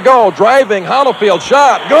half to go. Driving. Hollowfield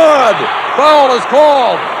shot. Good. Foul is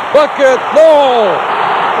called. Bucket. No.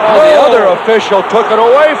 The other official took it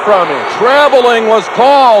away from him. Traveling was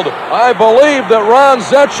called. I believe that Ron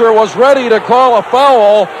Zetcher was ready to call a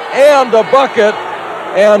foul and a bucket,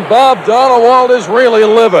 and Bob Donewald is really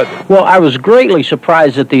livid. Well, I was greatly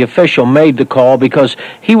surprised that the official made the call because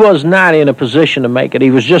he was not in a position to make it.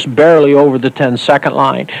 He was just barely over the 10-second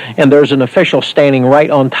line, and there's an official standing right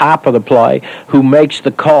on top of the play who makes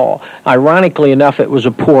the call. Ironically enough, it was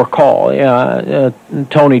a poor call.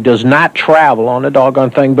 Tony does not travel on the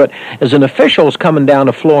doggone thing, but as an official is coming down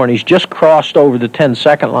the floor and he's just crossed over the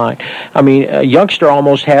 10-second line, I mean, a youngster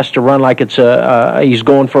almost has to run like it's he's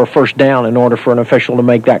going for a first down in order for an official to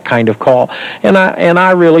make that kind of call. And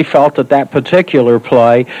I really felt that particular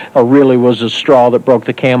play really was the straw that broke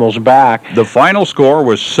the camel's back. The final score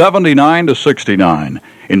was 79-69.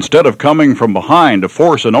 Instead of coming from behind to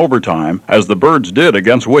force an overtime, as the Birds did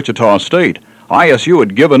against Wichita State, ISU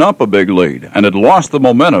had given up a big lead and had lost the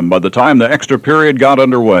momentum by the time the extra period got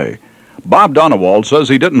underway. Bob Donewald says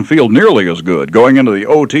he didn't feel nearly as good going into the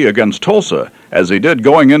OT against Tulsa as he did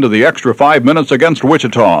going into the extra 5 minutes against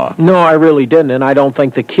Wichita. No, I really didn't, and I don't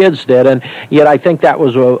think the kids did, and yet I think that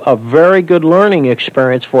was a very good learning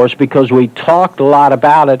experience for us because we talked a lot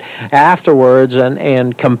about it afterwards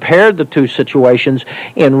and compared the two situations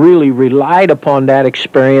and really relied upon that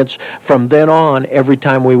experience from then on every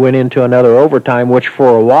time we went into another overtime, which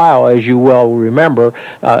for a while, as you well remember,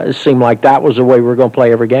 it seemed like that was the way we were going to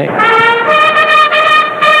play every game.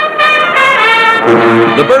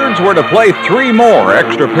 The Birds were to play 3 more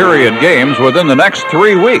extra period games within the next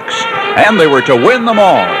 3 weeks, and they were to win them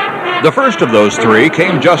all. The first of those 3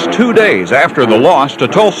 came just 2 days after the loss to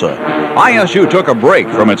Tulsa. ISU took a break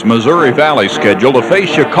from its Missouri Valley schedule to face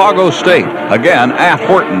Chicago State, again at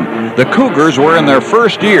Horton. The Cougars were in their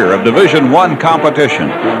first year of Division I competition.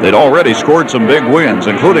 They'd already scored some big wins,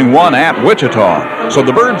 including one at Wichita, so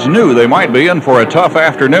the Birds knew they might be in for a tough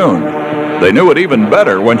afternoon. They knew it even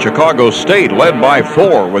better when Chicago State led by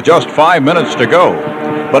 4 with just 5 minutes to go.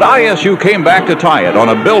 But ISU came back to tie it on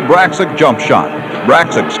a Bill Braxic jump shot.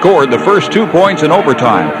 Braxic scored the first 2 points in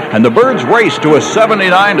overtime, and the Birds raced to a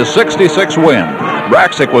 79-66 win.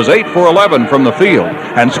 Braxic was 8 for 11 from the field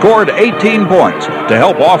and scored 18 points to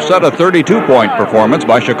help offset a 32-point performance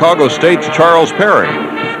by Chicago State's Charles Perry.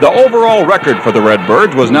 The overall record for the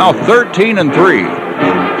Redbirds was now 13-3.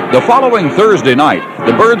 The following Thursday night,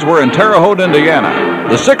 the Birds were in Terre Haute, Indiana.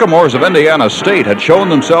 The Sycamores of Indiana State had shown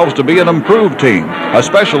themselves to be an improved team,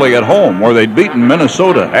 especially at home where they'd beaten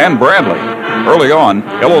Minnesota and Bradley. Early on,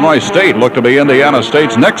 Illinois State looked to be Indiana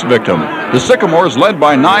State's next victim. The Sycamores led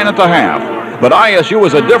by 9 at the half. But ISU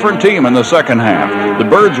was a different team in the second half. The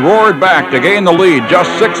Birds roared back to gain the lead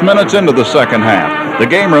just 6 minutes into the second half. The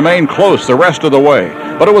game remained close the rest of the way,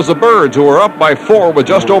 but it was the Birds who were up by 4 with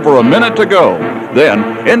just over a minute to go.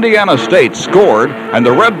 Then, Indiana State scored, and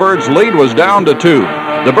the Redbirds' lead was down to 2.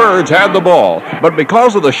 The Birds had the ball, but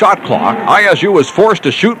because of the shot clock, ISU was forced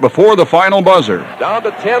to shoot before the final buzzer. Down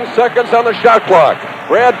to 10 seconds on the shot clock.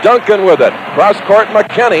 Brad Duncan with it. Cross court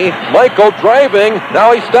McKinney. Michael driving.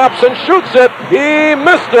 Now he stops and shoots it. He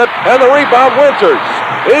missed it, and the rebound Winters.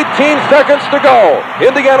 18 seconds to go.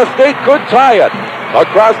 Indiana State could tie it.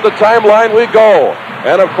 Across the timeline we go.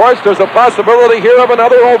 And of course, there's a possibility here of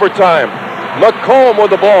another overtime. McComb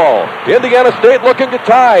with the ball. Indiana State looking to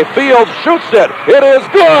tie. Fields shoots it. It is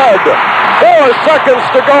good. 4 seconds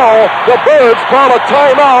to go. The Birds call a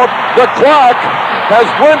timeout. The clock has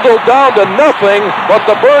dwindled down to nothing, but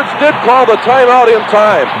the Birds did call the timeout in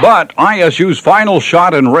time. But ISU's final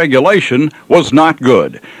shot in regulation was not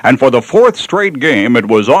good, and for the 4th straight game, it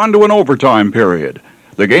was on to an overtime period.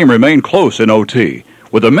 The game remained close in OT.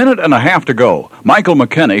 With a minute and a half to go, Michael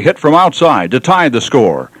McKinney hit from outside to tie the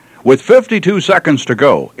score. With 52 seconds to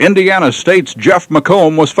go, Indiana State's Jeff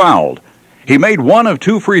McComb was fouled. He made 1 of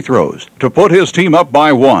 2 free throws to put his team up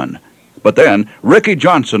by 1. But then, Ricky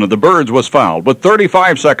Johnson of the Birds was fouled with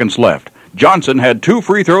 35 seconds left. Johnson had 2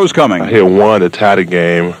 free throws coming. I hit 1 to tie the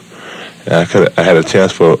game. And I had a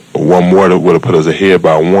chance for 1 more that would have put us ahead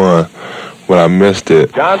by 1 when I missed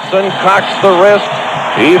it. Johnson cocks the wrist.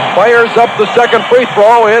 He fires up the second free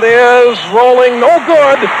throw. It is rolling no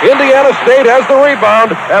good. Indiana State has the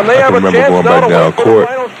rebound, and they have a chance going now back to down win for court,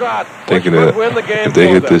 the final shot, thinking which that would win the game if they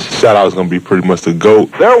for hit them. this shot, I was going to be pretty much the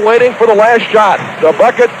GOAT. They're waiting for the last shot. The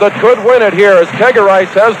bucket that could win it here as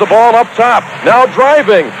Kegerice has the ball up top. Now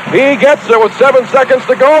driving. He gets it with 7 seconds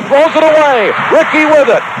to go. Throws it away. Ricky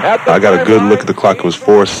with it. I got a good look at the clock. It was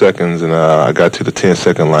 4 seconds, and I got to the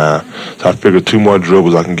 10-second line. So I figured 2 more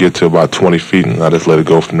dribbles, I can get to about 20 feet, and I just let it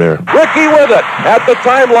go from there. Ricky with it at the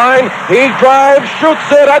timeline. He drives,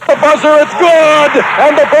 shoots it at the buzzer. It's good,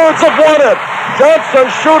 and the Birds have won it. Johnson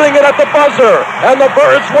shooting it at the buzzer, and the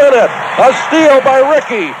Birds win it. A steal by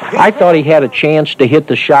Ricky. I thought he had a chance to hit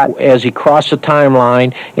the shot as he crossed the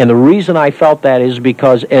timeline, and the reason I felt that is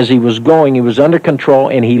because as he was going, he was under control,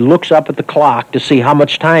 and he looks up at the clock to see how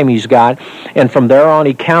much time he's got, and from there on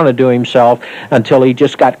he counted to himself until he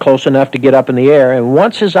just got close enough to get up in the air. And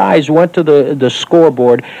once his eyes went to the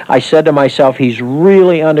scoreboard, I said to myself, he's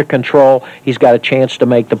really under control. He's got a chance to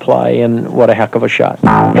make the play, and what a heck of a shot.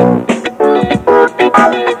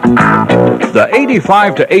 The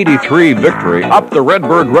 85-83 victory upped the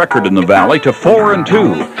Redbird record in the Valley to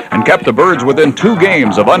 4-2 and kept the Birds within 2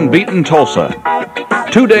 games of unbeaten Tulsa.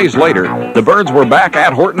 2 days later, the Birds were back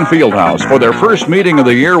at Horton Fieldhouse for their first meeting of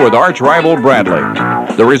the year with arch rival Bradley.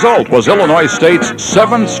 The result was Illinois State's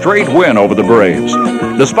 7th straight win over the Braves.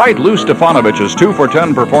 Despite Lou Stefanovich's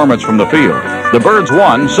 2-for-10 performance from the field, the Birds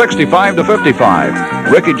won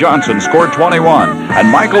 65-55. Ricky Johnson scored 21,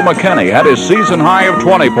 and Michael McKenney had his season high of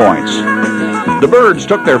 20 points. The Birds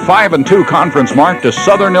took their 5-2 conference mark to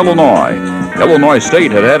Southern Illinois. Illinois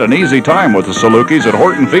State had an easy time with the Salukis at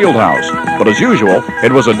Horton Fieldhouse, but as usual,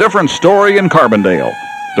 it was a different story in Carbondale.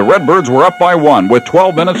 The Redbirds were up by 1 with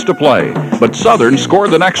 12 minutes to play, but Southern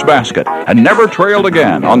scored the next basket and never trailed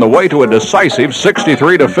again on the way to a decisive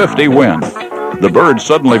 63-50 win. The Birds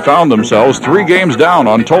suddenly found themselves 3 games down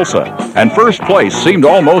on Tulsa, and first place seemed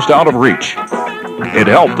almost out of reach. It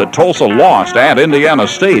helped that Tulsa lost at Indiana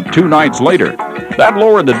State 2 nights later. That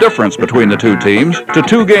lowered the difference between the 2 teams to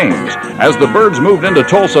 2 games as the Birds moved into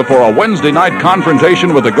Tulsa for a Wednesday night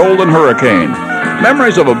confrontation with the Golden Hurricane.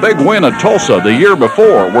 Memories of a big win at Tulsa the year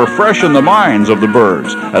before were fresh in the minds of the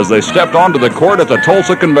Birds as they stepped onto the court at the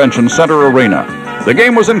Tulsa Convention Center Arena. The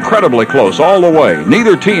game was incredibly close all the way.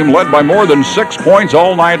 Neither team led by more than 6 points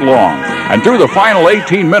all night long. And through the final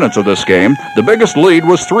 18 minutes of this game, the biggest lead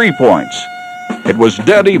was 3 points. It was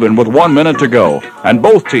dead even with 1 minute to go, and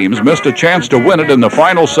both teams missed a chance to win it in the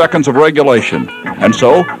final seconds of regulation. And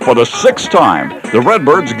so, for the 6th time, the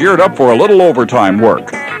Redbirds geared up for a little overtime work.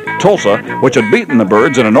 Tulsa, which had beaten the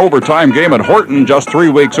Birds in an overtime game at Horton just 3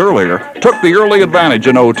 weeks earlier, took the early advantage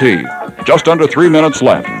in OT. Just under 3 minutes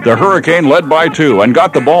left, the Hurricane led by 2 and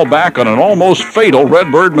got the ball back on an almost fatal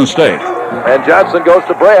Redbird mistake. And Johnson goes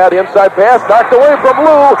to Brad. Inside pass knocked away from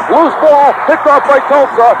Lou. Loose ball picked off by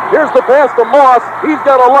Tulsa. Here's the pass to Moss. He's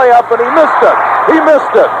got a layup and he missed it. He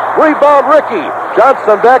missed it. Rebound Ricky.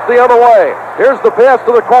 Johnson back the other way. Here's the pass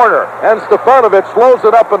to the corner. And Stefanovic slows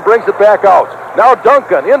it up and brings it back out. Now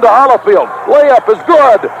Duncan into Hollifield. Layup is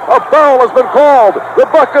good. A foul has been called. The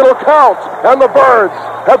bucket will count. And the Birds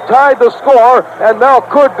have tied the score and now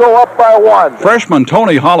could go up by 1. Freshman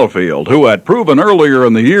Tony Hollifield, who had proven earlier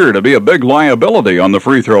in the year to be a big liability on the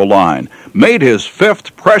free throw line, made his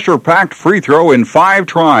 5th pressure-packed free throw in 5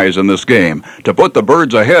 tries in this game to put the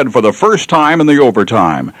Birds ahead for the first time in the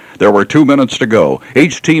overtime. There were 2 minutes to go.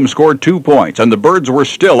 Each team scored 2 points, and the Birds were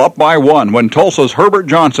still up by 1 when Tulsa's Herbert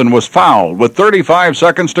Johnson was fouled with 35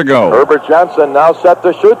 seconds to go. Herbert Johnson now set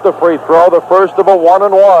to shoot the free throw, the first of a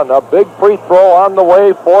 1-and-1. A big free throw on the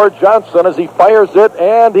way for Johnson as he fires it,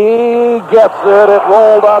 and he gets it. It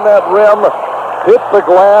rolled on that rim, hit the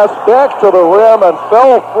glass, back to the rim, and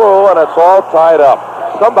fell through, and it's all tied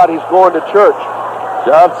up. Somebody's going to church.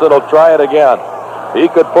 Johnson will try it again. He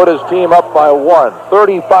could put his team up by 1.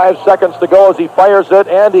 35 seconds to go as he fires it,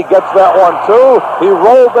 and he gets that one too. He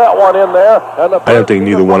rolled that one in there. And I didn't think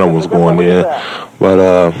neither one of them was going in,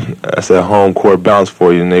 but that's a home court bounce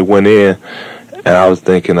for you, and they went in. And I was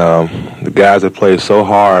thinking, the guys that played so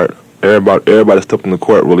hard, everybody stepped on the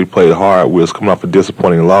court really played hard. We was coming off a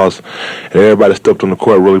disappointing loss, and everybody stepped on the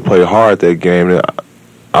court really played hard that game. And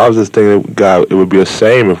I was just thinking, God, it would be a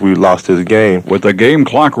shame if we lost this game. With the game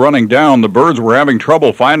clock running down, the Birds were having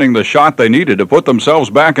trouble finding the shot they needed to put themselves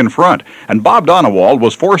back in front, and Bob Donewald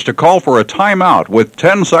was forced to call for a timeout with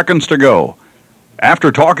 10 seconds to go.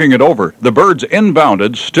 After talking it over, the Birds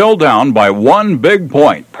inbounded, still down by 1 big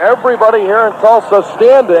point. Everybody here in Tulsa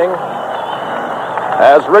standing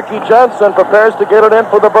as Ricky Jensen prepares to get it in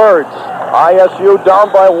for the Birds. ISU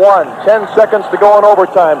down by 1. 10 seconds to go in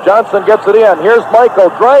overtime. Johnson gets it in. Here's Michael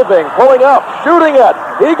driving, pulling up, shooting it.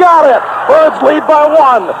 He got it. Birds lead by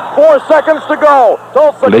 1. 4 seconds to go.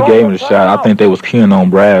 Tulsa they gave me the shot. I think they was keying on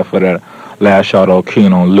Brad for that last shot or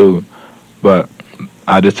keying on Lou. But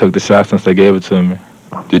I just took the shot since they gave it to me.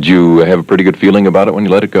 Did you have a pretty good feeling about it when you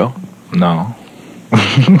let it go? No.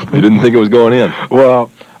 You didn't think it was going in? Well,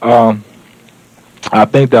 I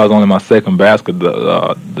think that was only my second basket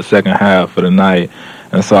the second half of the night,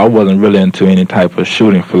 and so I wasn't really into any type of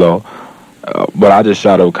shooting flow. But I just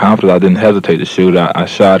shot it with confidence. I didn't hesitate to shoot. I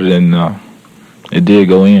shot it, and it did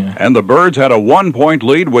go in. And the Birds had a 1-point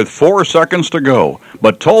lead with 4 seconds to go.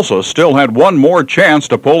 But Tulsa still had one more chance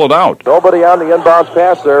to pull it out. Nobody on the inbounds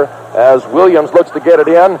passer as Williams looks to get it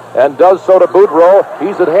in and does so to Boudreau.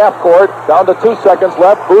 He's at half court, down to 2 seconds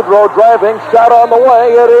left. Boudreau driving, shot on the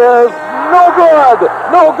way. It is no good.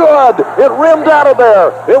 No good. It rimmed out of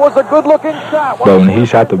there. It was a good-looking shot. But when he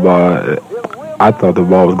shot the ball, I thought the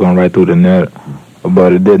ball was going right through the net.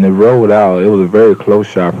 But it didn't. It rolled out. It was a very close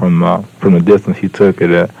shot from the distance he took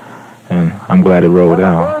it at, and I'm glad it rolled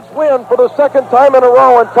out. The Birds win for the second time in a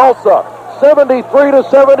row in Tulsa,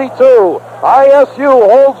 73-72. ISU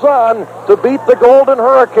holds on to beat the Golden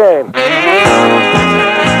Hurricane.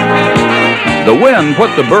 The win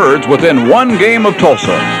put the Birds within 1 game of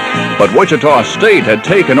Tulsa, but Wichita State had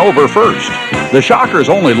taken over first. The Shockers'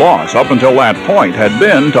 only loss up until that point had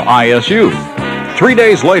been to ISU. 3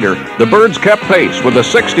 days later, the Birds kept pace with a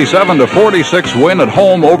 67-46 win at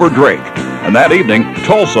home over Drake. And that evening,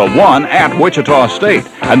 Tulsa won at Wichita State,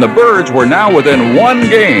 and the Birds were now within 1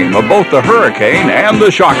 game of both the Hurricane and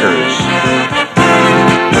the Shockers.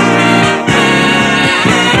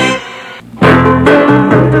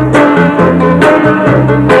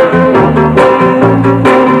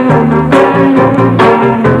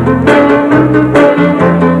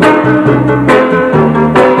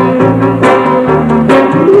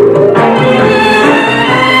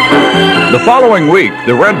 The following week,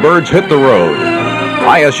 the Redbirds hit the road.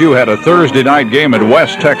 ISU had a Thursday night game at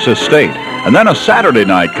West Texas State, and then a Saturday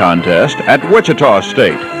night contest at Wichita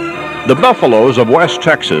State. The Buffaloes of West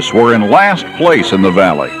Texas were in last place in the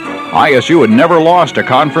Valley. ISU had never lost a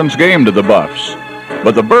conference game to the Buffs.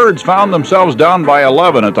 But the Birds found themselves down by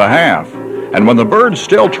 11 at the half. And when the Birds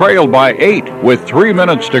still trailed by 8 with 3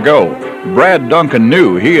 minutes to go, Brad Duncan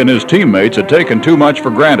knew he and his teammates had taken too much for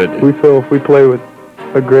granted. We feel if we play with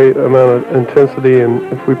a great amount of intensity and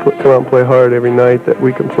if we come out and play hard every night that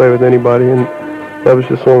we can play with anybody, and that was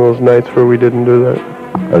just one of those nights where we didn't do that.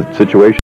 A situation